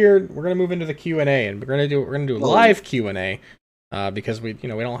be weird. We're gonna move into the Q&A, and we're gonna do a live Q&A because we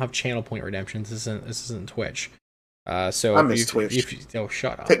don't have channel point redemptions. This isn't Twitch. So I miss Twitch.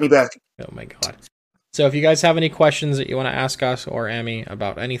 Shut up. Take me back. Oh my god. So if you guys have any questions that you want to ask us or Emmi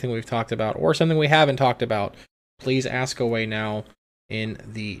about anything we've talked about or something we haven't talked about, please ask away now in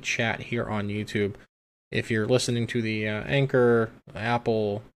the chat here on YouTube. If you're listening to the Anchor,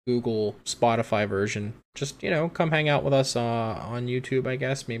 Apple, Google, Spotify version, just, come hang out with us on YouTube, I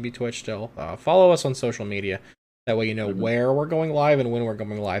guess, maybe Twitch still. Follow us on social media. That way you know where we're going live and when we're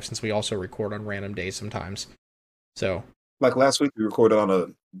going live, since we also record on random days sometimes. So, like last week, we recorded on a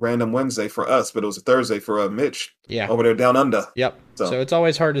random Wednesday for us, but it was a Thursday for Mitch. Yeah. Over there down under. Yep. So it's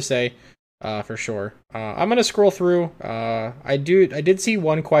always hard to say. For sure. I'm gonna scroll through. I did see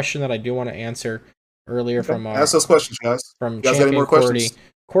one question that I do want to answer earlier from ask those questions, guys. From you guys Champion got any more questions?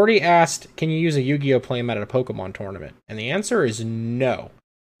 Cordy asked, "Can you use a Yu-Gi-Oh playmat at a Pokemon tournament?" And the answer is no.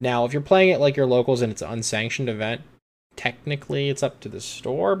 Now, if you're playing it like your locals and it's an unsanctioned event, technically it's up to the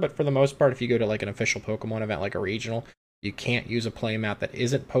store. But for the most part, if you go to like an official Pokemon event like a regional, You can't use a playmat that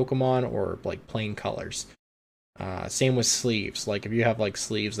isn't Pokemon or like plain colors. Same with sleeves. Like if you have like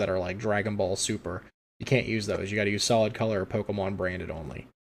sleeves that are like Dragon Ball Super, you can't use those. You got to use solid color or Pokemon branded only.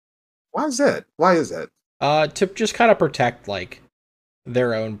 Why is that? Why is that? To just kind of protect like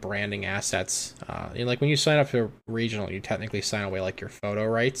their own branding assets. Like when you sign up for regional, you technically sign away like your photo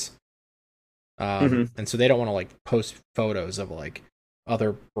rights. And so they don't want to like post photos of like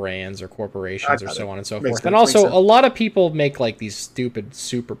other brands or corporations or so on and so forth. And also a lot of people make like these stupid,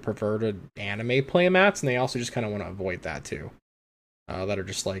 super perverted anime playmats, and they also just kind of want to avoid that too. That are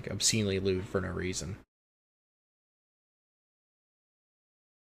just like obscenely lewd for no reason.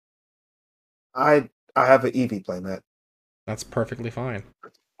 I have an Eevee playmat. That's perfectly fine.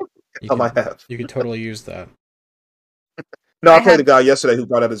 I have. You could totally use that. No, I played a guy yesterday who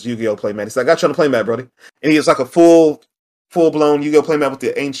brought out his Yu-Gi-Oh playmat. He said, "I got you on the playmat, Brody," and he was like a full-blown Yu-Gi-Oh playmat with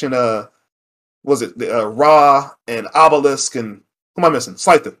the ancient Ra and Obelisk and who am I missing?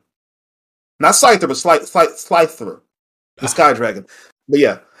 Scyther. Not Scyther, but Slyther. The Sky Dragon. But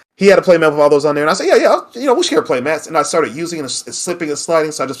yeah, he had a playmat with all those on there, and I said, yeah, we share playmats. And I started using it, and it's slipping and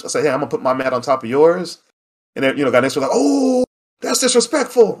sliding, so I said, hey, I'm going to put my mat on top of yours. And then, guy next to me was like, oh, that's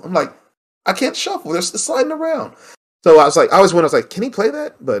disrespectful. I'm like, I can't shuffle. It's sliding around. So I always wondered, can he play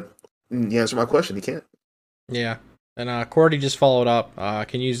that? But you answered my question. He can't. Yeah. And Cordy just followed up.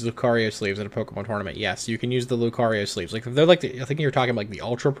 Can you use Lucario sleeves in a Pokemon tournament? Yes, you can use the Lucario sleeves. Like if they're like I think you're talking like the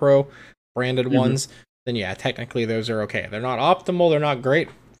Ultra Pro branded ones. Then yeah, technically those are okay. They're not optimal. They're not great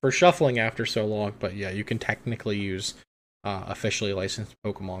for shuffling after so long. But yeah, you can technically use officially licensed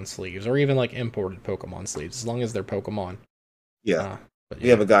Pokemon sleeves, or even like imported Pokemon sleeves, as long as they're Pokemon. Yeah. We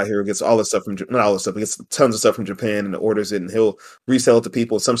have a guy here who gets all this stuff from, not all this stuff, he gets tons of stuff from Japan and orders it, and he'll resell it to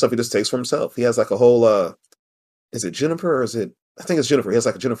people. Some stuff he just takes for himself. He has like a whole, is it Juniper or I think it's Juniper. He has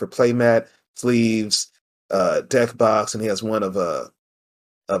like a Juniper playmat, sleeves, deck box, and he has one of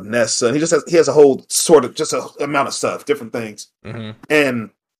Nessa. And he has a whole sort of just a amount of stuff, different things. Mm-hmm.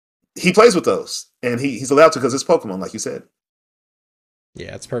 And he plays with those, and he's allowed to because it's Pokemon, like you said.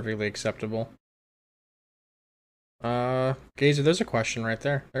 Yeah, it's perfectly acceptable. Gazer, there's a question right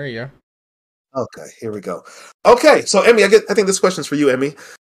there. There you go. Okay, here we go. Okay, so Emmy, I think this question's for you, Emmy.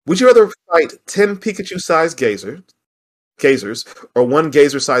 Would you rather fight 10 Pikachu-sized Gazers, or 1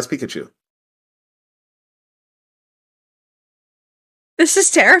 Gazer-sized Pikachu? This is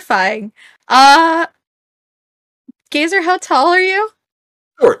terrifying. Gazer, how tall are you?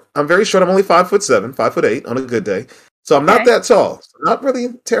 Short. I'm very short. I'm only 5'7", 5'8" on a good day. So I'm not that tall. So not really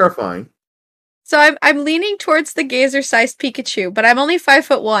terrifying. So I'm leaning towards the Gazer-sized Pikachu, but I'm only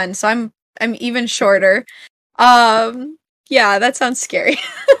 5'1", so I'm even shorter. Yeah, that sounds scary.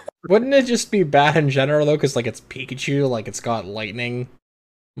 Wouldn't it just be bad in general though? Because like it's Pikachu, like it's got lightning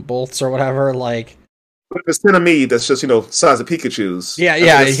bolts or whatever. Like, but if it's 10 of me, that's just size of Pikachu's. Yeah.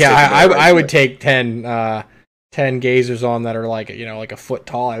 I would take 10 Gazers on that are like like a foot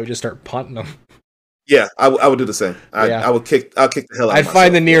tall. I would just start punting them. Yeah, I would do the same. I'll kick the hell out of myself. I'd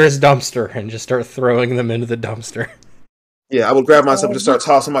find the nearest dumpster and just start throwing them into the dumpster. Yeah, I would grab myself and just start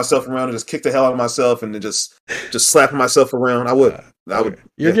tossing myself around and just kick the hell out of myself and then just slapping myself around. I would.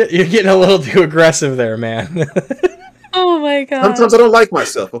 You're getting a little too aggressive there, man. Oh my god. Sometimes I don't like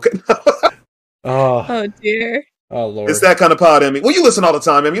myself. Okay. Oh dear. Oh lord. It's that kind of pod, Emmy. Well, you listen all the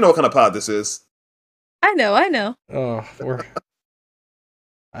time, Emmy. You know what kind of pod this is. I know. Oh,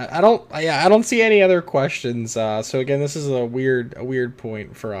 I don't see any other questions. So again, this is a weird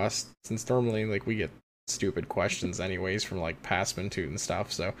point for us, since normally like we get stupid questions anyways from like Paspintoot and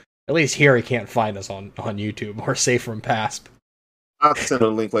stuff. So at least here he can't find us on YouTube or safe from Pasp. I'll send a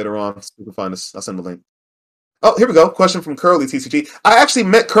link later on so you can find us. I'll send the link. Oh, here we go. Question from Curly TCG. I actually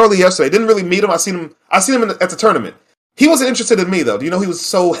met Curly yesterday. Didn't really meet him. I seen him at the tournament. He wasn't interested in me though. Do you know he was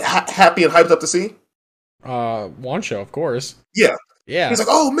so happy and hyped up to see? Wancho, of course. Yeah. Yeah. He's like,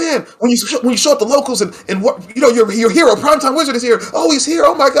 oh man, when you show up the locals and what your hero, Primetime Wizard is here. Oh, he's here.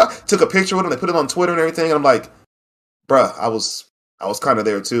 Oh my god. Took a picture with him. They put it on Twitter and everything. And I'm like, bruh, I was kind of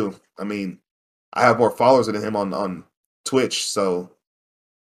there too. I mean, I have more followers than him on Twitch, so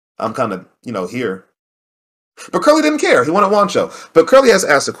I'm kind of here. But Curly didn't care. He wanted Wancho. But Curly has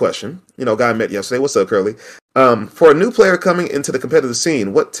asked a question. Guy I met yesterday. What's up, Curly? For a new player coming into the competitive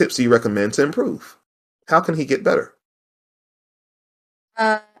scene, what tips do you recommend to improve? How can he get better?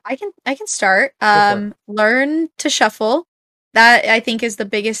 I can start. Learn to shuffle. That I think is the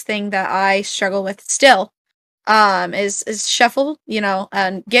biggest thing that I struggle with still. Is shuffle,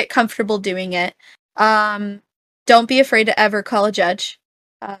 and get comfortable doing it. Don't be afraid to ever call a judge.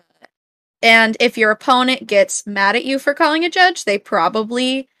 And if your opponent gets mad at you for calling a judge, they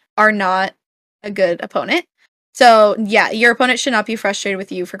probably are not a good opponent. So yeah, your opponent should not be frustrated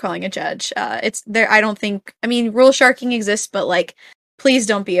with you for calling a judge. It's there. I don't think. I mean, rule sharking exists, but like, please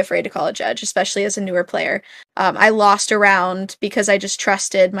don't be afraid to call a judge, especially as a newer player. I lost a round because I just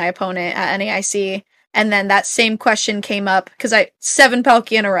trusted my opponent at NAIC, and then that same question came up because I 7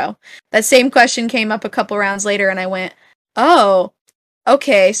 Palkia in a row. That same question came up a couple rounds later, and I went, "Oh,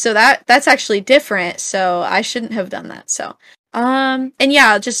 okay, so that's actually different. So I shouldn't have done that." So, and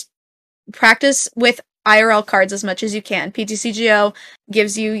yeah, just practice with IRL cards as much as you can. PTCGO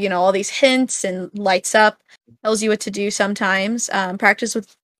gives you, all these hints and lights up, tells you what to do sometimes. Practice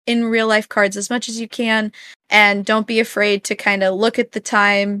with in real life cards as much as you can, and don't be afraid to kind of look at the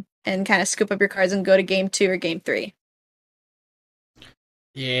time and kind of scoop up your cards and go to game 2 or game 3.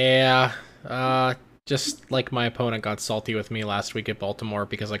 Yeah, just like my opponent got salty with me last week at Baltimore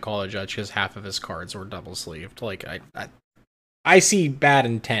because I called a judge because half of his cards were double sleeved. Like I see bad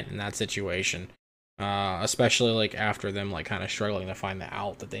intent in that situation. Especially like after them like kind of struggling to find the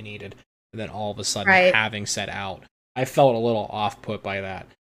out that they needed, and then all of a sudden having set out, I felt a little off put by that.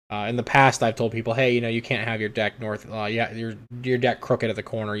 In the past, I've told people, hey, you can't have your deck north, your deck crooked at the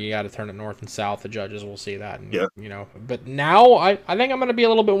corner. You got to turn it north and south. The judges will see that, and But now I think I'm gonna be a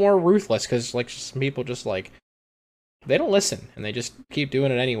little bit more ruthless because like some people just like they don't listen and they just keep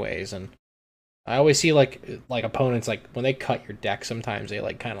doing it anyways. And I always see like opponents like when they cut your deck, sometimes they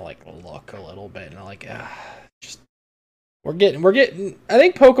like kind of like look a little bit and they're like, just we're getting. I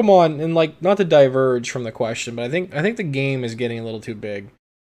think Pokemon, and like not to diverge from the question, but I think the game is getting a little too big.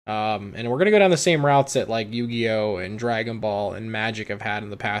 And we're gonna go down the same routes that like Yu-Gi-Oh and Dragon Ball and Magic have had in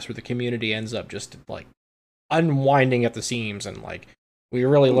the past, where the community ends up just like unwinding at the seams, and like we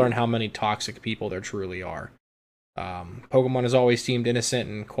really learn how many toxic people there truly are. Pokemon has always seemed innocent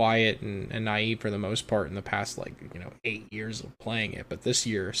and quiet and naive for the most part in the past 8 years of playing it, but this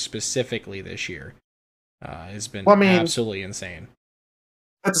year has been absolutely insane.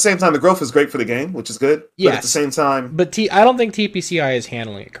 At the same time, the growth is great for the game, which is good. Yes. But at the same time, but I don't think TPCI is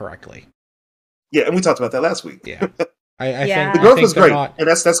handling it correctly. Yeah, and we talked about that last week. Yeah, I think the growth is great, and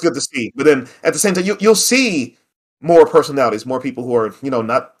that's good to see. But then at the same time, you'll see more personalities, more people who are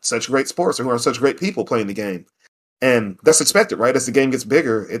not such great sports or who are such great people playing the game. And that's expected, right? As the game gets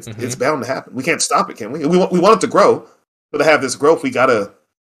bigger, it's bound to happen. We can't stop it, can we? We want it to grow, but to have this growth, we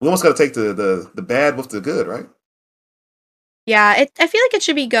almost gotta take the bad with the good, right? Yeah, I feel like it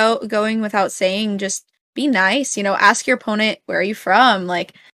should be going without saying. Just be nice, ask your opponent, where are you from?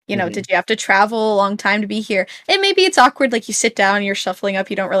 Like, did you have to travel a long time to be here? And maybe it's awkward, like you sit down, you're shuffling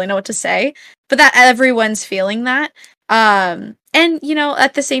up, you don't really know what to say, but that everyone's feeling that. And,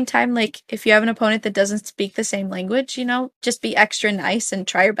 at the same time, like, if you have an opponent that doesn't speak the same language, just be extra nice and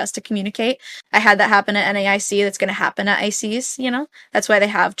try your best to communicate. I had that happen at NAIC. That's going to happen at ICs, That's why they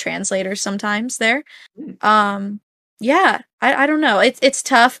have translators sometimes there. Yeah, I don't know. It's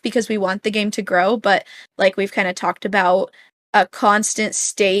tough because we want the game to grow, but like we've kind of talked about, a constant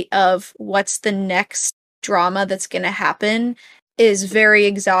state of what's the next drama that's going to happen is very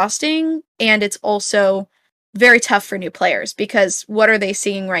exhausting, and it's also very tough for new players because what are they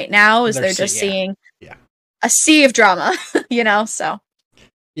seeing right now is they're just seeing a sea of drama, so.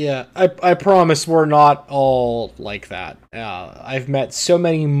 Yeah, I promise we're not all like that. I've met so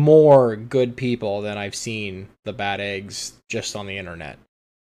many more good people than I've seen the bad eggs just on the internet.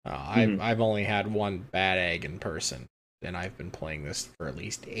 I've only had one bad egg in person, and I've been playing this for at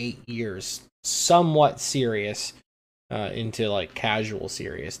least 8 years, somewhat serious, into like casual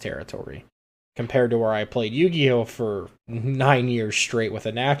serious territory. Compared to where I played Yu-Gi-Oh! For 9 years straight with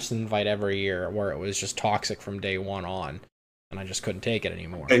a Nats invite every year, where it was just toxic from day one on, and I just couldn't take it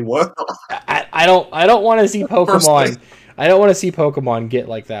anymore. Hey, what? I don't want to see Pokemon. I don't want to see Pokemon get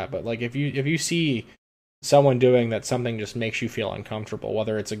like that. But like if you see someone doing that, something just makes you feel uncomfortable,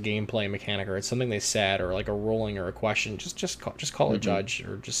 whether it's a gameplay mechanic or it's something they said or like a ruling or a question, just call a judge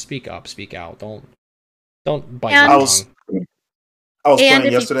or just speak up, speak out. Don't bite your tongue. I was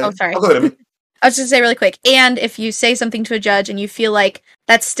playing yesterday. Sorry. Go ahead, Emmy. I was going to say really quick, and if you say something to a judge and you feel like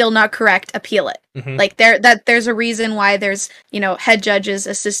that's still not correct, appeal it. Like there's a reason why there's, head judges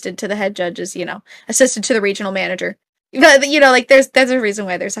assisted to the head judges, assisted to the regional manager. Like there's a reason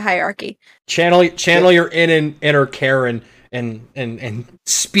why there's a hierarchy. Channel your inner Karen and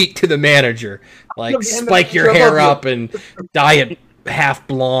speak to the manager. Like spike your hair up and dye it half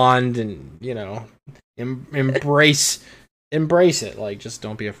blonde and, embrace it. Like just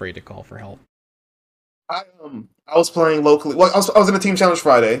don't be afraid to call for help. I was playing locally. Well, I was in a team challenge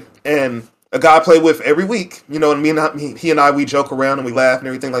Friday, and a guy I play with every week. And he and I, we joke around and we laugh and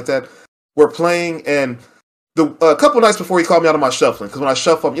everything like that. We're playing, and a couple nights before he called me out on my shuffling, because when I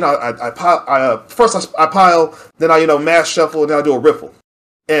shuffle, first I pile, then I mass shuffle, and then I do a riffle.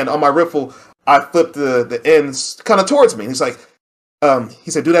 And on my riffle, I flip the ends kind of towards me. He's like,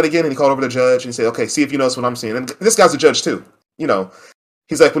 he said, do that again, and he called over the judge, and he said, okay, see if you notice what I'm seeing. And this guy's a judge too,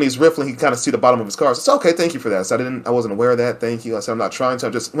 He's like, when he's riffling, he can kind of see the bottom of his cards. It's okay, thank you for that. So I wasn't aware of that. Thank you. I said, I'm not trying to.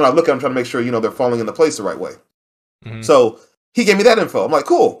 I'm just, when I look at them, I'm trying to make sure, they're falling into place the right way. Mm-hmm. So he gave me that info. I'm like,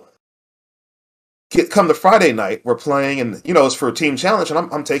 cool. Come to Friday night, we're playing, and, it's for a team challenge, and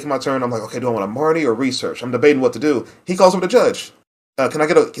I'm taking my turn. I'm like, okay, do I want to Marty or research? I'm debating what to do. He calls over the judge. Can I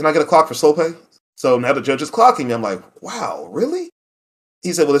get a clock for slow pay? So now the judge is clocking me. I'm like, wow, really?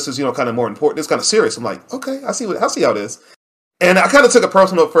 He said, well, this is, kind of more important. It's kind of serious. I'm like, okay, I see how it is. And I kind of took it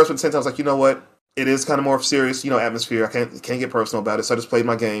personal at first, but at the same time, I was like, you know what? It is kind of more serious, atmosphere. I can't get personal about it. So I just played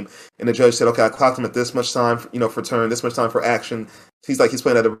my game. And the judge said, okay, I clocked him at this much time, for turn, this much time for action. He's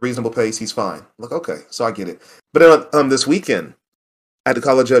playing at a reasonable pace. He's fine. I'm like, okay, so I get it. But then this weekend, I had to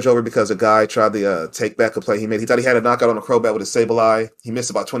call a judge over because a guy tried to take back a play he made. He thought he had a knockout on a Crobat with his Sableye. He missed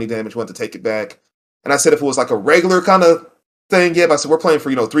about 20 damage, wanted to take it back. And I said, if it was like a regular kind of thing, yeah, but I said, we're playing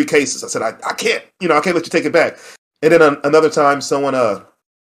for, 3 cases. I said, I can't, I can't let you take it back. And then another time, someone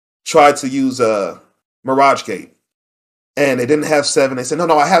tried to use Mirage Gate, and they didn't have 7. They said,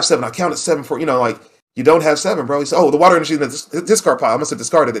 no, I have 7. I counted 7 for, you don't have 7, bro. He said, oh, the water energy in the discard pile. I must have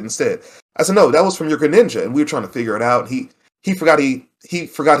discarded it instead. I said, no, that was from your Greninja, and we were trying to figure it out. He forgot he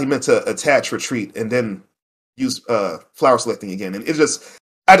meant to attach retreat and then use flower selecting again. And it just,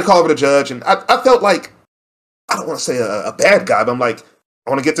 I had to call over the judge, and I felt like, I don't want to say a bad guy, but I'm like, I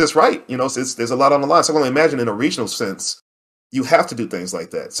want to get this right. There's a lot on the line. So I can only imagine in a regional sense, you have to do things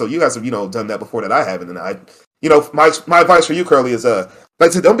like that. So you guys have, done that before that I haven't. And my advice for you, Curly, is like I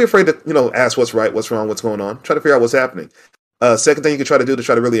said, don't be afraid to, ask what's right, what's wrong, what's going on. Try to figure out what's happening. Second thing you can try to do to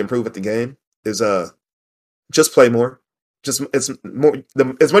try to really improve at the game is just play more. It's more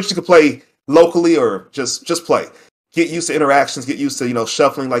as much as you can play locally, or just play. Get used to interactions. Get used to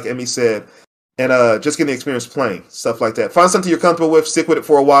shuffling, like Emmy said, and just getting the experience playing stuff like that. Find something you're comfortable with, stick with it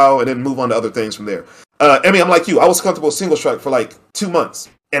for a while, and then move on to other things from there. Emmy, I'm like you. I was comfortable with single strike for like 2 months,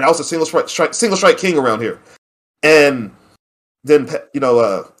 and I was a single strike king around here. And then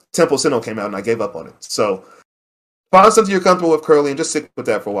Temple Sinnoh came out, and I gave up on it. So find something you're comfortable with, Curly, and just stick with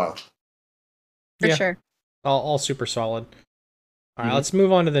that for a while. For sure. All super solid. All right, let's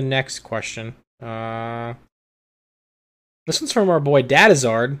move on to the next question. This one's from our boy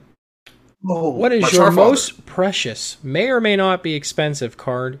Dadazard. Oh, what is your most precious, may or may not be expensive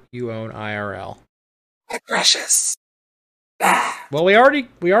card you own IRL? My precious. Well, we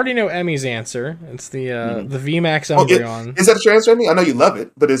already know Emmy's answer. It's the VMAX Umbreon. Is that your answer, Emmy? I know you love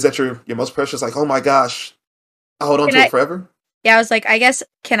it, but is that your most precious? Like, oh my gosh, I'll hold on to it forever. Yeah, I was like, I guess,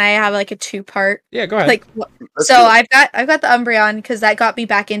 can I have like a 2-part? Yeah, go ahead. I've got the Umbreon because that got me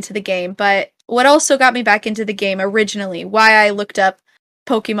back into the game. But what also got me back into the game originally, why I looked up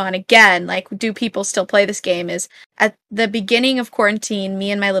Pokemon again, like, do people still play this game, is at the beginning of quarantine,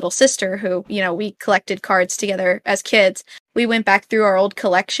 me and my little sister, who, we collected cards together as kids, we went back through our old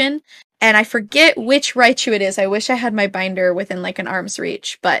collection, and I forget which Raichu it is. I wish I had my binder within like an arm's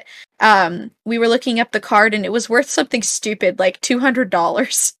reach, but we were looking up the card, and it was worth something stupid, like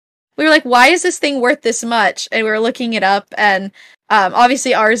 $200. We were like, why is this thing worth this much? And we were looking it up, and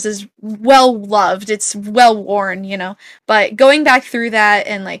obviously ours is well loved. It's well worn, but going back through that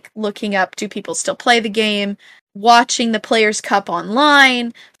and like looking up, do people still play the game? Watching the Players Cup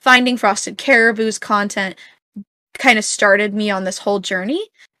online, finding Frosted Caribou's content kind of started me on this whole journey.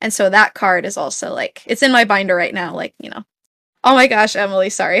 And so that card is also like, it's in my binder right now. Like, oh my gosh, Emily,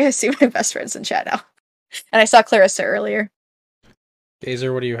 sorry. I see my best friends in chat now. And I saw Clarissa earlier.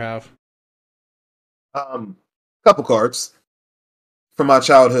 Gazer, what do you have? Couple cards from my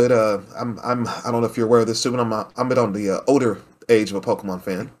childhood. I don't know if you're aware of this too, but I'm bit on the older age of a Pokemon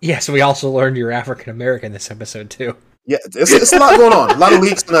fan. Yes, we also learned you're African American this episode too. Yeah, it's a lot going on. A lot of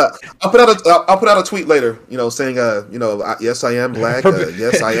leaks. And, I'll put out a tweet later. Saying yes, I am black.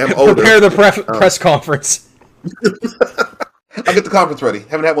 Yes, I am older. Prepare the press conference. I'll get the conference ready.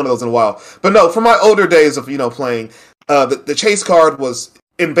 Haven't had one of those in a while. But no, from my older days of playing, the chase card was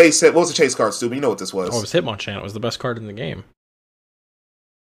in base set. What was the chase card, Stu? You know what this was? Oh, it was Hitmonchan. It was the best card in the game.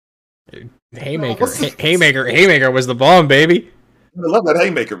 Haymaker. Haymaker was the bomb, baby. I love that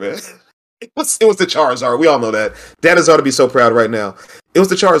Haymaker, man. It was the Charizard. We all know that. Dad is ought to be so proud right now. It was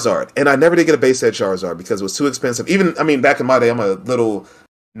the Charizard. And I never did get a base set Charizard because it was too expensive. Back in my day, I'm a little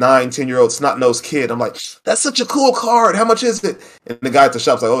 9-10-year-old snot-nosed kid. I'm like, that's such a cool card. How much is it? And the guy at the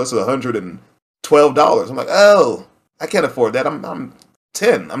shop's like, oh, this is $112. I'm like, oh, I can't afford that. I'm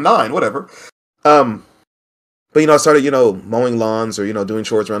 10. I'm 9, whatever. But I started mowing lawns or doing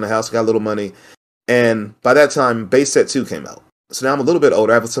chores around the house. Got a little money, and by that time, base set 2 came out. So now I'm a little bit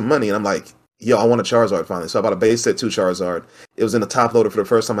older. I have some money, and I'm like, yo, I want a Charizard finally. So I bought a base set 2 Charizard. It was in the top loader for the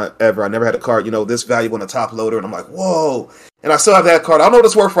first time ever. I never had a card, this valuable in a top loader, and I'm like, whoa! And I still have that card. I don't know what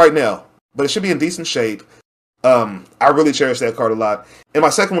it's worth right now, but it should be in decent shape. I really cherish that card a lot. And my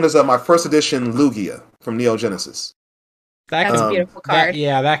second one is my first edition Lugia from Neo Genesis. That's a beautiful card.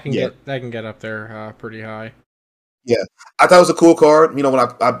 That can get up there pretty high. Yeah, I thought it was a cool card. When I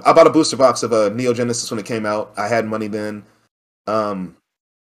bought a booster box of Neo Genesis when it came out. I had money then, and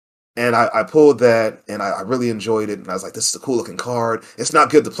I pulled that, and I really enjoyed it. And I was like, "This is a cool looking card. It's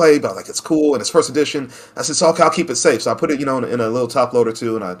not good to play, but like it's cool, and it's first edition." I said, "So I'll keep it safe." So I put it, in a little top loader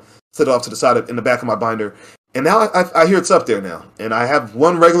too, and I slid it off to the side in the back of my binder. And now I hear it's up there now, and I have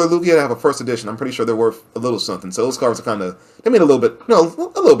one regular Lugia. And I have a first edition. I'm pretty sure they're worth a little something. So those cards are they mean a little bit, a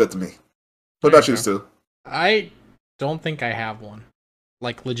little bit to me. What about you, Stu? I don't think I have one.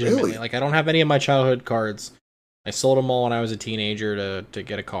 Like legitimately, Really? like I don't have any of my childhood cards. I sold them all when I was a teenager to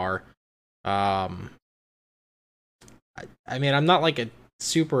get a car. I mean, I'm not like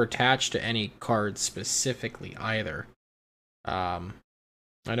super attached to any cards specifically either.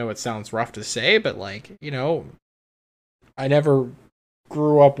 I know it sounds rough to say, but like, I never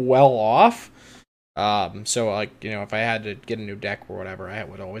grew up well off. So like, if I had to get a new deck or whatever, I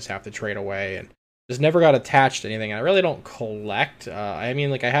would always have to trade away and just never got attached to anything. And I really don't collect. I mean,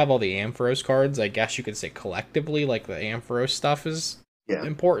 like I have all the Ampharos cards. I guess you could say collectively, like the Ampharos stuff is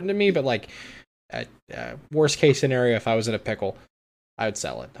important to me, but like worst case scenario, if I was in a pickle, I would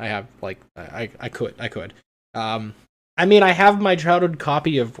sell it. I have like, I could. I mean, I have my childhood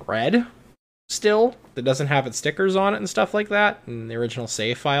copy of Red still that doesn't have its stickers on it and stuff like that, and the original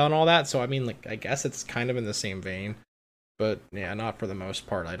save file and all that. So I mean, like, I guess it's kind of in the same vein, but yeah, not for the most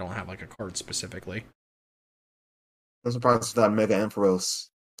part. I don't have like a card specifically. I'm surprised it's not Mega Ampharos.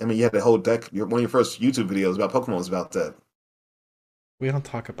 I mean, you had the whole deck. One of your first YouTube videos about Pokemon was about that. We don't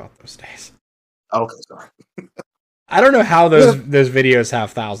talk about those days. Okay, sorry. I don't know how those videos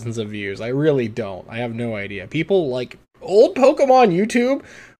have thousands of views. I really don't. I have no idea. People like old Pokemon YouTube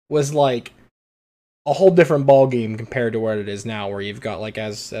was like a whole different ball game compared to what it is now, where you've got like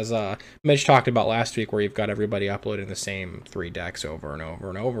as Mitch talked about last week, where you've got everybody uploading the same 3 decks over and over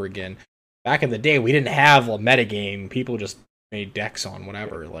and over again. Back in the day, we didn't have a metagame. People just made decks on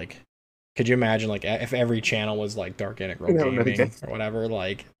whatever. Like, could you imagine like if every channel was like Dark Integral Gaming or whatever?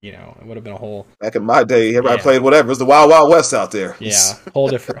 Like, it would have been a whole. Back in my day, everybody played whatever. It was the Wild Wild West out there. Yeah, whole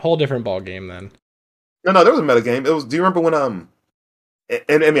different ball game then. No, there was a metagame. It was. Do you remember when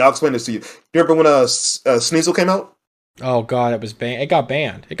And I mean, I'll explain this to you. Do you remember when Sneasel came out? Oh God, it was banned. It got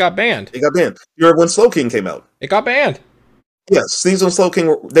banned. You remember when Slow King came out? It got banned. Yes, Sneasel and Slow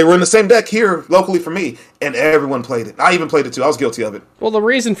King they were in the same deck here locally for me, and everyone played it. I even played it too. I was guilty of it. Well, the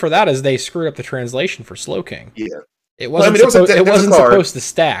reason for that is they screwed up the translation for Slow King. Yeah. It wasn't supposed to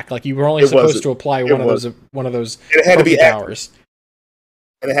stack. Like you were only supposed to apply one of those. It had to be powers.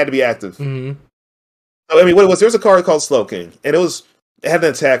 And it had to be active. Mm-hmm. I mean, what it was? There was a card called Slow King, and it had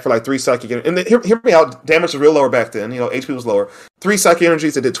an attack for like 3 psychic energy. And hear me out. Damage was real lower back then. HP was lower. 3 psychic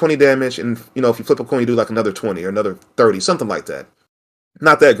energies that did 20 damage, and if you flip a coin, you do like another 20 or another 30, something like that.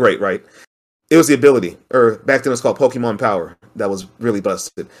 Not that great, right? It was the ability, or back then it was called Pokemon Power, that was really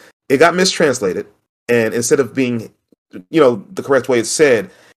busted. It got mistranslated, and instead of being, the correct way it's said,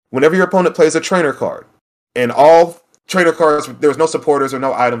 whenever your opponent plays a trainer card, and all trainer cards, there was no supporters or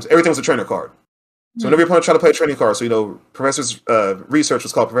no items, everything was a trainer card. So whenever your opponent tried to play a training card, so Professor's research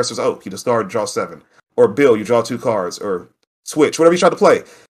was called Professor's Oak. You discard, draw 7. Or Bill, you draw 2 cards. Or Switch, whatever you try to play.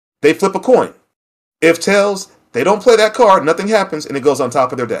 They flip a coin. If tails, they don't play that card, nothing happens, and it goes on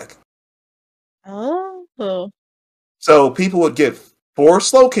top of their deck. Oh. So people would get 4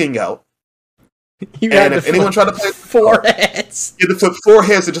 Slow King out. And if anyone tried to play 4 heads, you had to flip 4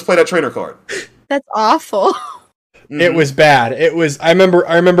 heads to just play that trainer card. That's awful. Mm-hmm. It was bad. It was. I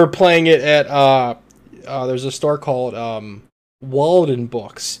remember playing it at. There's a store called Walden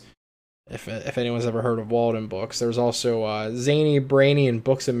Books. If anyone's ever heard of Walden Books, there's also Zany, Brainy, and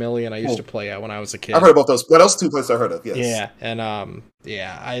Books a Million. I used to play at when I was a kid. I've heard about those. What else? 2 places I heard of. Yes. Yeah, and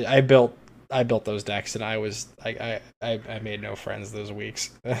I built those decks, and I made no friends those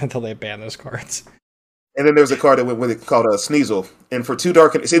weeks until they banned those cards. And then there's a card that went with it called Sneasel. And for 2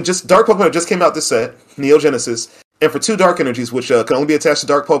 dark, Dark Pokemon just came out this set, Neo Genesis. And for 2 dark energies, which can only be attached to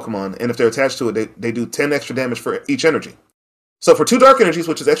dark Pokemon, and if they're attached to it, they do 10 extra damage for each energy. So for 2 dark energies,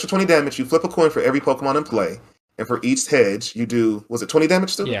 which is extra 20 damage, you flip a coin for every Pokemon in play, and for each hedge, you do, was it 20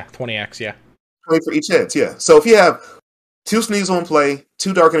 damage still? Yeah, 20x, yeah. 20 for each hedge, yeah. So if you have 2 Sneasel in play,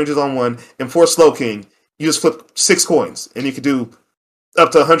 2 dark energies on one, and 4 Slow King, You just flip 6 coins, and you could do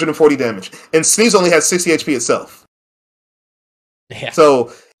up to 140 damage. And Sneasel only has 60 HP itself. Yeah.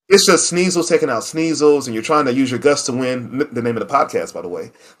 So it's just Sneasels taking out Sneasels, and you're trying to use your Gust to win. The name of the podcast, by the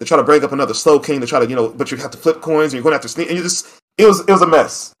way. They try to break up another Slow King. They try to, but you have to flip coins, and you're going after Sneasel. And you just, it was a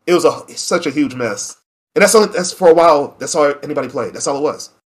mess. It was such a huge mess. And that's for a while. That's all anybody played. That's all it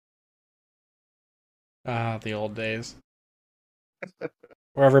was. The old days.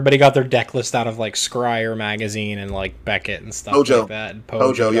 Where everybody got their deck list out of like Scryer magazine and like Beckett and stuff like that. And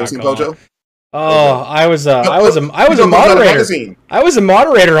Pojo, you ever seen Pojo? Oh, I was a moderator. I was a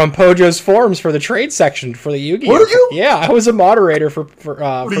moderator on Pojo's forums for the trade section for the Yu-Gi-Oh. Were you? Yeah, I was a moderator for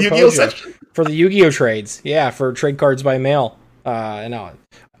the Yu-Gi-Oh section? For the Yu-Gi-Oh trades. Yeah, for trade cards by mail. And a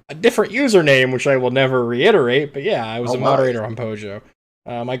different username, which I will never reiterate. But yeah, I was a moderator on Pojo.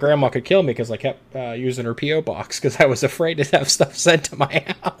 My grandma could kill me because I kept using her P.O. box because I was afraid to have stuff sent to my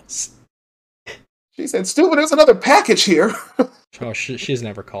house. She said, "Stupid, there's another package here." Oh, she's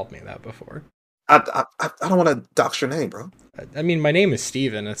never called me that before. I don't want to dox your name, bro. I mean, my name is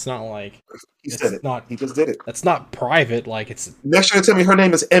Steven. It's not like... He said it. He just did it. That's not private, like it's... Next year, tell me her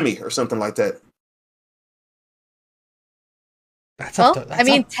name is Emmy or something like that.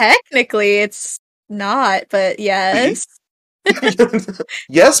 Technically it's not, but yes.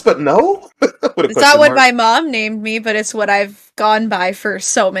 Yes, but no? It's not what my mom named me, but it's what I've gone by for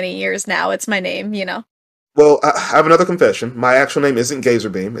so many years now. It's my name, Well, I have another confession. My actual name isn't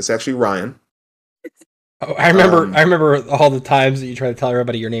Gazerbeam. It's actually Ryan. Oh, I remember all the times that you tried to tell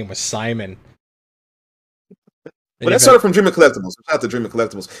everybody your name was Simon. Well, that started from Dream of Collectibles. Shout out to Dream of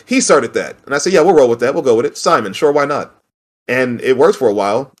Collectibles. He started that. And I said, yeah, we'll roll with that. We'll go with it. Simon, sure, why not? And it worked for a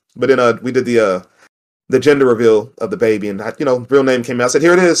while. But then we did the gender reveal of the baby. And, real name came out. I said,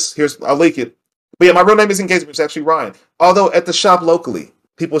 here it is. I'll leak it. But yeah, my real name isn't Gazerbeam. It's actually Ryan. Although at the shop locally,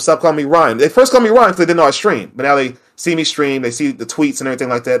 people stopped calling me Ryan. They first called me Ryan because they didn't know I stream. But now they see me stream. They see the tweets and everything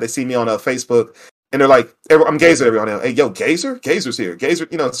like that. They see me on Facebook. And they're like, I'm Gazer every now. Hey, yo, Gazer? Gazer's here. Gazer,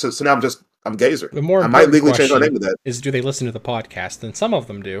 so now I'm Gazer. The more I might legally change my name to that. Is do they listen to the podcast? And some of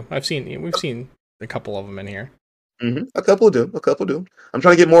them do. We've seen a couple of them in here. Mm-hmm. A couple do. I'm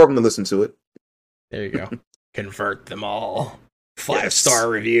trying to get more of them to listen to it. There you go. Convert them all. 5-star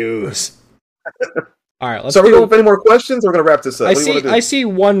reviews. All right, let's. So are we going with any more questions? Or we're going to wrap this up. I see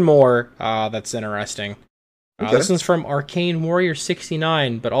one more that's interesting. Okay. This one's from Arcane Warrior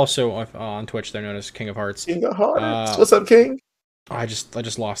 69, but also on Twitch they're known as King of Hearts. King of Hearts. What's up, King? I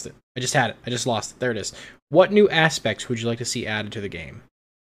just lost it. I just had it. I just lost it. There it is. What new aspects would you like to see added to the game?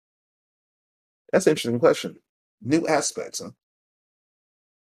 That's an interesting question. New aspects, huh?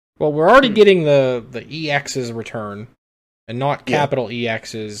 Well, we're already getting the EX's return, and not capital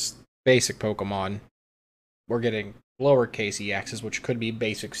EX's basic Pokemon. We're getting lowercase EX's, which could be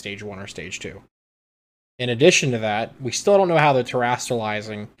basic Stage 1 or Stage 2. In addition to that, we still don't know how the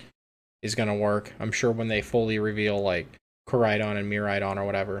terrestrializing is going to work. I'm sure when they fully reveal, like, Koraidon and Miraidon or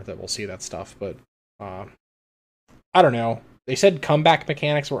whatever, that we'll see that stuff. But, I don't know. They said comeback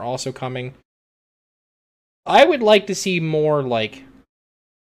mechanics were also coming. I would like to see more, like,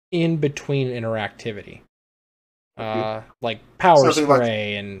 in-between interactivity. Like Power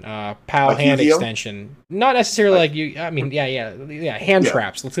Spray and POW hand extension. Not necessarily hand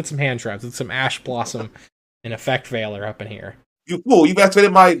traps. Let's get some hand traps. Let's get some Ash Blossom and Effect Veiler up in here. You fool, you've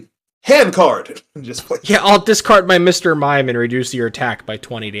activated my hand card. Just play. Yeah, I'll discard my Mr. Mime and reduce your attack by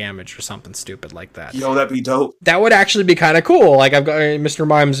 20 damage or something stupid like that. That'd be dope. That would actually be kind of cool. Like, I've got Mr.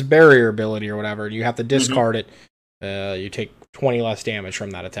 Mime's barrier ability or whatever. You have to discard it. You take 20 less damage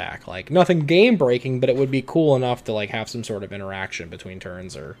from that attack. Like, nothing game-breaking, but it would be cool enough to, like, have some sort of interaction between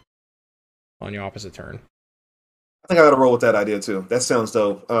turns or on the opposite turn. I think I gotta roll with that idea, too. That sounds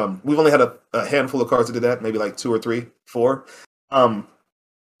dope. We've only had a handful of cards that did that, maybe like 2 or 3, 4.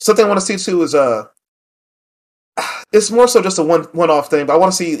 Something I want to see, too, is it's more so just a one-off thing, but I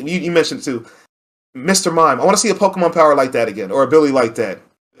want to see, you mentioned, too, Mr. Mime. I want to see a Pokemon power like that again, or ability like that.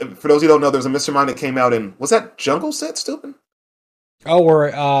 For those who don't know, there's a Mr. Mime that came out in, was that Jungle Set, stupid? Oh, or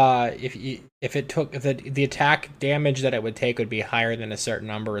if it took the attack damage that it would take would be higher than a certain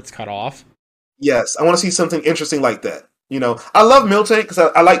number, it's cut off. Yes, I want to see something interesting like that. I love Miltank because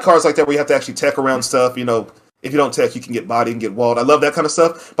I like cards like that where you have to actually tech around stuff. If you don't tech, you can get bodied and get walled. I love that kind of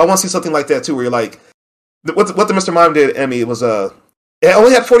stuff. But I want to see something like that too, where you're like, what the Mr. Mime did, Emmy, was it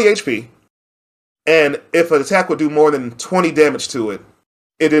only had 40 HP, and if an attack would do more than 20 damage to it,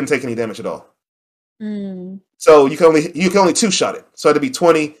 it didn't take any damage at all. So you can only two-shot it. So it had to be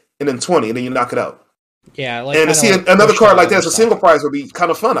 20 and then 20, and then you knock it out. Yeah, and to see another card like that as a single prize would be kind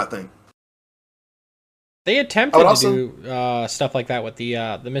of fun, I think. They attempted to do stuff like that with the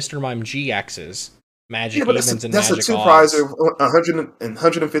Mr. Mime GXs, magic but evens and that's a magic two odds. prizer, 100 and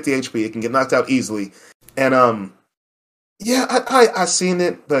 150 HP. It can get knocked out easily, and yeah, I seen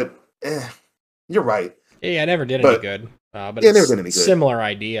it, but you're right. Yeah, it never did any But good. But yeah, it never it's did any good. similar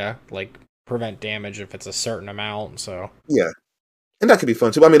idea, like prevent damage if it's a certain amount. So Yeah, and that could be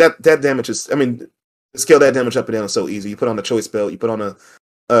fun too. I mean, that damage is. I mean, to scale that damage up and down is so easy. You put on a choice belt. You put on a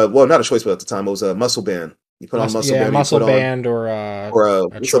well, not a choice belt at the time. It was a muscle band. You put on muscle band. muscle you put band on, or or a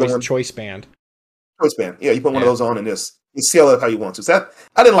what's the other one? choice band. Choice band. Yeah, you put one of those on, and this you scale it up how you want to. So that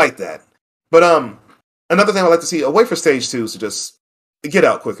I didn't like that. But another thing I'd like to see, a way for stage 2 is to just get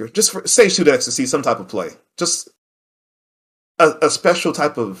out quicker. Just for stage 2 decks to see some type of play. Just a special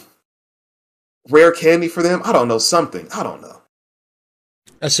type of rare candy for them. I don't know, something. I don't know.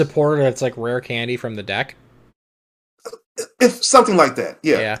 A supporter that's like rare candy from the deck. If something like that,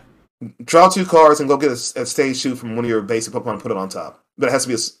 yeah. Draw 2 cards and go get a stage 2 from one of your basic Pokemon and put it on top. But it has to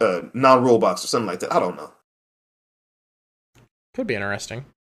be a non-rule box or something like that. I don't know. Could be interesting.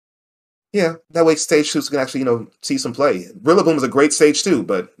 Yeah, that way stage 2s can actually, see some play. Rillaboom is a great stage 2,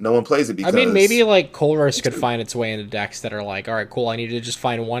 but no one plays it because... I mean, maybe like Colress could find its way into decks that are like, all right, cool, I need to just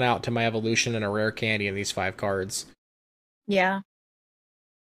find one out to my evolution and a rare candy in these 5 cards. Yeah.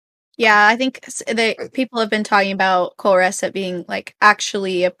 Yeah, I think people have been talking about Colress being like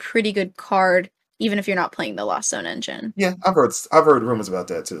actually a pretty good card, even if you're not playing the Lost Zone engine. Yeah, I've heard rumors about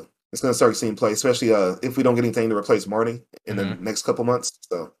that too. It's going to start seeing play, especially if we don't get anything to replace Marnie in the next couple months.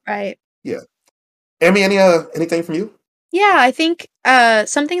 So right, yeah. Emmy, anything from you? Yeah, I think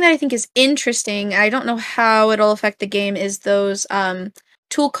something that I think is interesting. I don't know how it'll affect the game. Is those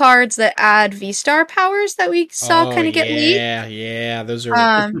tool cards that add V-Star powers that we saw kind of get leaked. Yeah, those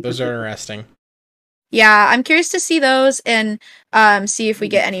are interesting. Yeah, I'm curious to see those and see if we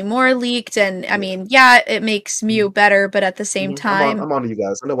get any more leaked. And I mean, yeah, it makes Mew better, but at the same time, I'm on to you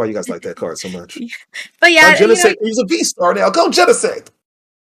guys. I know why you guys like that card so much. But yeah, Genesect, he's a V-Star now. Go Genesect.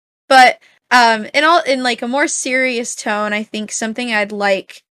 But in like a more serious tone, I think something I'd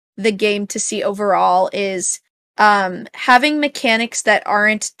like the game to see overall is having mechanics that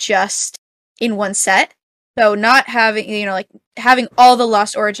aren't just in one set. So not having, like having all the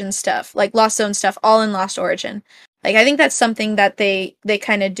Lost Origin stuff, like Lost Zone stuff, all in Lost Origin. Like I think that's something that they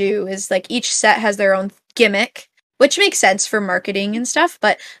kind of do is like each set has their own gimmick, which makes sense for marketing and stuff.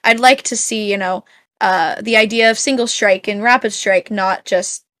 But I'd like to see, the idea of Single Strike and Rapid Strike not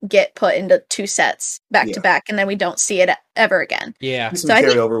just get put into 2 sets back to back, and then we don't see it ever again. Yeah, see some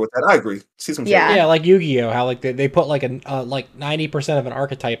carryover with that. I agree. See some carryover. Yeah, like Yu-Gi-Oh, how like they put like like 90% of an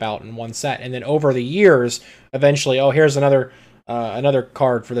archetype out in one set, and then over the years, eventually, here's another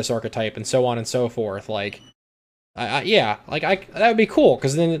card for this archetype, and so on and so forth. Like, that would be cool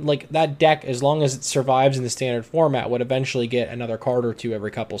because then like that deck, as long as it survives in the standard format, would eventually get another card or 2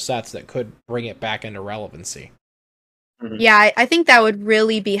 every couple sets that could bring it back into relevancy. Yeah, I think that would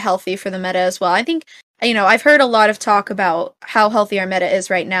really be healthy for the meta as well. I think, I've heard a lot of talk about how healthy our meta is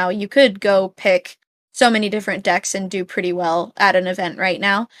right now. You could go pick so many different decks and do pretty well at an event right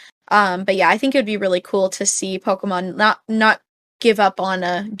now. But yeah, I think it would be really cool to see Pokemon not give up on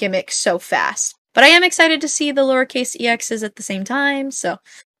a gimmick so fast. But I am excited to see the lowercase EXs at the same time, so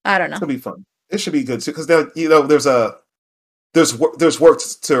I don't know. It'll be fun. It should be good too, because there's work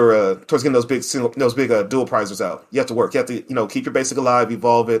towards getting those big dual prizers out. You have to work. You have to keep your basic alive,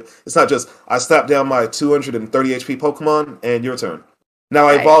 evolve it. It's not just I slap down my 230 HP Pokemon and your turn. Now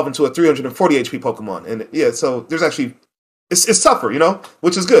I evolve into a 340 HP Pokemon, and so there's actually it's tougher,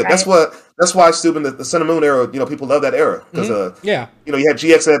 which is good. Right. That's why Stupid the Sun and Moon era. People love that era because you had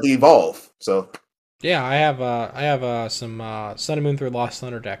GX that had to evolve. So yeah, I have some Sun and Moon through Lost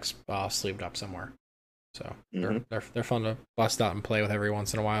Thunder decks sleeved up somewhere. So they're fun to bust out and play with every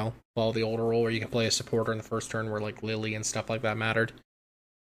once in a while. Follow the older rule where you can play a supporter in the first turn, where like Lily and stuff like that mattered.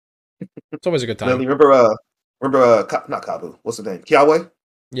 It's always a good time. Lily, remember not Kabu. What's the name? Kiawe.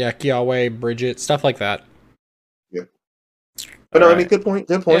 Yeah, Kiawe, Bridget, stuff like that. Yeah. But no, I mean, good point.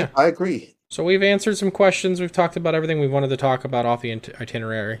 Yeah. I agree. So we've answered some questions. We've talked about everything we wanted to talk about off the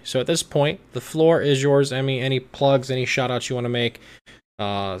itinerary. So at this point, the floor is yours, Emmy. Any plugs, any shout outs you want to make?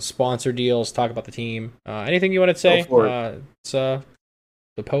 Sponsor deals, talk about the team, anything you want to say. It's the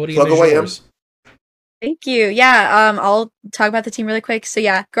podium is yours. Thank you. Yeah, I'll talk about the team really quick. So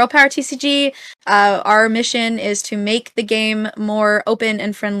yeah, Girl Power TCG, our mission is to make the game more open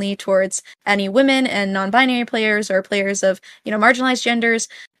and friendly towards any women and non-binary players or players of, marginalized genders.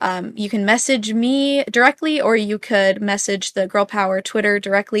 You can message me directly, or you could message the Girl Power Twitter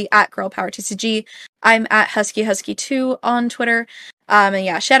directly at Girl Power TCG. I'm at HuskyHusky2 on Twitter. And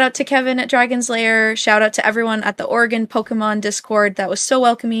yeah, shout out to Kevin at Dragon's Lair. Shout out to everyone at the Oregon Pokemon Discord that was so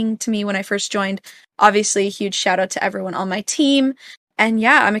welcoming to me when I first joined. Obviously, huge shout out to everyone on my team. And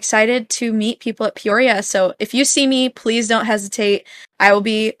yeah, I'm excited to meet people at Peoria. So if you see me, please don't hesitate. I will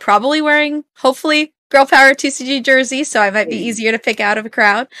be probably wearing, hopefully, Girl Power TCG jersey, so I might be easier to pick out of a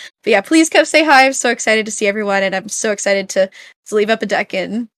crowd. But yeah, please come say hi. I'm so excited to see everyone, and I'm so excited to leave up a deck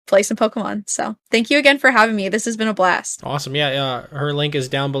and play some Pokemon. So thank you again for having me. This has been a blast. Awesome. Yeah, her link is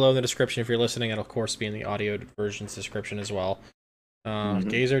down below in the description if you're listening. It'll, of course, be in the audio version's description as well.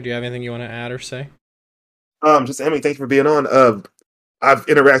 Gazer, do you have anything you want to add or say? Just Emmy, thank you for being on. I've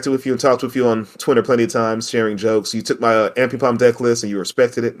interacted with you and talked with you on Twitter plenty of times, sharing jokes. You took my Ampipom deck list and you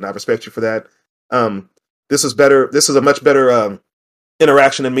respected it, and I respect you for that. This is better. This is a much better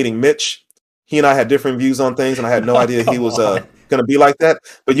interaction than meeting Mitch. He and I had different views on things, and I had no idea he was going to be like that.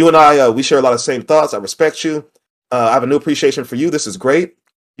 But you and I, we share a lot of the same thoughts. I respect you. I have a new appreciation for you. This is great.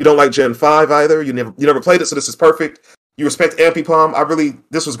 You don't like Gen 5 either. You never played it, so this is perfect. You respect Ampipom.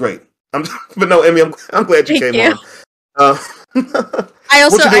 This was great. But no, Emmy, I'm glad you came on.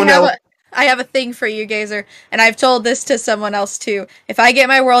 I have a thing for you, Gazer, and I've told this to someone else too. If I get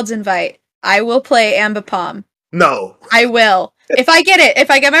my World's Invite, I will play Ambipom. No. I will. If I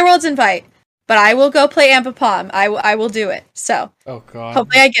get my World's Invite, but I will go play Ambipom. I will do it. So, oh god,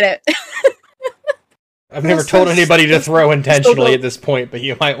 hopefully I get it. I've never told anybody to throw intentionally at this point, but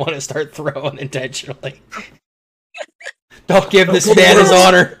you might want to start throwing intentionally. Don't give this man his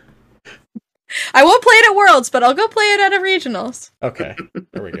honor. I won't play it at Worlds, but I'll go play it at a regionals. Okay,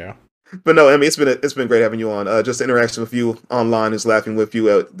 there we go. But no, Emmy, it's been great having you on. Just interaction with you online, is laughing with you,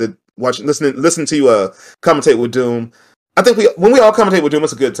 listening to you commentate with Doom. I think when we all commentate with Doom,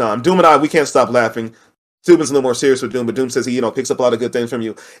 it's a good time. Doom and I, we can't stop laughing. Steuben's a little more serious with Doom, but Doom says he picks up a lot of good things from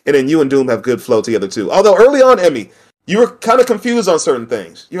you, and then you and Doom have good flow together too. Although early on, Emmy, you were kind of confused on certain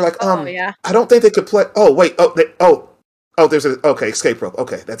things. You're like, yeah. I don't think they could play. Oh wait, there's escape rope.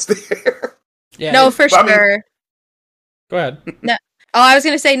 Okay, that's there. Yeah, no, for sure. Go ahead. No. Oh, I was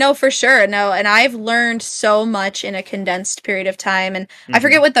going to say no, for sure. No, and I've learned so much in a condensed period of time, and I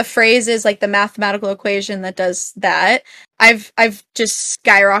forget what the phrase is, like the mathematical equation that does that. I've just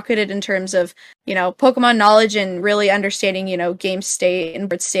skyrocketed in terms of, Pokemon knowledge and really understanding, game state and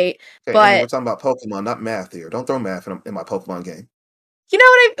board state. Okay, but we're talking about Pokemon, not math here. Don't throw math in my Pokemon game. You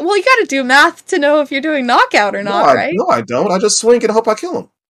know what you got to do math to know if you're doing knockout or not, right? No, I don't. I just swing and hope I kill him.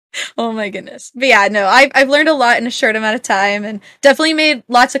 Oh my goodness. But yeah, no, I've learned a lot in a short amount of time, and definitely made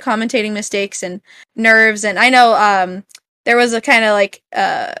lots of commentating mistakes and nerves. And I know there was a kind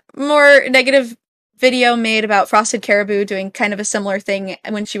of more negative video made about Frosted Caribou doing kind of a similar thing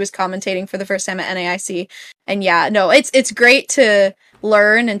when she was commentating for the first time at NAIC. And yeah, no, it's great to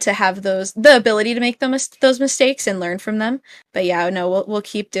learn and to have the ability to make those mistakes and learn from them. But yeah, no, we'll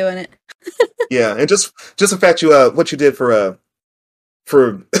keep doing it. Yeah, and just the fact what you did for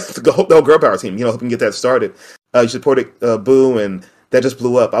the whole Girl Power team, helping get that started. You supported Boo, and that just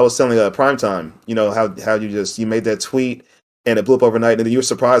blew up. I was telling Primetime, how you made that tweet, and it blew up overnight, and then you were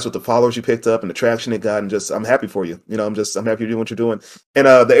surprised with the followers you picked up and the traction it got, and I'm happy for you. I'm happy you're doing what you're doing. And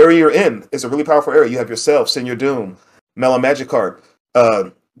the area you're in is a really powerful area. You have yourself, Senior Doom, Mellow Magikarp,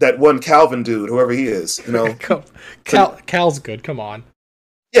 that one Calvin dude, whoever he is, Cal's good, come on.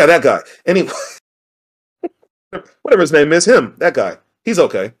 Yeah, that guy. Anyway, whatever his name is, that guy. He's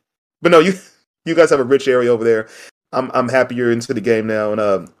okay. But no, you guys have a rich area over there. I'm happy you're into the game now,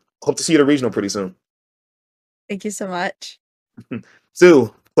 and hope to see you at a regional pretty soon. Thank you so much.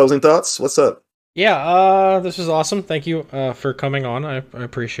 Sue, closing thoughts? What's up? Yeah, this was awesome. Thank you for coming on. I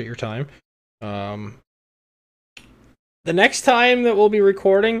appreciate your time. The next time that we'll be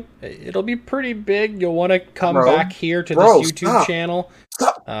recording, it'll be pretty big. You'll want to come back here to this YouTube channel.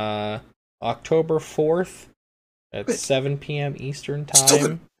 October 4th. At 7 p.m. Eastern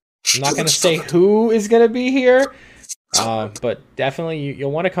Time. I'm not going to say who is going to be here, but definitely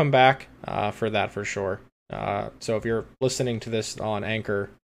you'll want to come back for that for sure. So if you're listening to this on Anchor,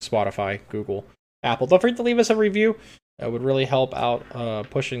 Spotify, Google, Apple, don't forget to leave us a review. It would really help out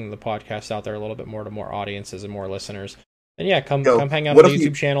pushing the podcast out there a little bit more to more audiences and more listeners. And yeah, come hang out on the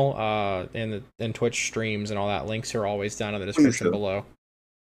YouTube channel and Twitch streams and all that. Links are always down in the description below.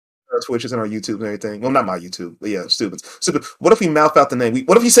 Our Twitches and our YouTube and everything. Well, not my YouTube, but yeah, stupid. What if we mouth out the name?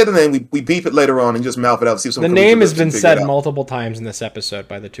 What if you say the name? We beep it later on and just mouth it out. See if the name has been said multiple times in this episode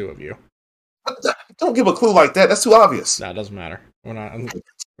by the two of you. Don't give a clue like that. That's too obvious. That doesn't matter. We're not.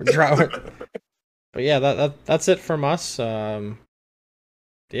 We're trying. But yeah, that's it from us.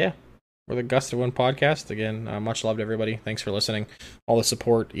 Yeah, for the Gust of One podcast. Again, much love to everybody. Thanks for listening. All the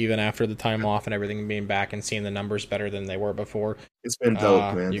support, even after the time off and everything being back and seeing the numbers better than they were before. It's been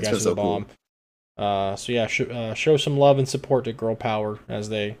dope, man. You It's guys been are the so cool. bomb. So yeah, show some love and support to Girl Power as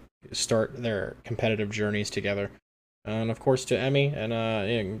they start their competitive journeys together. And of course to Emmy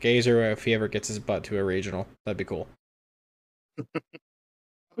and Gazer, if he ever gets his butt to a regional, that'd be cool.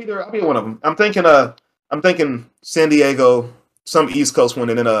 I'll be one of them. I'm thinking San Diego, some East Coast one,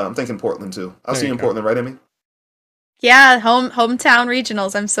 and then I'm thinking Portland too. I'll see you in Portland, right, Emmy? Yeah, hometown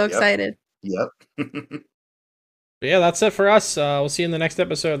regionals. I'm so excited. Yep. But yeah, that's it for us. We'll see you in the next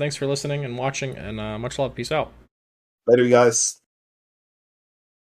episode. Thanks for listening and watching, and much love. Peace out. Later, you guys.